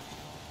yeah, I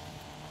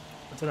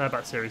don't know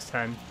about Series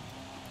 10.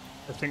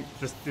 I think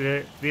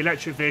the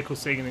electric vehicle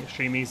seeing in the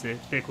Extreme Easy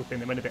vehicle thing,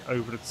 they went a bit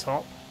over the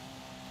top.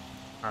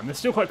 They're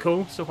still quite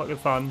cool, still quite good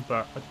fun,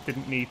 but I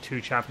didn't need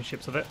 2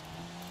 championships of it.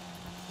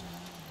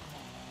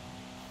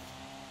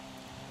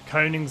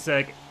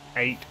 Koenigsegg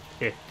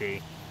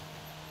 850.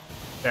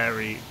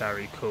 Very,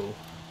 very cool.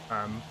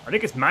 I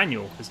think it's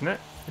manual, isn't it?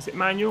 Is it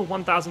manual?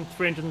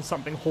 1,300 and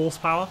something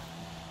horsepower.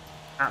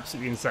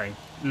 Absolutely insane.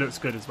 Looks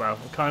good as well.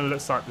 It kind of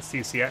looks like the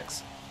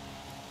CCX.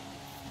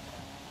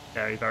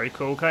 Very, very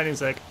cool.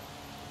 Koenigsegg.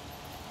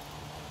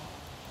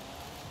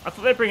 I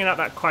thought they were bringing out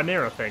that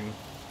Chimera thing.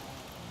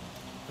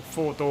 The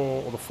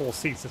 4-door or the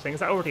 4-seater thing.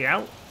 Is that already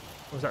out?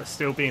 Or is that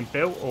still being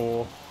built?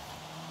 Or...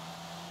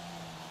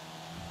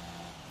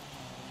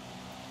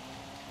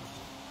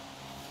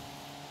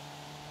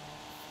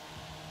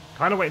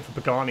 kind of waiting for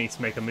Pagani to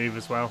make a move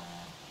as well.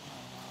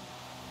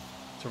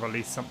 To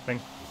release something.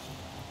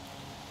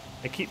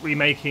 They keep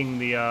remaking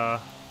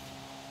the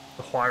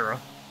Huayra.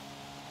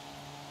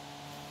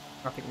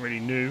 Nothing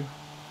really new.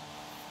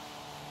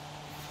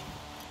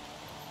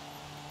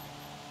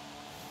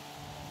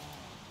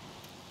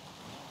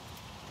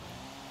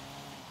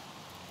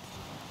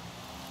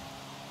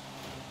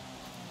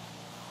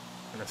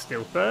 And a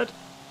still third.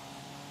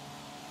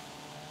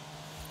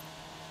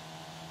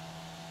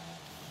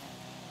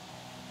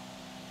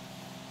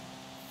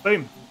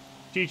 Boom.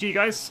 GG,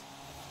 guys.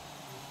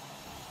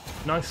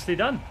 Nicely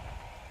done.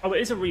 Oh,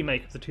 it is a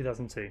remake of the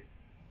 2002.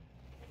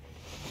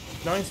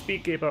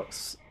 9-speed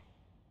gearbox,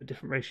 a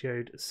different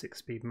ratioed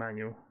 6-speed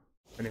manual,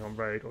 depending on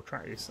road or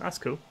track use. That's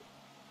cool.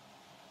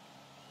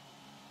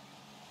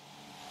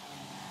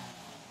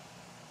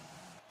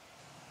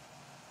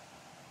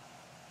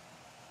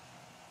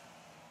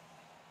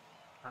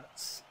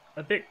 That's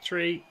a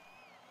victory.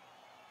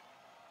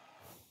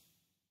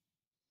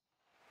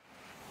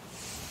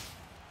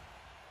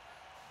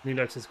 New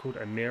Lotus is called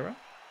Amira.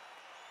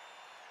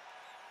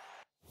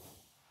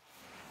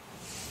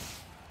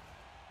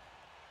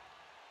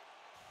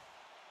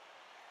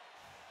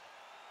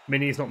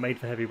 Mini is not made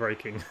for heavy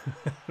braking.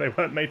 They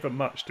weren't made for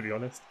much, to be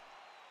honest.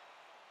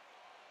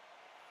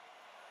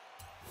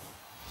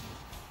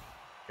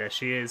 There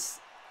she is.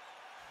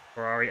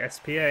 Ferrari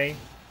SPA.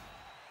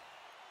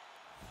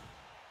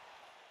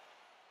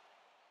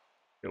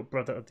 Little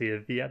brother of the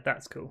Avia.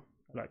 That's cool.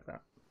 I like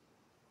that.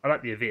 I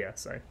like the Avia,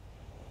 so...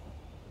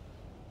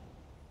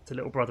 it's a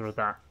little brother of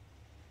that.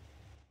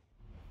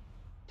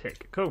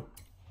 Tick. Cool.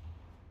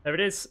 There it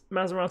is.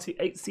 Maserati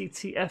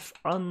 8CTF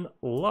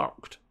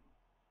unlocked.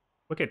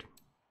 Wicked.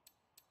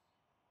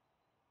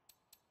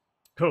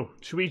 Cool.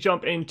 Should we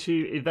jump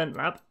into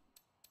Eventlab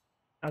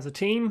as a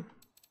team?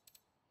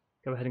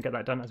 Go ahead and get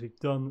that done as we've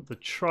done the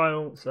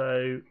trial.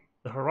 So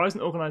the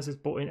Horizon organisers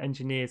brought in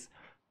engineers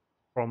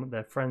from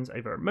their friends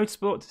over at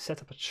Motorsport to set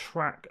up a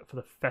track for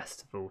the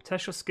festival.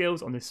 Test your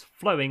skills on this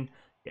flowing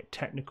yet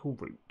technical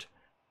route.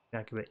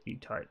 Jaguar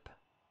E-Type.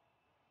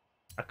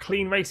 A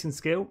clean racing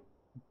skill.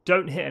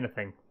 Don't hit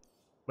anything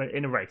when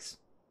in a race.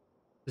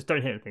 Just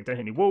don't hit anything. Don't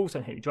hit any walls.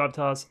 Don't hit any drive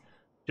tires.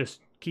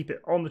 Just keep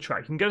it on the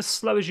track. You can go as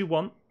slow as you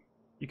want.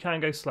 You can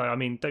go slow. I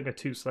mean, don't go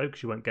too slow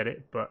because you won't get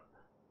it. But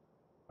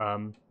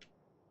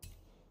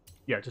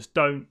yeah, just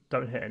don't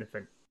hit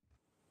anything.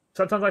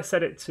 Sometimes I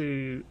set it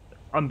to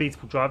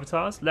unbeatable driver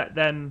tires. Let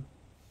them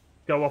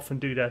go off and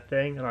do their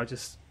thing, and I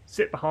just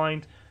sit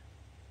behind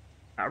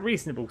at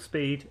reasonable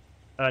speed,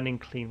 earning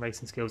clean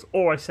racing skills.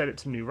 Or I set it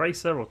to new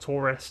racer or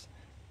tourist.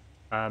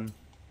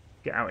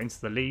 Get out into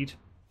the lead.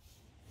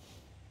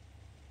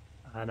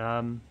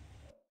 And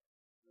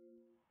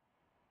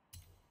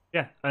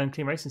yeah, earn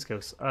clean racing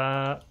skills.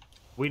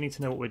 We need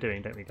to know what we're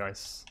doing, don't we,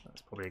 guys?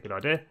 That's probably a good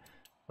idea.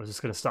 I was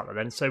just going to start that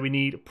then. So we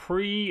need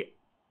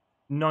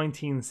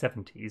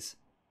pre-1970s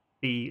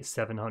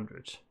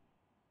B700.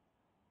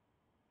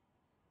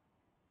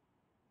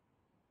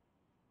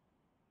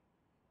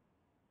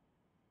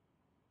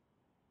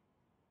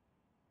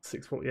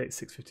 .648,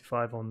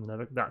 655 on the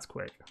Nova. That's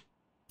quick.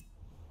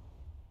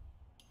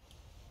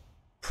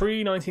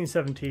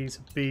 Pre-1970s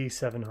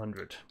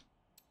B700.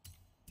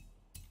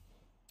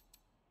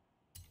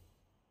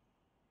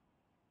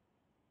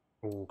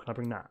 Oh, can I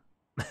bring that?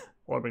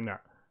 Or I bring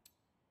that?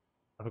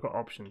 I've got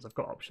options. I've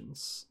got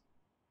options.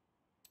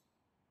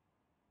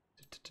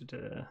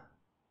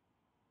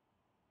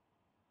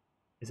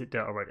 Is it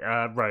dirt or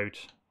road?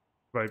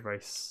 Road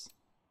race.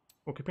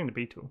 Or could bring the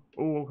Beetle.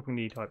 Or could bring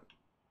the E-Type.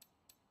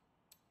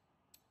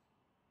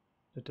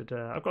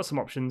 I've got some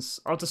options.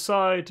 I'll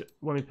decide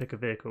when we pick a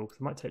vehicle, because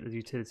I might take the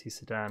utility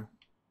sedan.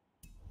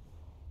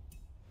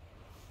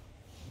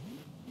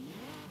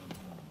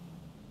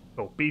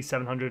 Oh,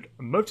 B700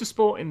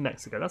 Motorsport in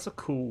Mexico. That's a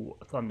cool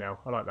thumbnail.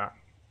 I like that.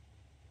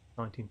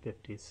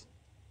 1950s.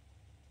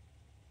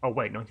 Oh,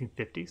 wait,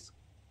 1950s?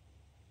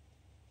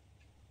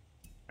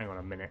 Hang on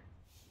a minute.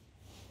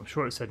 I'm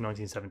sure it said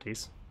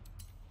 1970s.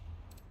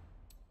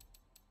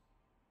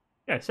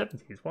 Yeah,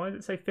 70s. Why did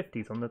it say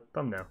 50s on the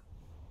thumbnail?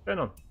 What's going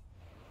on?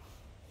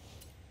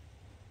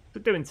 What's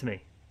it doing to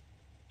me?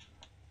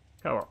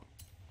 Go up.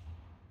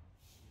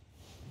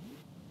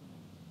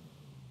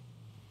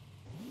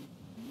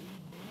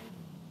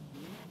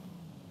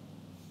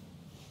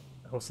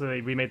 Also,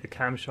 they remade the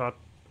camshaft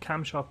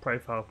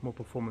profile for more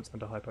performance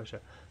under high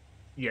pressure.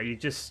 Yeah,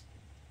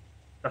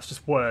 that's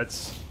just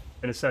words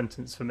in a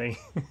sentence for me.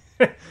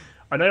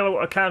 I know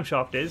what a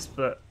camshaft is,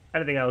 but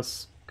anything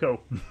else,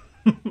 cool.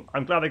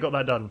 I'm glad they got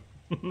that done.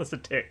 That's a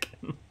tick.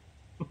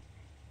 If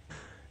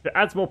it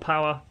adds more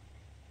power,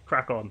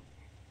 crack on.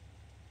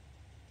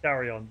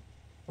 Carry on.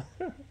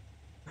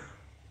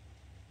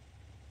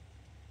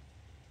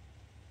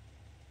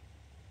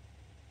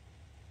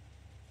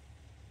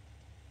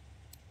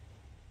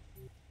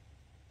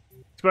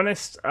 To be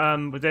honest,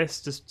 with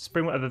this, just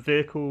bring whatever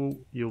vehicle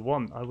you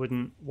want. I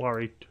wouldn't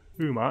worry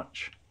too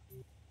much.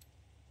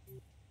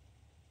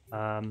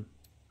 Oh,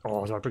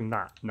 do I bring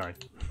that? No.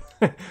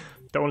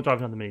 Don't want to drive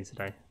another Mini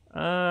today.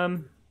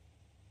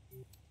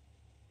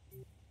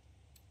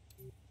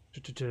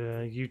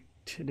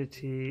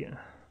 Utility.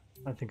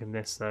 I'm thinking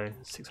this though.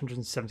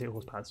 670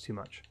 horsepower is too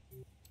much.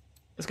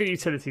 Let's go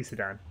utility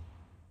sedan.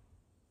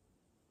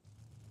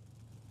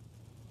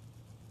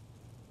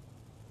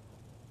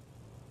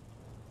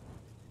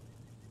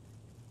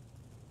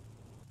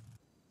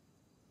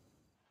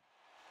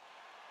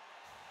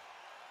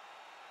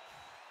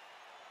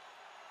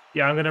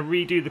 Yeah, I'm going to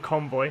redo the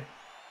convoy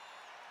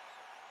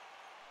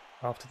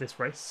after this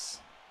race.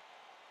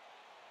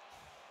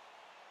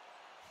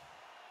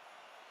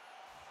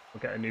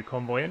 We'll get a new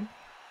convoy in.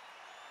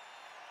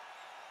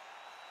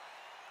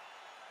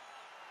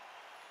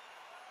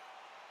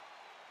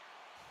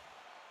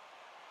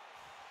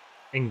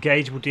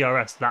 Engageable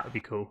DRS, that would be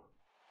cool.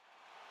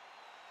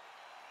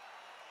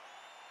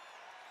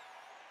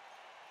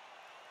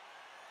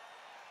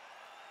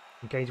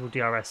 Engageable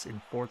DRS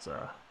in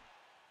Forza.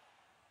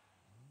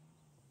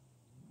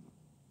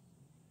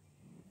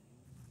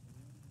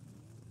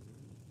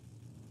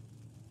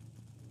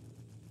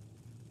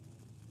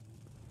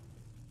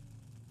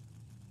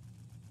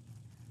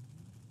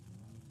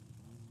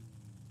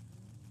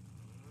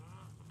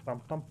 Bum,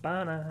 bum,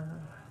 ba-na.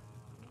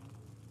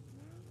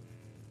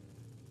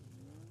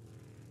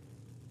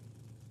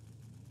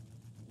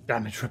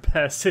 Damage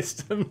repair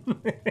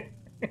system.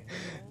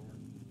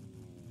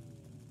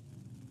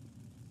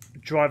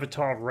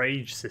 Drivatar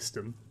rage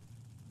system.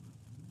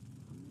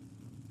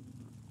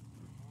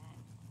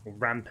 Or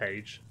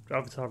rampage.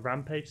 Drivatar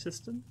rampage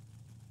system?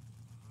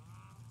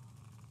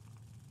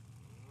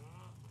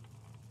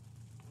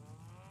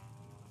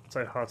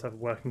 So hard to have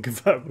working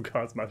convertible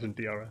cars, imagine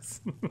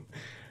DRS.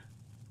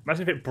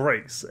 Imagine if it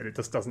breaks and it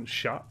just doesn't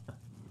shut.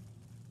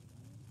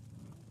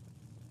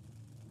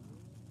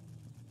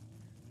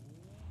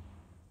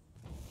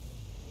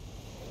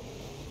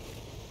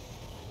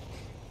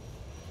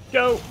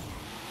 Go!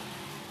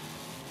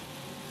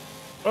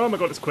 Oh my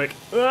god, it's quick.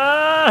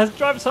 Ah!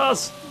 Driver's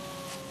cars!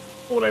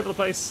 All over the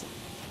place.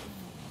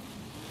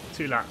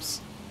 2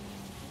 laps.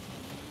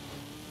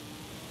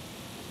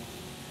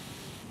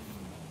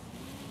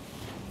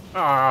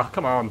 Ah,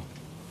 come on.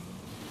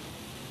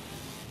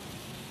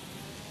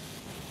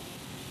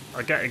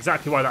 I get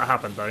exactly why that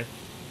happened though.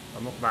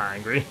 I'm not that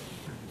angry.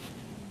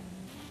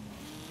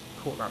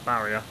 Caught that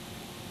barrier.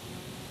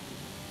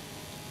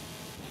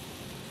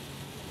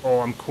 Oh,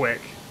 I'm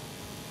quick.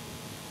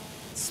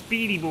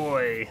 Speedy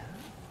boy.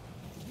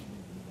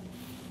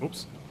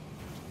 Oops.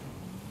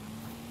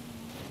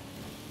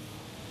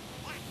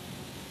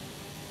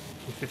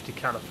 50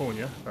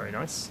 California, very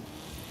nice.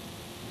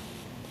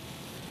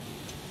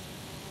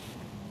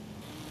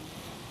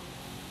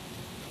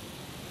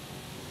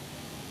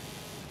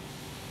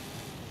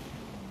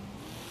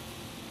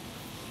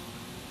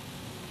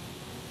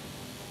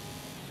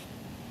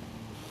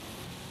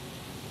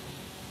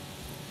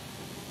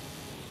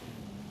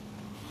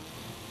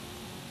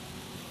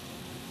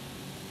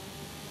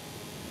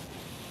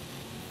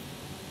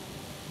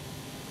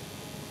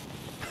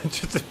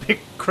 Just a big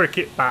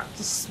cricket bat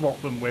to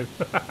swap them with.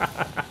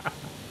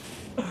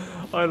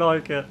 I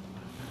like it.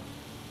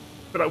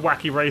 Bit like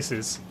wacky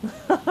races.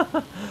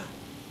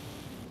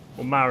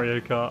 Or Mario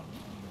Kart.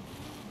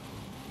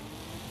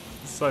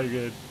 So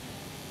good.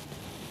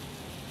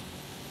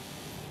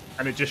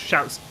 And it just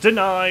shouts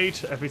denied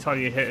every time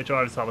you hit a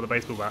driver's side with a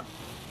baseball bat.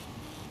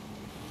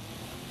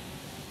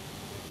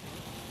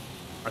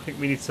 I think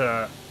we need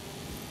to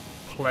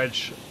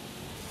pledge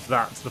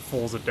that to the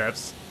Forza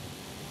devs.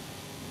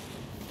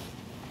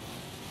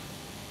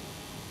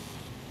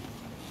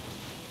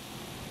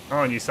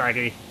 On you,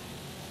 Saggy.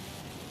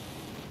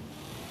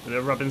 A bit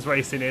of Robbins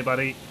racing here,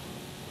 buddy.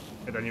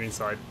 Get on your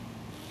inside.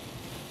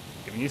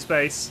 Giving you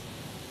space.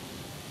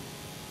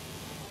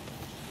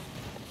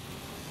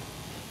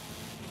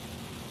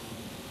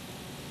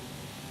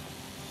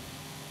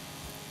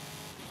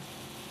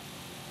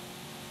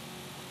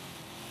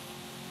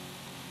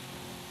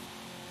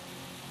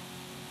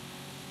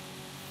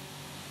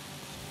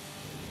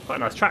 Quite a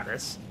nice track,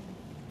 this.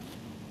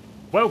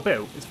 Well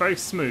built. It's very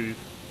smooth.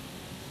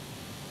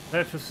 I don't know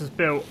if this was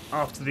built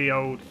after the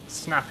old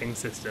snapping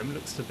system.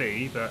 Looks to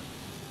be, but...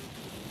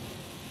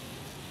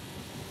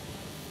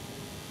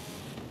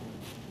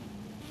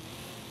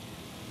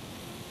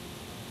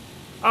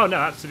 Oh no,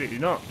 absolutely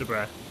not,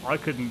 Debray. I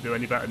couldn't do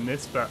any better than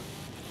this, but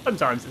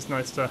sometimes it's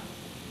nice to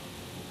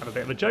have a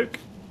bit of a joke.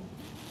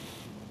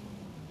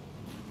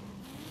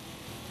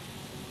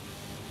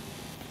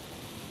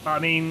 I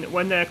mean,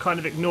 when they're kind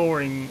of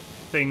ignoring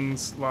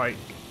things like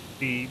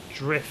the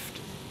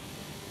drift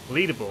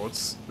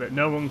leaderboards, that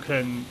no one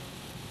can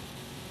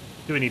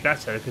do any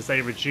better because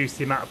they reduce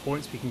the amount of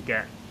points we can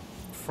get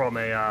from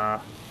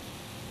a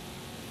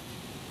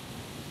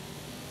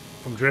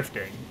from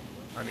drifting.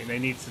 I mean, they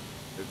need to.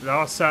 There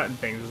are certain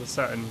things. There's a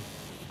certain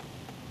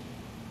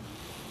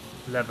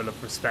level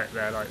of respect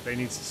there. Like they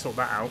need to sort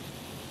that out.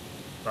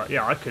 But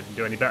yeah, I couldn't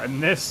do any better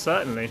than this.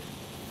 Certainly.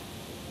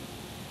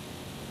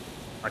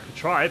 I could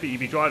try, but you'd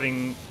be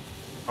driving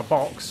a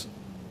box.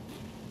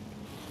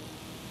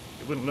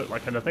 It wouldn't look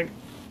like anything.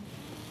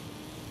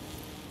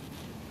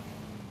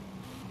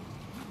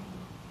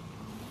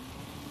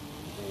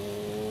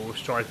 Oh,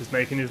 Striker's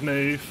making his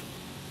move.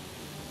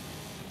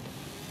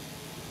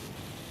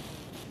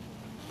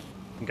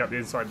 Can get the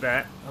inside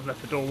there. I've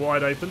left the door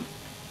wide open.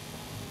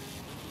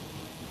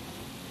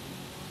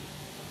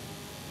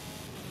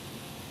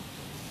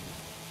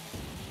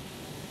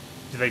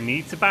 Do they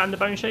need to ban the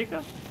Bone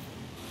Shaker?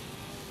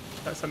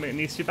 That's something that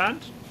needs to be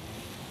banned.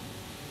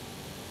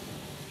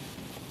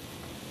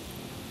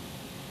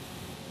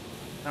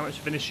 How much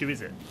of an issue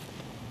is it?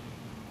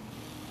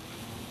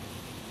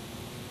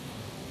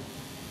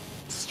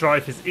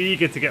 Strife is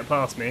eager to get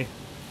past me.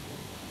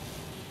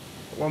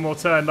 One more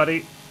turn,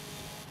 buddy.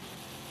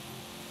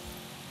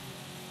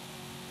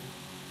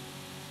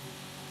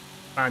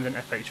 And an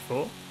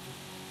FH4.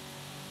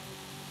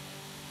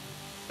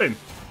 Boom.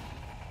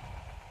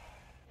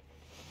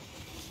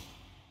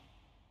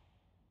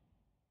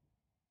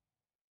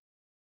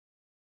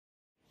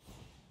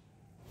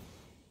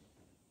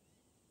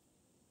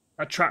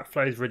 That track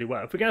flows really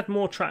well. If we can have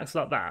more tracks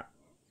like that,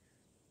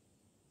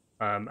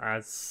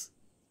 as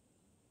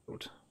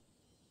called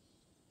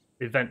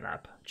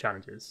Eventlab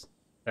challenges,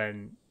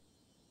 then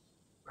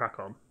crack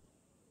on.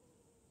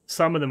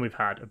 Some of them we've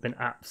had have been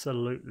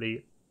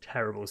absolutely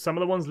terrible. Some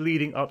of the ones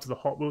leading up to the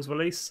Hot Wheels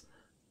release,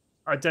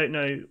 I don't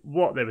know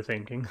what they were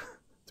thinking,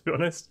 to be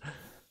honest.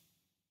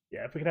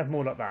 Yeah, if we can have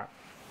more like that.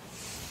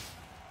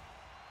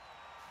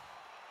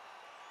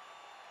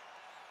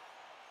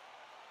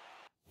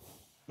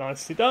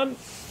 Nicely done.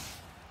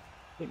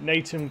 I think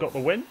Nathan got the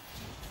win.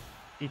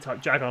 E-Type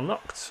Jag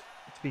unlocked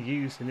to be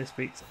used in this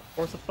week's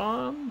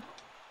Forzathon.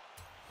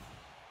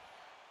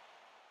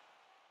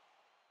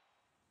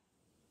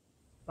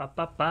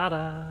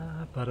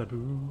 Ba-ba-ba-da,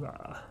 ba-da-boo.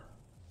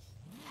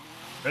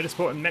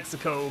 Motorsport in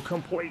Mexico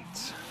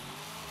complete.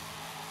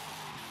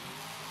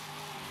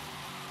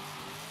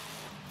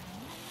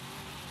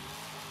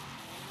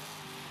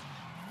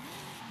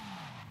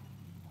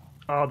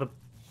 Oh, the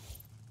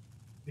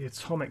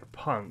Atomic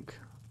Punk.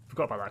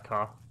 Forgot about that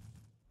car.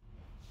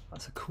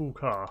 That's a cool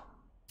car.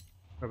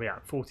 Where are we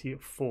at?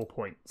 44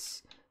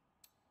 points.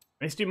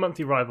 Let's do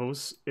monthly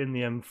rivals in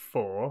the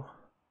M4.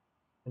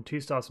 And 2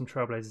 stars from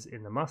Trailblazers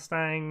in the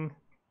Mustang.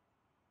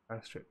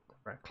 Strip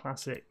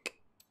Classic.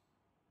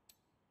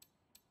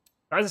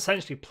 That is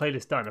essentially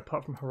playlist done,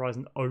 apart from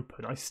Horizon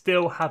Open. I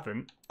still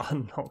haven't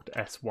unlocked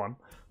S1.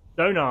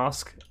 Don't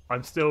ask.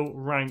 I'm still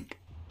rank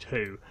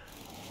 2.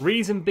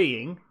 Reason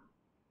being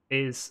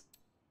is...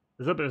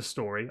 There's a bit of a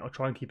story. I'll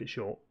try and keep it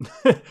short.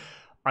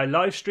 I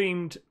live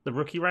streamed the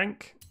rookie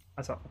rank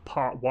as a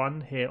part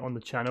 1 here on the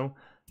channel,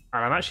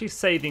 and I'm actually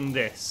saving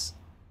this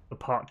for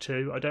part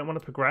 2. I don't want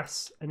to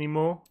progress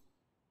anymore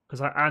because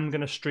I am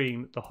going to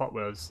stream the Hot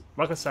Wheels.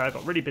 Like I said, I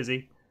got really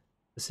busy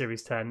for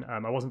Series 10.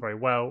 I wasn't very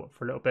well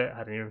for a little bit. I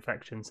had an ear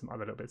infection, some other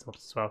little bits and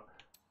bobs as well.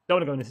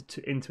 Don't want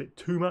to go into it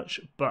too much,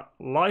 but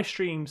live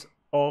streams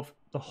of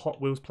the Hot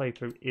Wheels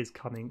playthrough is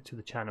coming to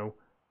the channel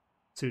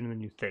sooner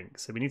than you think.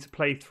 So we need to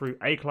play through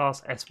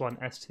A-Class,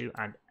 S1, S2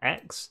 and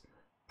X,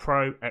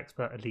 Pro,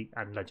 Expert, Elite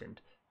and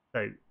Legend.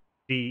 So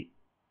the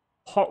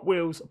Hot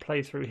Wheels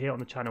playthrough here on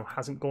the channel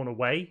hasn't gone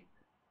away.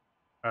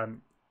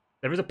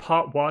 There is a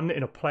part 1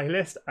 in a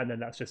playlist and then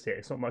that's just it.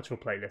 It's not much of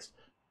a playlist.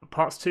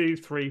 Parts 2,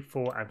 3,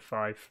 4 and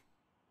 5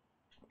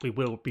 we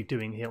will be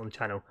doing here on the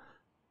channel.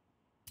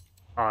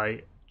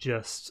 I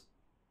just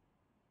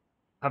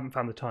haven't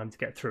found the time to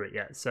get through it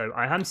yet. So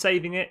I am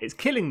saving it. It's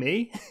killing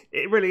me.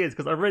 It really is,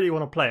 because I really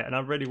want to play it and I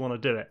really want to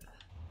do it.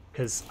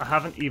 Because I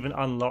haven't even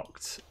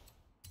unlocked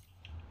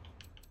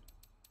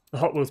the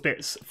Hot Wheels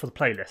bits for the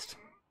playlist.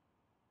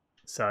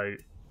 So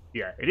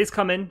yeah, it is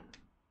coming.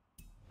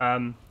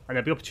 And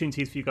there'll be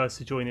opportunities for you guys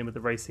to join in with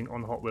the racing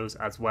on the Hot Wheels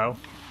as well.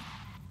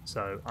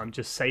 So I'm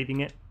just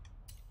saving it.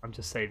 I'm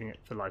just saving it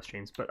for live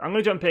streams. But I'm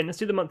going to jump in. Let's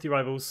do the monthly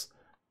rivals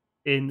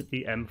in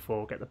the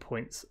M4. Get the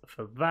points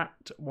for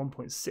that.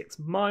 1.6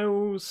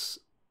 miles.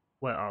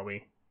 Where are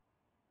we?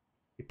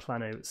 The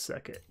Plano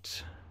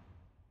circuit.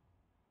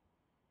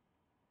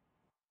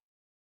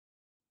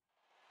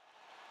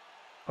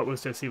 Hot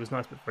Wheels DLC was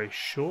nice but very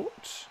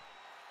short.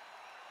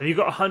 Have you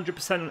got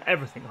 100% on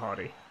everything,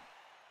 Hardy?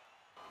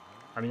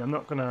 I mean, I'm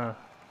not going to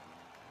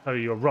tell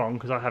you you're wrong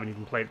because I haven't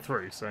even played it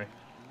through, so...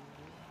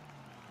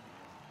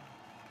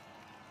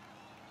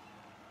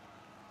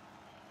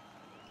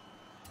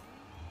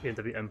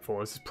 BMW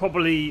M4. This is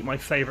probably my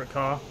favourite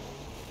car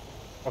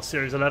of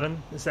Series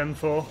 11, this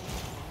M4.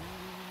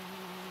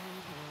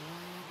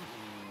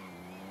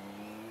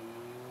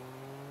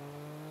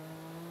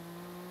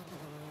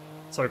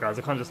 Sorry guys,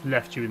 I kind of just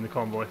left you in the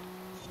convoy.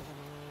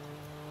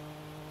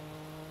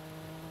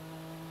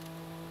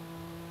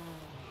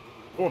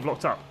 Oh, I've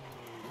locked up.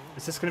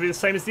 Is this going to be the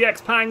same as the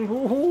X-Pang?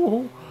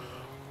 Ooh,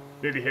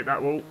 nearly hit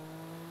that wall.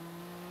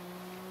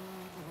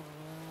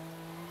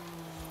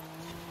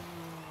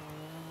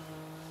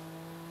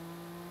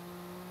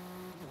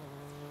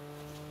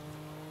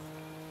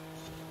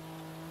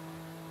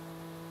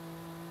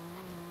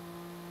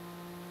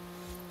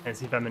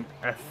 NCFM and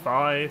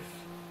F5.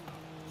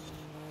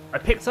 I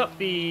picked up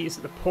the, is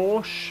it the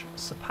Porsche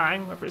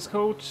Sepang, whatever it's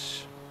called?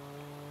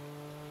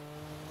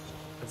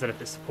 I don't know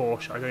if it's the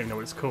Porsche, I don't even know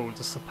what it's called.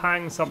 It's a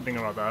Sepang something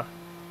or other.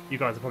 You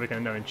guys are probably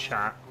going to know in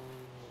chat.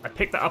 I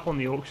picked that up on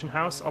the auction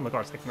house. Oh my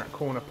god, it's taking that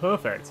corner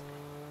perfect.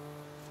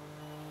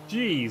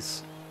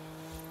 Jeez.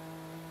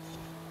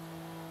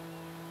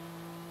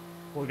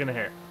 What are we going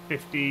to hit?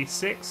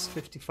 56,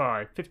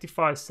 55,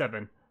 55.7.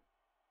 I'm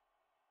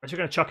actually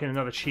going to chuck in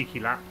another cheeky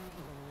lap.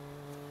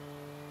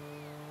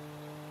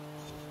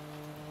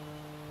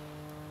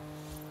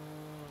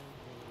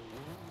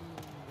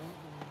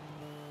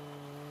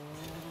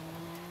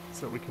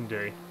 That we can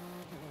do.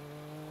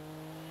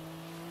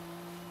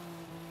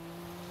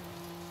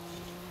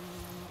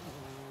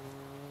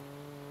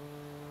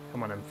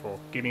 Come on, M4.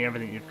 Give me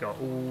everything you've got.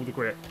 All the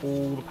grip,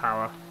 all the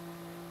power.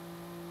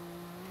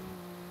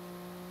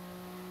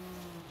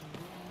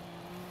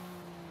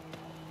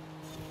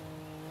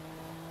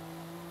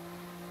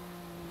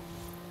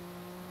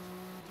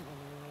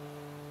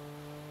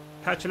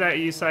 Catch you later,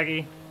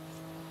 Usagi.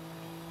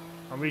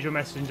 I'll read your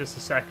message in just a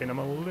second. I'm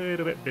a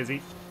little bit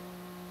busy.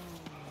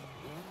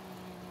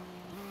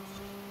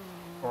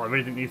 Oh, I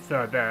really didn't need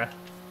third there.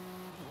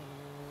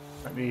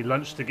 Let me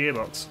lunch the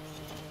gearbox.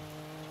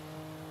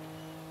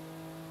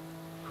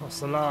 Cross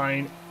the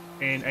line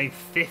in a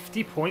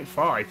 50.5.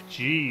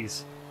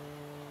 Jeez.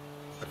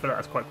 I feel like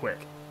that's quite quick.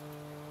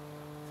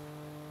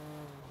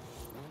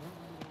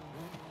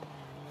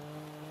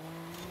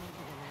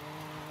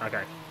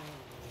 Okay.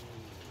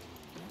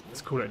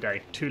 Let's call it a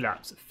day. 2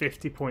 laps,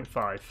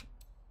 50.5.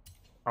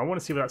 I want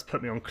to see what that's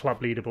put me on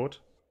club leaderboard.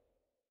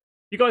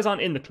 You guys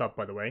aren't in the club,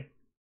 by the way.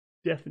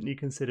 Definitely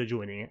consider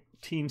joining it.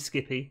 Team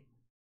Skippy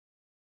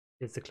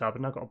is the club,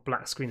 and I've got a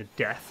black screen of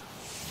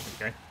death.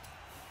 Okay.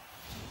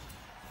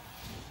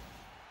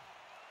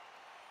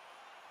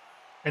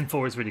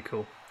 M4 is really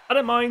cool. I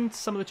don't mind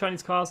some of the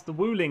Chinese cars. The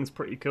Wuling's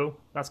pretty cool.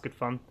 That's good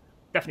fun.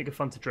 Definitely good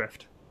fun to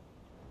drift.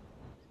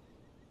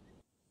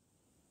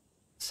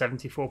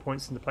 74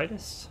 points in the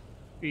playlist.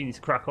 You need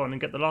to crack on and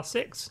get the last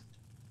 6.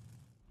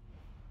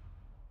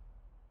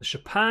 The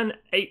Chopin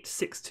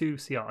 862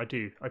 CR.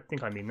 I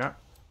think I mean that.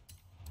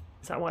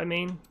 Is that what I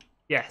mean?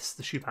 Yes,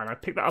 the Chopin. I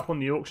picked that up on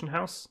the auction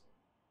house.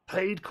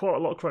 Paid quite a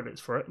lot of credits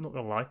for it, not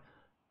gonna lie.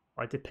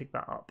 I did pick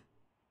that up.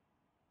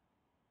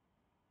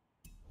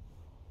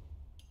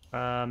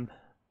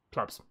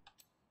 Clubs.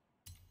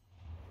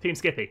 Team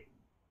Skippy.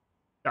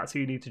 That's who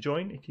you need to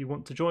join if you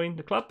want to join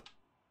the club.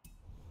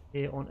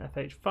 Here on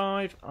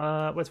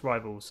FH5. Where's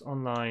Rivals?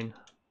 Online.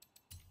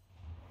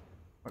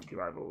 Monkey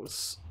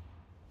Rivals.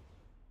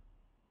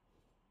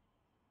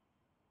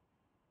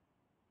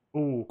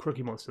 Ooh,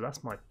 Crookie Monster,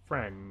 that's my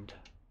friend.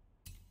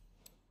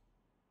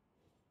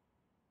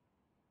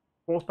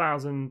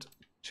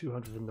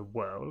 4,200 in the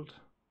world.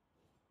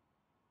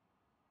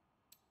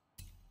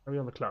 Are we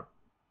on the club?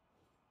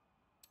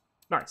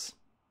 Nice.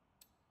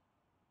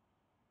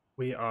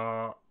 We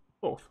are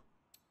 4th.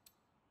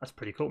 That's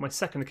pretty cool. My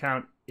second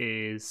account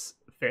is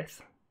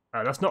 5th.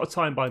 That's not a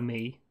time by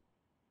me.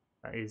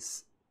 That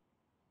is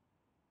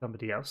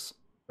somebody else.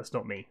 That's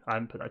not me. I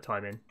haven't put that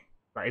time in.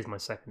 That is my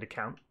second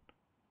account.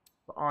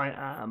 But I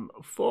am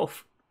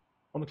 4th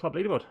on the club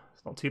leaderboard.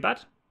 It's not too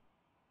bad.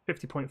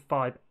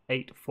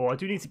 50.584. I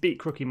do need to beat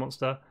Crookie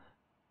Monster.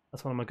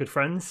 That's one of my good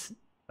friends.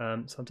 So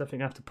I'm definitely going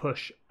to have to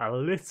push a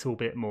little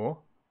bit more.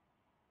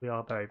 We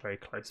are very, very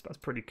close. But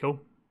that's pretty cool.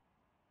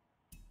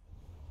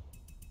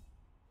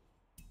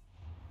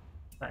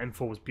 That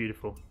M4 was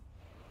beautiful.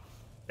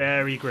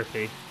 Very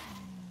grippy.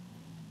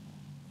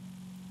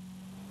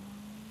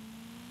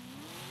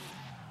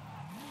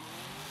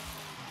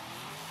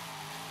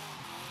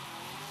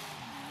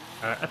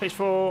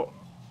 FH4, I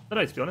don't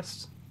know to be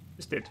honest.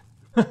 Just did.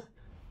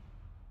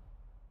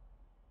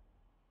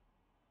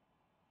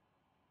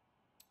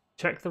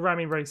 Check the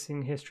Rami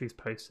Racing Histories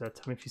poster.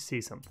 Tell me if you see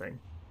something.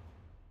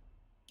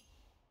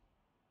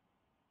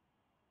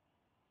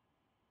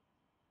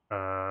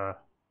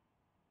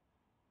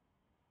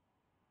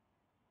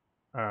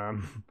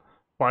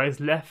 By his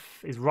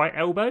his right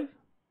elbow?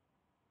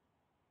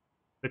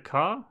 The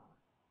car?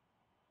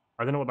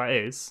 I don't know what that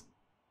is. Is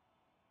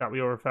that what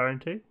you're referring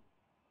to?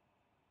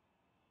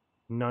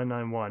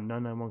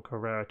 991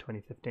 Carrera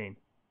 2015.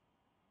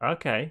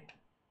 Okay.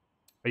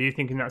 Are you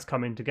thinking that's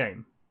coming to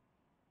game?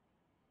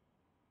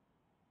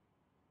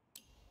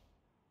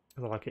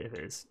 I like it if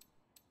it is.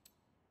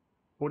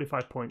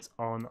 45 points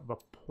on the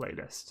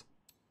playlist.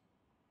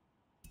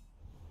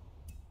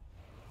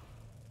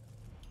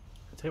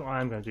 I'll tell you what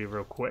I am going to do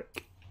real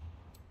quick.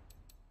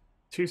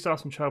 2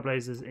 stars from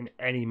Trailblazers in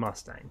any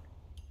Mustang.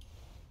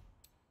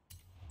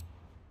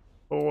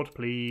 Board,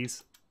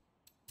 please.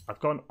 I've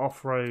got an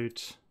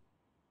off-road.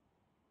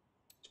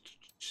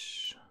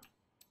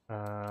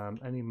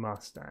 Any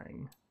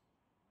Mustang.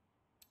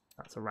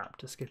 That's a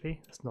Raptor, Skippy.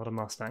 That's not a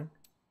Mustang.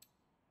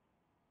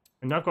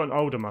 And I've got an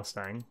older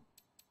Mustang.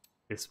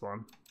 This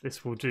one.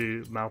 This will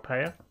do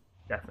Malpaya.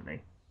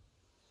 Definitely.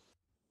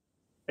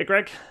 Hey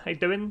Greg, how you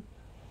doing?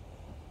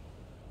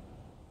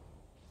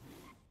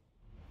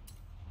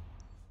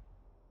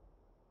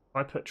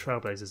 I put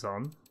Trailblazers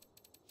on.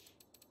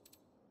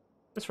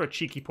 Just for a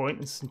cheeky point,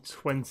 and some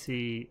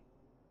 20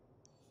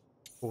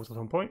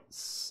 Forzathon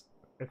points.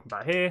 Open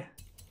back here.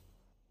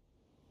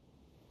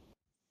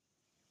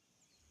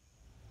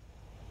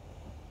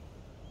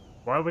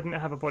 Why wouldn't it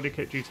have a body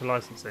kit due to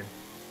licensing?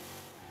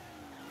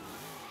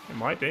 It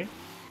might do.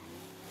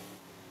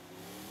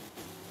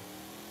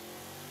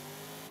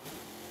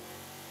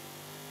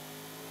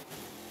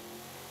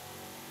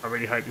 I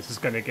really hope this is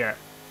going to get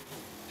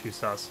 2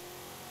 stars.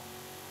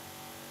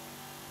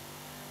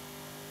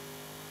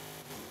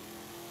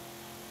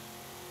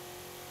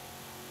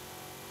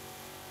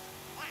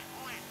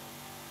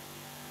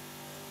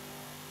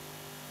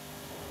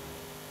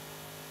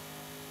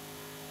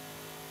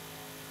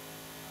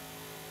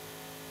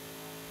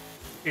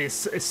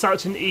 It's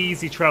such an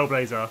easy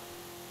Trailblazer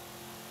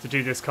to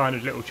do this kind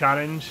of little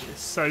challenge.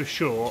 It's so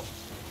short.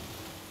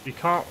 You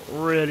can't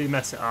really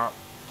mess it up.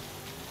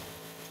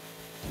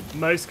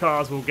 Most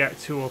cars will get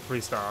 2 or 3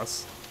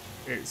 stars.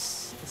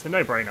 It's a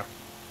no-brainer.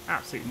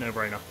 Absolute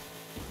no-brainer.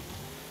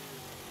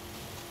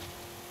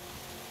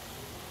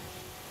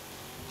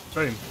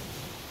 Boom.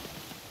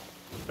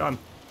 Done.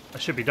 I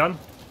should be done.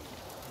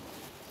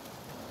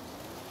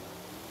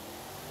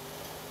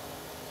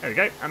 There we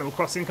go. Animal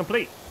Crossing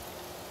complete.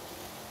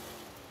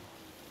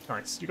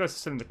 Nice. You guys are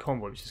still in the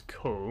convoy, which is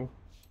cool.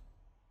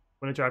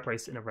 Win a drag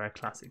race in a rare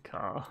classic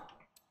car. I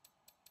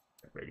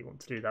don't really want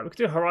to do that. We could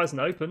do a Horizon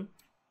Open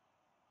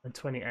and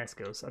 20 air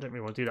skills. I don't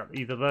really want to do that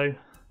either, though.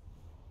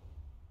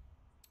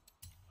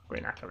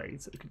 Great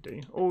accolades that we could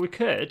do. Or we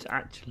could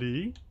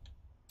actually.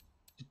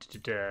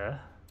 I'm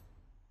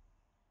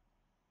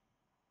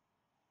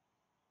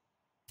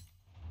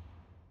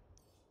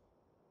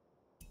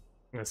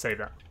going to save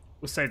that.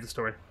 We'll save the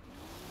story.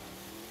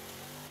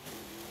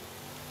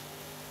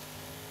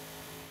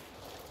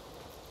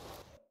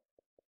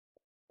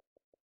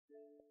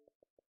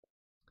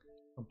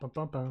 Bum,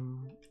 bum,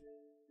 bum.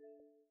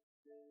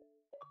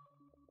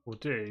 We'll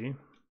do.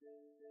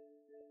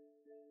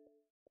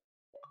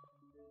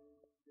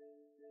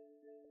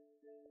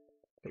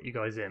 Get you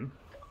guys in.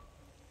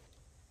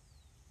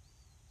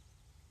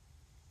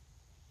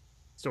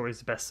 Story's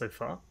the best so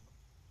far.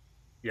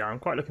 Yeah, I'm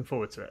quite looking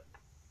forward to it.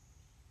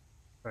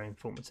 Very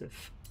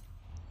informative.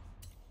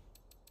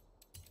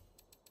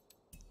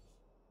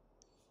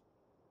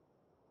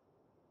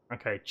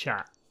 Okay,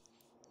 chat.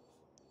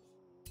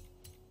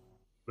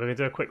 We're going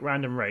to do a quick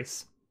random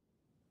race.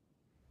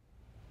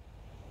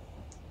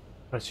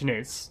 Question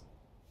is,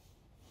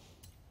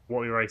 what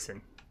are we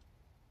racing?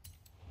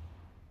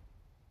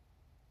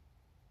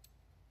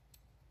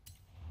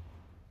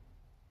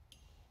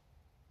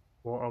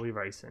 What are we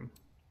racing?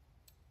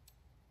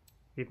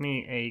 Give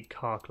me a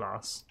car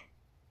class.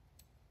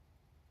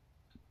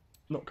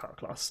 Not car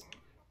class.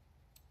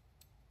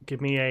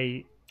 Give me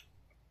a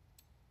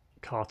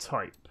car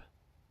type.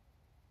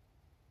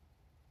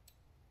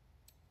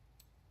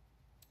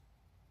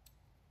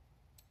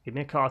 Give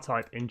me a car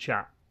type in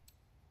chat.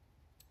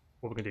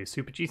 What we're going to do,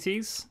 Super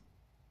GTs?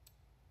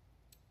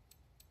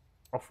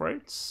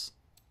 Off-roads?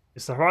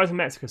 It's the Horizon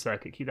Mexico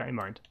circuit, keep that in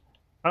mind.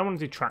 I don't want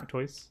to do track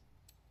toys.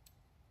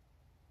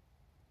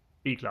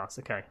 B-class,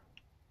 okay.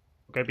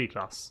 We'll go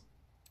B-class.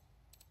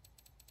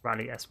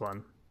 Rally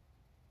S1.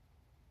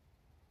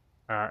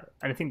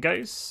 Anything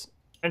goes?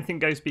 Anything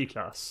goes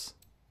B-class.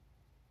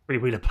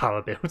 Three-wheeler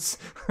power builds.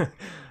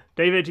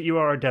 David, you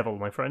are a devil,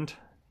 my friend.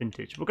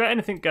 Vintage. We'll go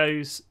anything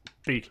goes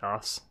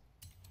B-class.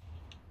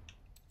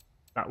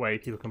 That way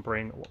people can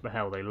bring what the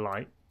hell they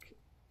like.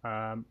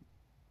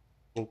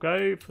 We'll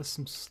go for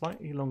some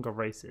slightly longer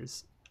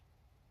races.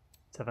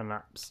 7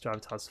 laps, driver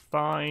time's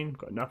fine.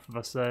 Got enough of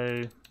us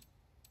though.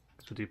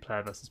 Because we'll do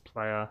player versus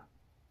player.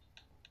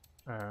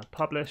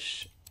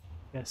 Publish.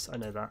 Yes, I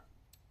know that.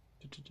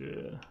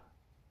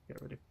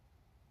 Get rid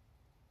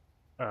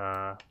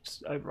of.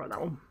 Just overwrite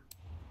that one.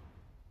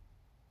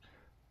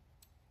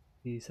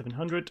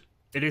 E700.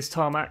 It is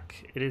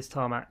tarmac. It is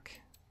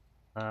tarmac.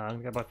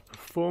 I'm gonna go by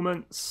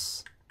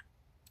performance.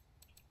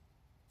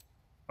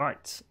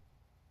 Right.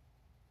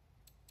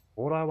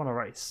 What do I want to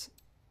race?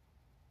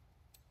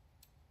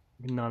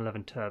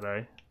 911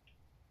 Turbo.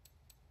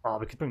 Oh,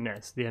 we could bring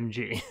this, the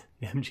MG,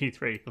 the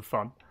MG3 for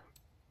fun.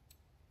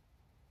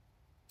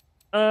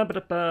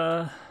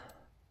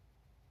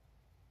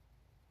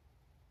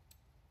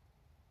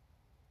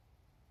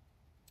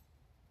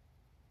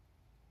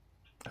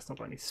 That's not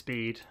got any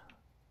speed.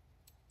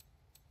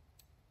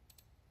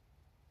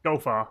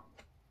 Golfar.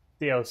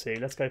 DLC,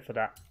 let's go for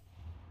that.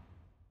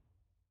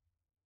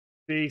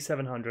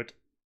 B700.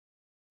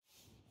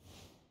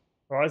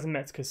 Horizon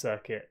Mexico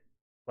Circuit.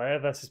 Player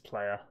versus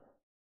player.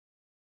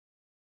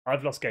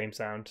 I've lost game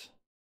sound.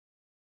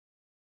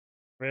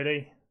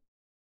 Really?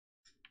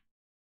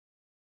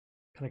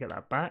 Can I get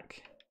that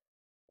back?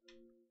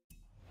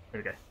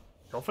 There we go.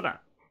 Go for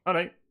that. Oh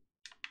no.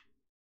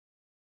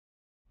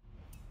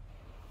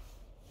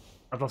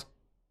 I've lost.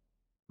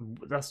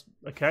 That's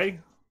okay.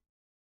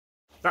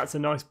 That's a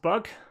nice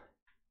bug.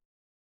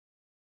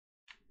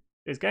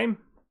 This game.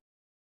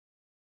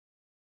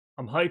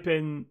 I'm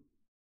hoping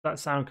that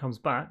sound comes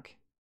back.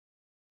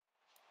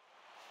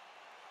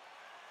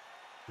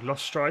 We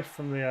lost strife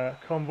from the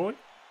convoy.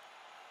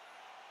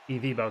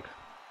 EV bug.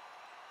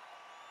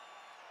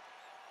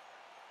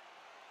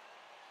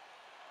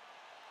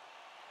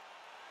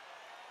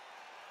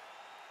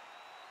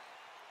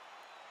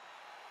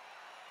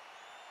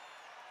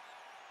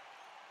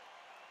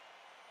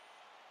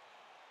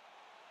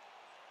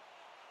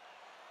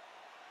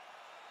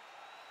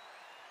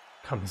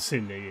 Coming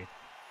soon near you.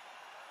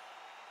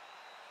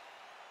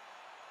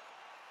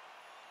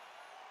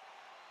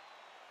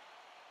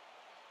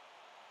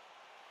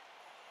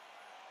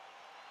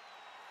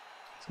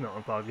 It's not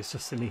a bug, it's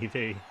just an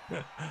EV.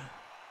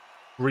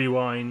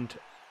 Rewind,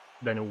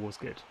 then all was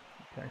good.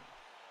 Okay.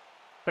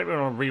 I think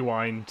we're on a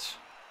rewind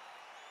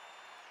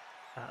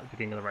at the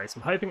beginning of the race.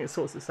 I'm hoping it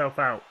sorts itself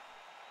out.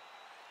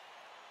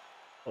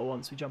 Or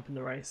once we jump in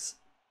the race.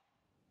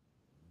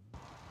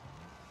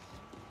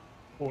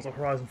 Forza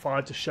Horizon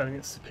 5 just showing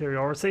its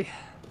superiority.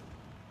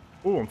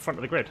 Oh, in front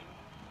of the grid.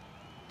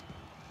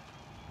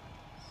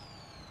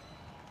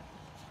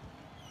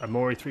 A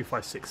Mori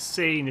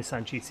 356C,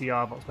 Nissan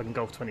GTR, Volkswagen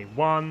Golf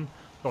 21,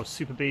 Dodge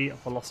Super B,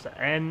 Veloster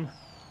N,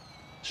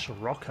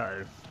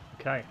 Scirocco.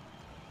 Okay.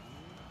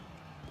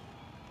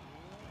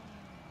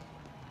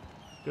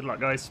 Good luck,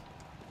 guys.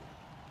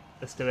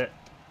 Let's do it.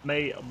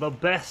 May the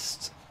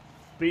best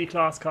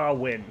B-Class car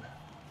win.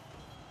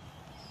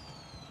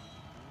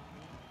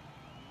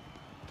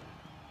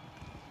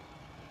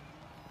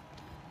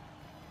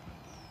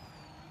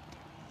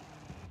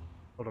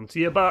 Hold on to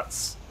your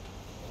butts.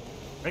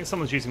 I think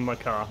someone's using my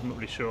car, I'm not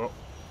really sure.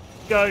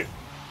 Go!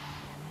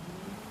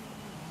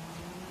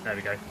 There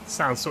we go.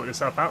 Sound sorted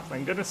itself out,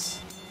 thank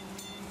goodness.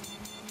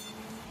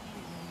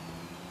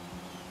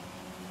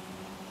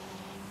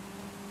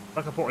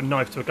 Like I brought a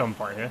knife to a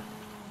gunfight here.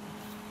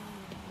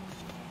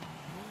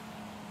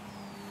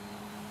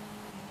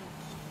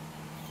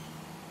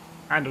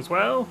 And as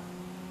well.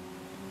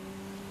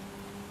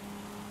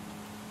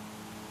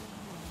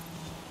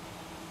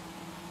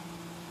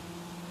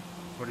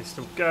 Everybody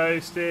still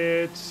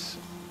ghosted.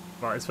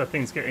 Right, it's where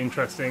things get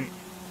interesting.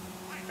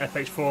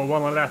 FH4,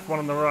 one on the left, one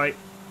on the right.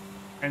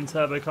 N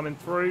turbo coming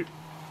through.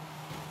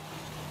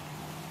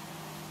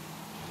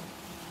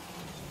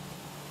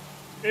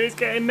 It's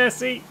getting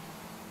messy.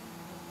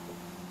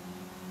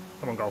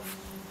 Come on, Golf.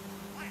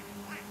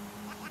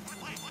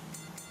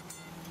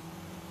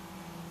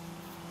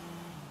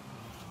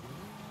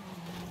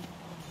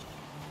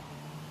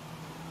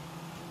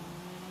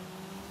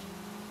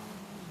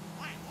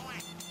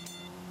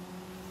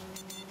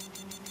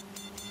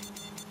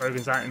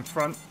 Rogan's out in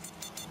front.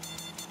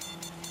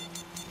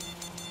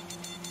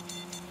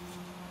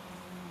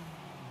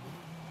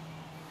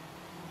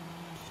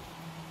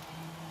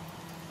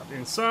 Up the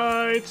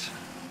inside.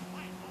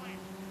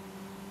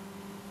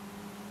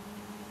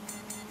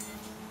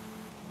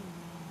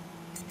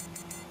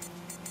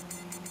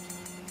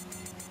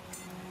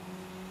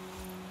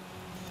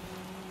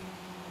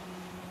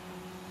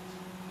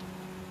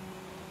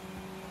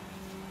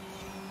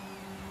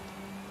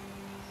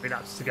 Three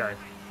laps to go.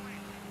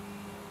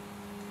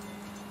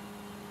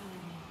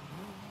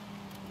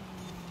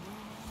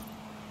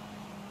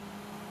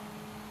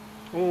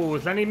 Oh,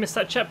 has Lenny missed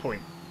that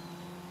checkpoint?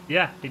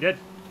 Yeah, he did.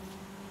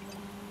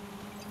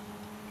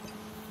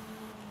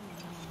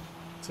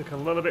 Took a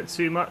little bit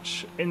too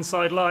much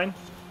inside line.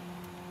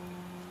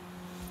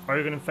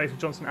 Rogan and Faithful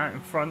Johnson out in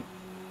front.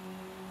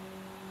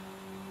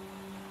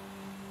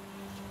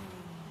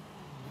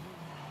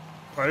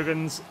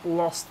 Hogan's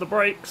lost the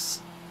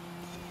brakes.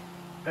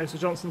 Osa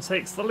Johnson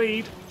takes the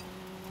lead.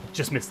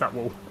 Just missed that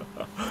wall.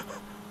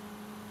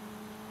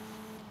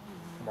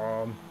 Come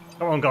on.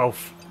 Come on,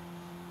 Golf.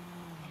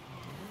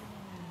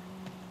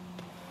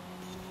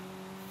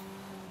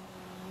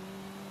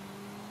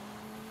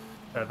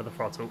 Over the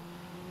throttle.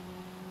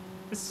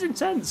 This is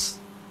intense.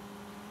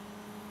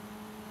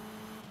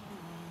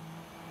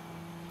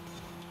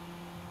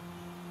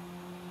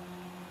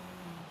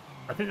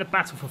 I think the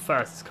battle for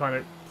first is kind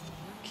of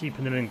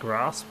keeping them in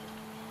grasp.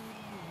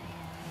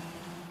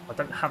 I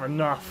don't have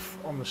enough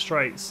on the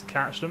straights to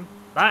catch them.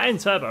 That end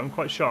turbo, I'm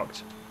quite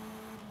shocked.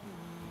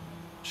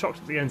 Shocked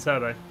at the end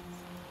turbo.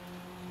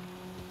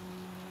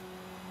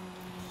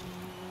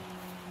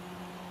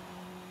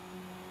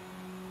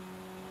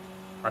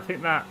 I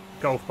think that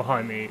Golf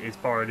behind me is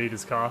Borrow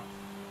Leader's car.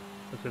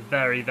 They're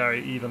very,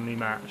 very evenly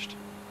matched.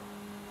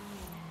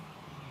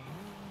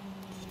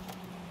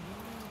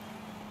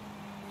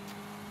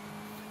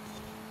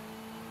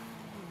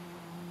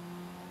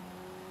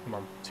 Come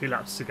on, 2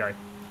 laps to go.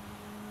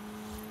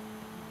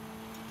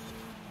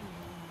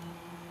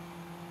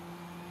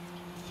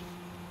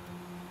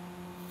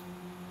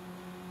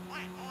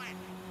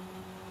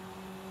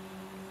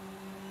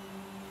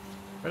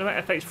 I don't know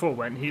where FH4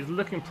 went. He was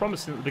looking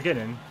promising at the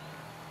beginning.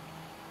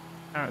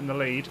 Out in the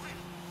lead.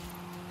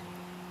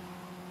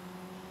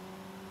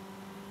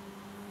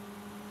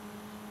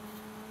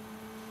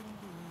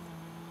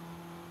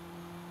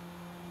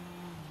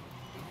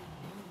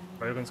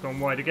 Rogan's gone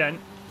wide again.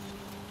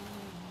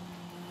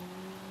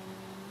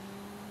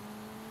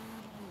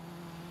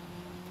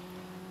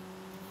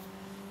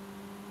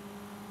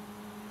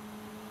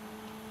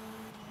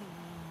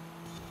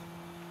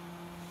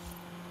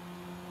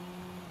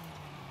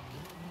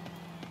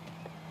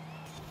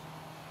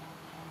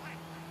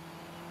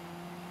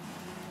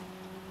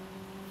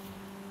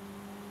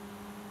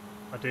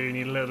 I do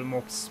need a little bit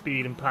more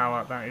speed and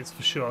power, that is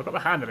for sure. I've got the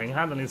handling.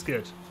 Handling is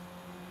good.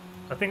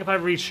 I think if I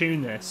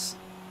retune this,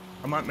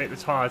 I might make the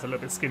tyres a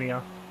little bit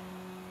skinnier.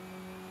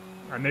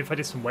 And maybe if I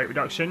did some weight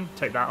reduction,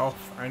 take that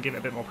off and give it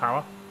a bit more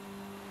power.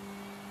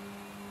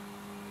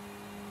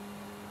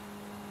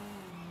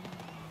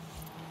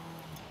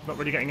 Not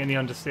really getting any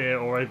understeer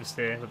or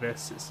oversteer with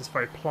this. It's just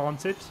very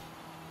planted.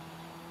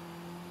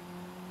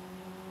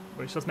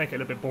 Which does make it a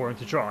little bit boring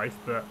to drive,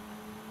 but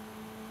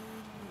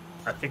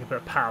I think a bit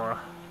of power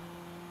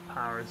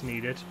is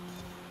needed.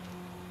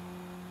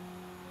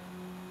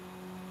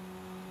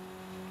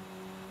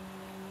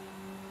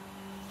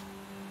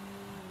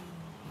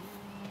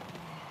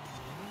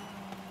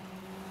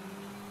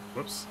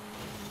 Whoops.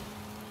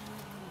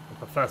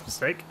 That's my first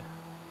mistake.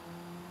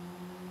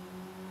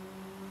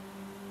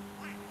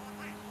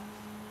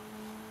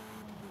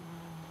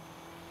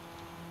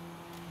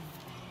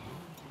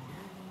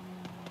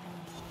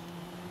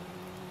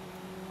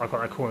 I've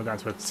got that corner down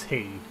to a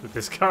T with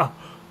this car.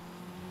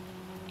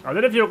 I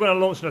don't know if you're going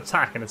to launch an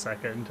attack in a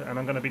second, and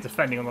I'm going to be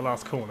defending on the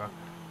last corner.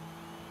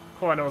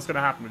 Quite know what's going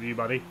to happen with you,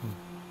 buddy.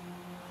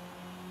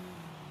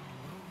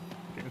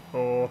 Get in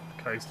 4,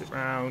 coast it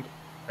round,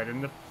 head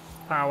in the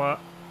power.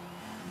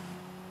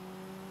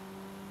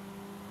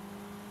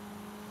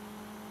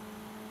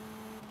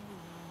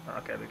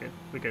 Okay, we're good.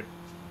 We're good.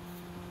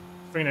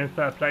 3 in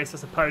 3rd place.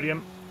 That's a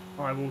podium.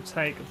 I will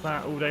take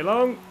that all day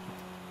long.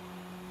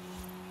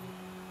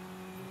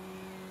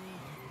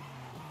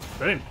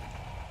 Boom.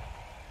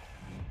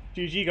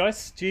 GG,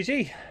 guys.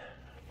 GG.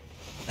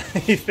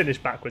 He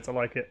finished backwards. I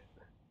like it.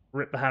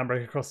 Rip the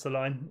handbrake across the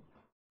line.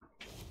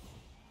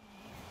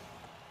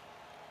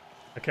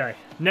 Okay,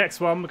 next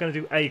one we're going to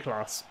do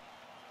A-Class.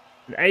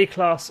 An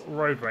A-Class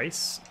road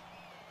race.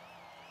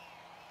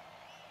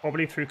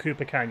 Probably through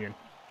Cooper Canyon.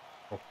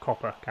 Or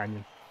Copper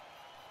Canyon.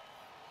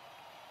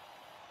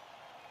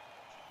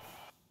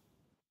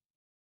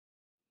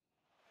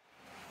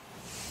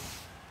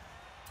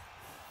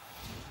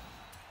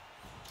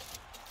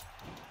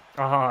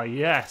 Ah,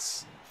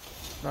 yes.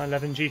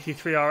 911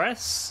 GT3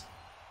 RS.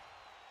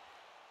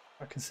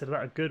 I consider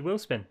that a good wheel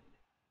spin.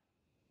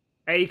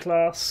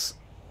 A-Class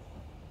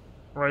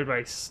road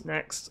race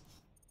next.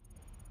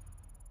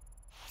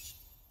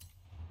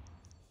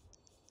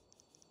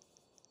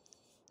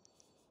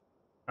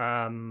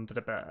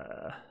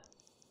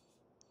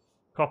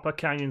 Copper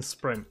Canyon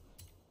Sprint.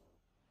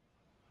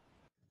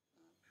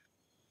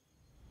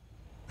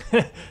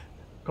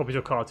 Copies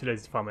your car, too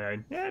lazy to find my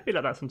own. Yeah, it'd be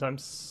like that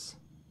sometimes.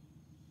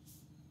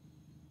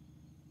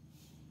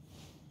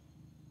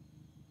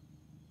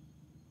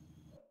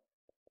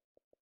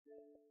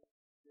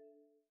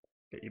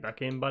 Get you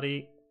back in,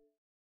 buddy.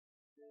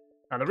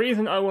 Now, the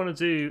reason I want to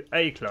do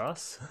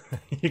A-Class,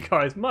 you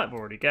guys might have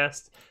already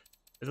guessed,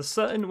 is a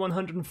certain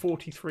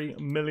 £143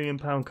 million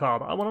car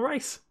that I want to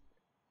race.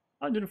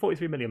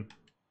 143 million.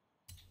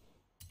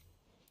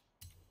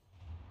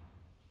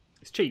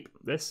 It's cheap,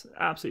 this.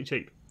 Absolutely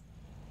cheap.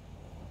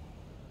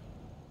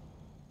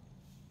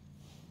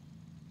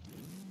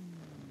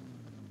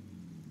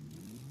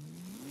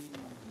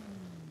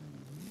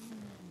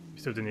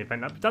 Still doing the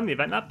event lap. Done the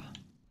event lap.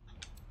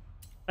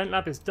 Event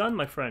lap is done,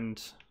 my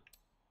friend.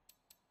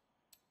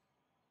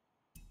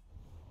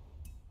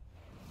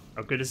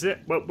 How good is it?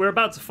 Well, we're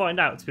about to find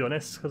out, to be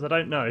honest, because I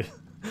don't know.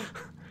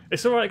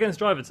 It's alright against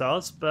driver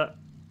tires, but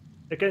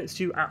against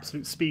you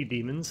absolute speed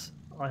demons,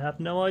 I have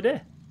no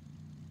idea.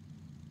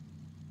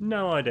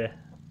 No idea.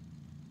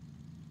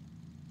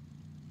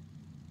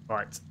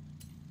 Right.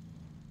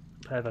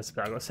 Prepare versus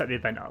I've got to set the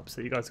event up,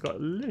 so you guys have got a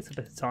little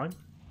bit of time.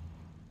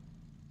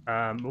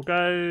 We'll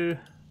go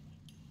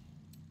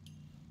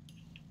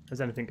as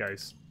anything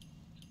goes.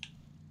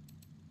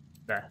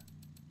 There.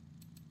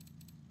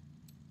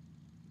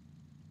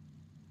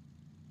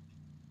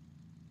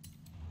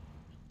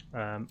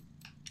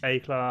 A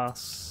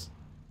class.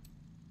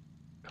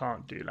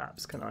 Can't do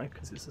laps, can I?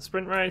 Because it's a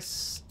sprint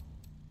race.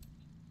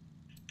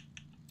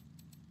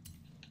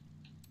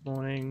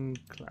 Morning.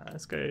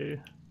 Let's go.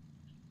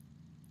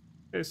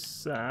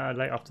 It's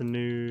late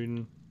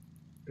afternoon.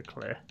 We're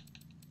clear.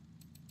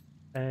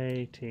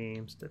 A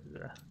teams.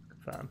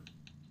 Confirm.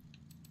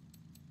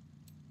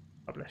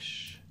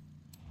 Publish.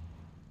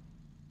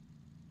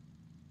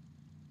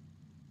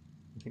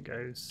 Anything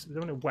goes. Is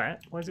it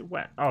wet? Why is it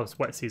wet? Oh, it's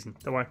wet season.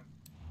 Don't worry.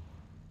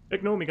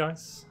 Ignore me,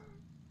 guys.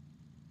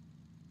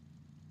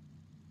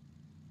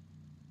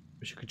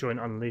 Wish you could join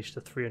Unleash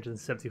the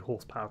 370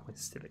 horsepower of my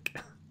Civic.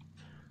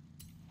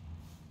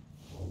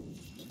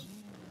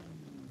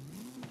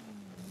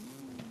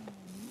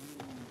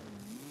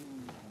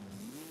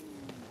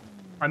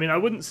 I mean, I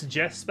wouldn't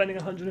suggest spending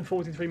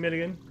 143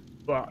 million,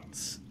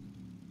 but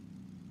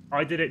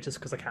I did it just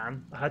because I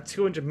can. I had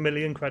 200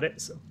 million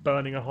credits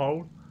burning a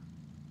hole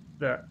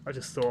that I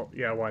just thought,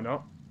 yeah, why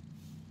not?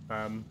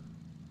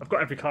 I've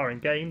got every car in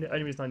game. The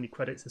only reason I need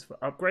credits is for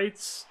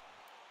upgrades.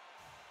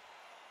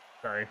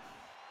 So,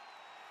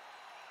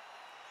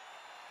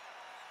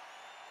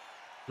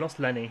 lost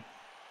Lenny.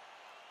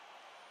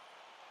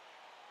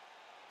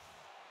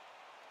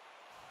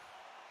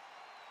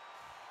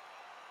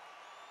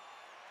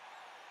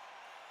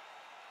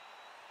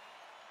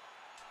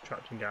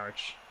 Trapped in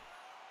garage.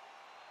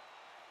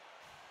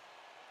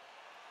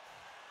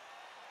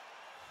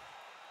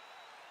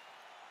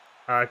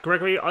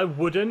 Gregory, I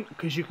wouldn't,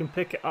 because you can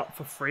pick it up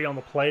for free on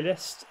the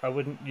playlist. I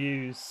wouldn't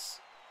use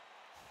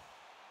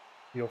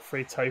your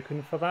free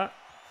token for that,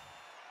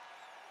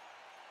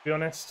 to be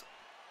honest.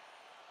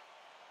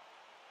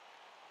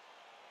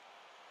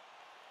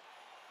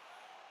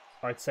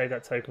 I'd save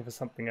that token for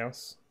something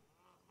else.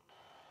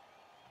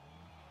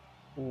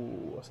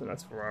 Ooh, I think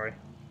that's Ferrari.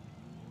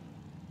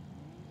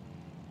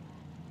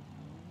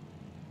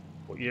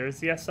 What year is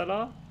the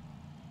SLR?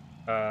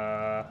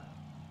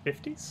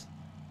 50s?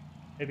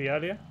 Maybe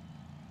earlier?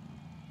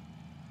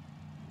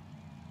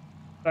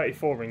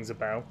 34 rings a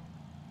bell.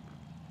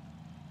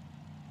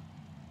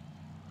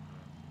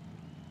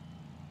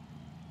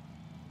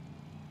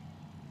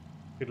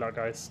 Good luck,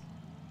 guys.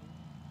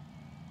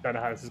 Don't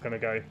know how this is going to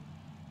go.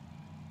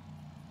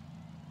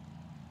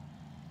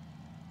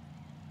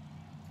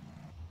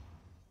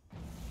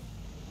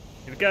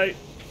 Here we go.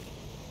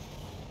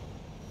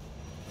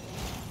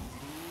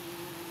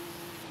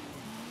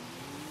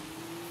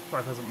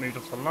 Quack hasn't moved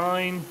off the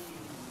line.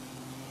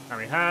 Now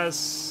he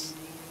has.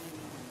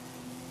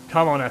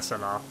 Come on,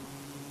 SLR.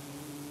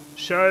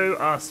 Show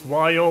us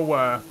why you're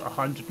worth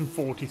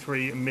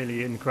 143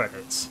 million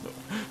credits.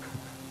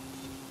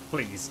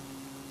 Please.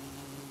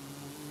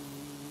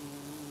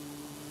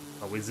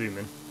 Oh, we're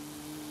zooming.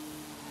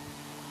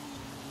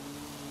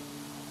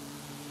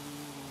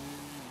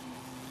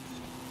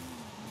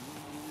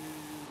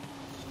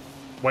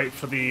 Wait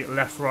for the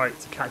left-right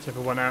to catch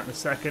everyone out in a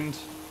second.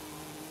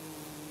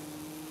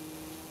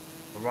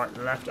 Right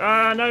and left.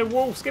 Ah, no,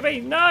 wall, Skippy,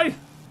 no!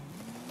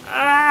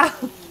 Ah!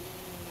 Well,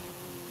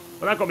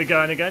 that got me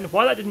going again.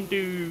 Why that didn't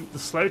do the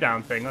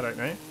slowdown thing, I don't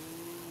know.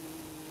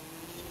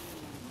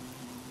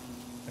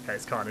 Okay,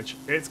 it's carnage.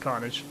 It's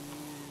carnage.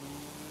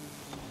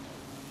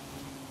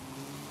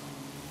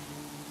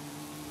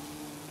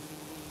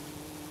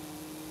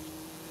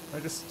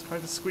 Can I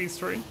just squeeze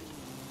through?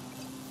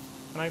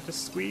 Can I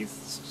just squeeze?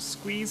 Just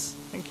squeeze?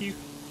 Thank you.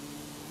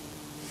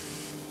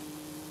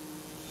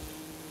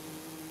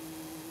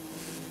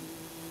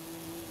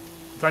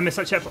 Did I miss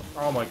that checkpoint?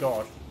 Oh my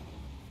god.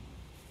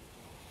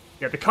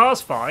 Yeah, the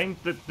car's fine.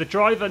 The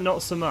driver,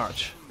 not so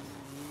much.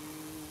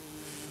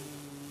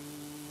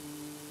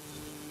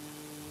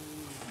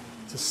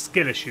 It's a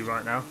skill issue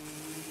right now.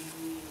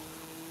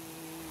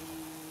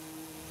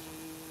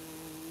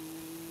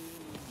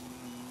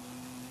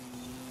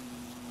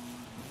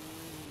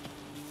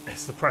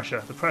 It's the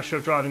pressure. The pressure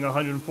of driving a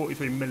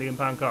 £143 million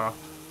car.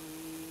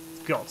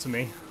 It's got to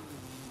me.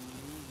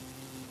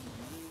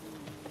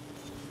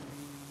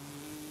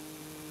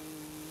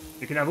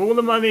 You can have all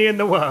the money in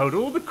the world,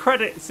 all the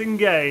credits in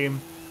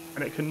game,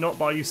 and it cannot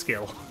buy you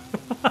skill.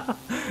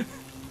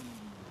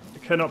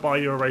 It cannot buy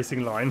you a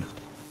racing line.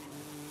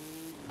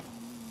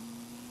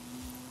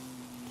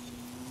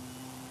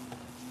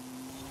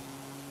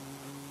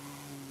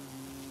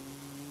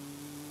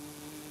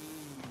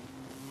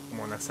 Come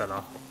on,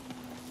 SLR.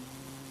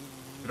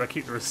 Did I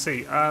keep the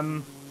receipt?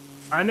 I'm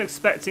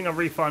expecting a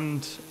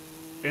refund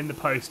in the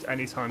post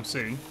anytime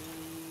soon.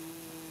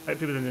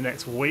 Hopefully within the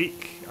next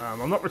week.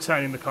 I'm not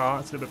returning the car.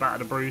 It's a little bit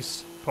battered and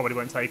bruised. Probably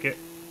won't take it.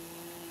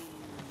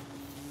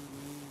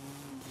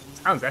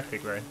 Sounds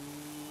epic though.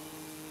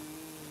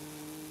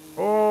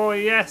 Oh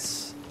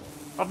yes!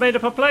 I've made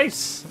up a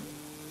place!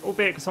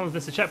 Albeit because someone's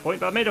missed a checkpoint,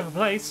 but I've made up a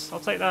place. I'll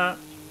take that.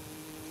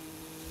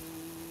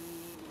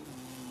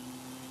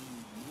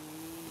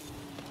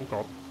 Oh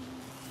god.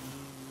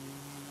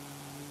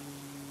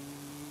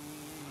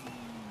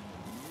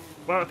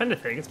 Well, if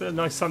anything, it's been a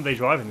nice Sunday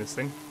driving this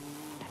thing.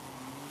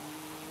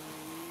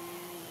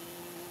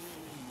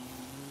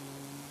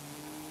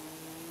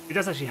 It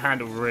does actually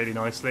handle really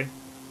nicely.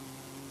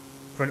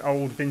 For an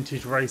old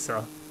vintage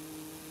racer.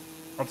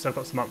 Obviously I've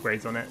got some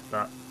upgrades on it,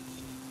 but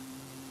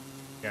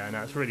yeah,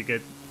 no, it's really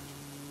good.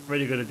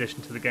 Really good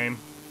addition to the game.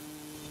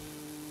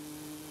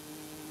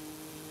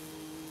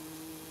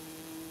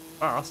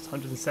 Fast,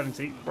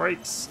 170.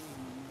 Brakes.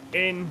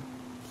 In.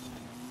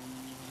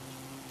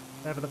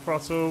 Over the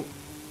throttle.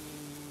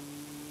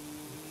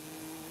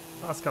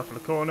 Last couple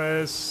of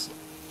corners.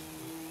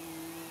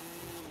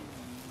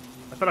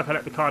 I feel like I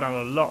let the car down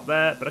a lot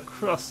there, but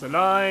across the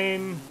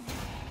line.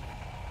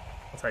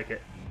 I'll take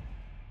it.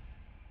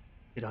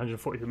 Need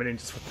 143 million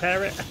just to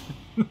repair it.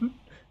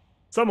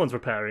 Someone's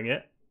repairing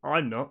it.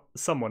 I'm not.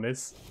 Someone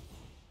is.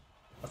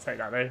 I'll take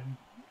that though.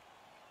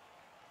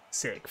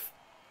 Sixth.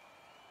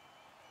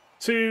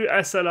 2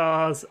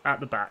 SLRs at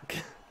the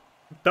back.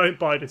 Don't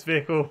buy this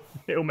vehicle.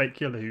 It'll make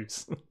you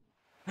lose.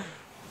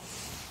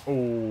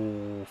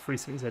 Oh,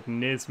 370Z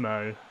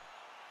Nismo.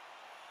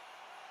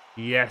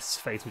 Yes,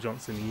 Fatal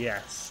Johnson,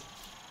 yes.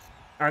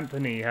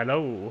 Anthony,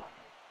 hello.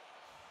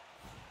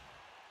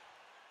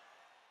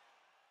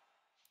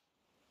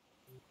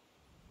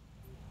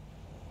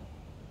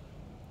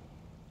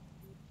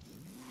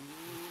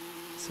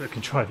 So it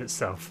can drive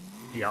itself.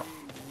 Yep.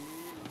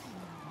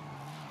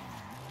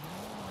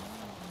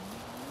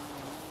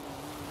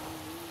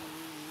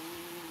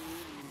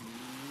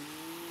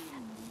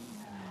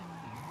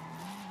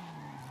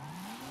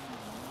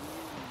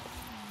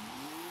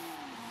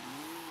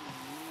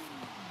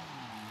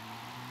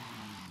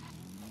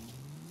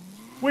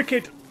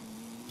 Wicked.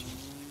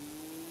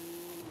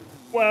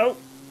 Well,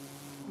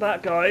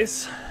 that,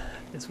 guys,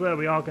 is where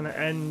we are going to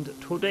end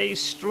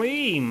today's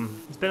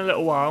stream. It's been a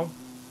little while,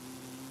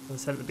 as I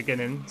said at the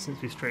beginning,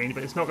 since we streamed,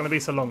 but it's not going to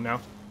be so long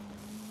now.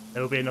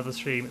 There will be another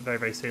stream very,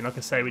 very soon. Like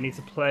I say, we need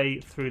to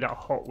play through that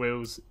Hot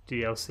Wheels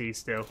DLC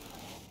still.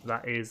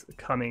 That is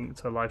coming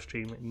to a live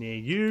stream near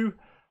you.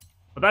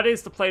 But that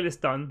is the playlist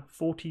done.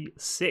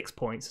 46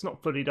 points. It's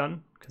not fully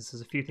done, because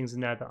there's a few things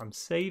in there that I'm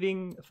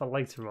saving for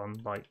later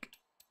on, like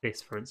this,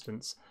 for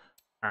instance,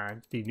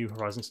 and the New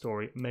Horizon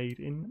story made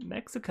in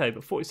Mexico.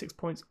 But 46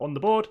 points on the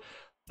board.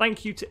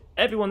 Thank you to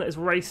everyone that has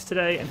raced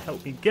today and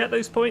helped me get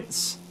those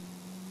points.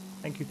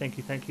 Thank you, thank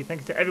you, thank you.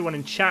 Thank you to everyone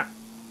in chat.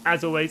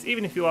 As always,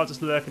 even if you are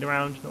just lurking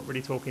around, not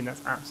really talking,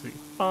 that's absolutely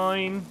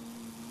fine.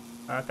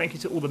 Thank you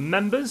to all the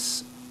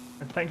members.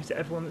 And thank you to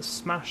everyone that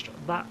smashed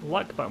that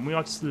like button. We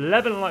are just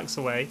 11 likes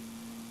away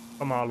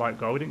from our like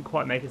goal. We didn't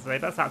quite make it today.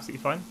 That's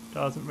absolutely fine.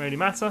 Doesn't really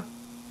matter.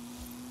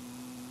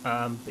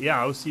 But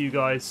yeah, I'll see you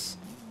guys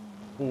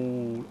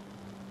all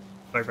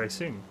very, very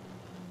soon.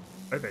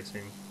 Very, very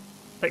soon.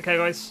 Take care,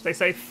 guys. Stay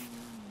safe.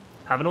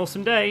 Have an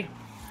awesome day.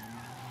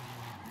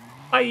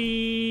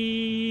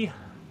 Bye.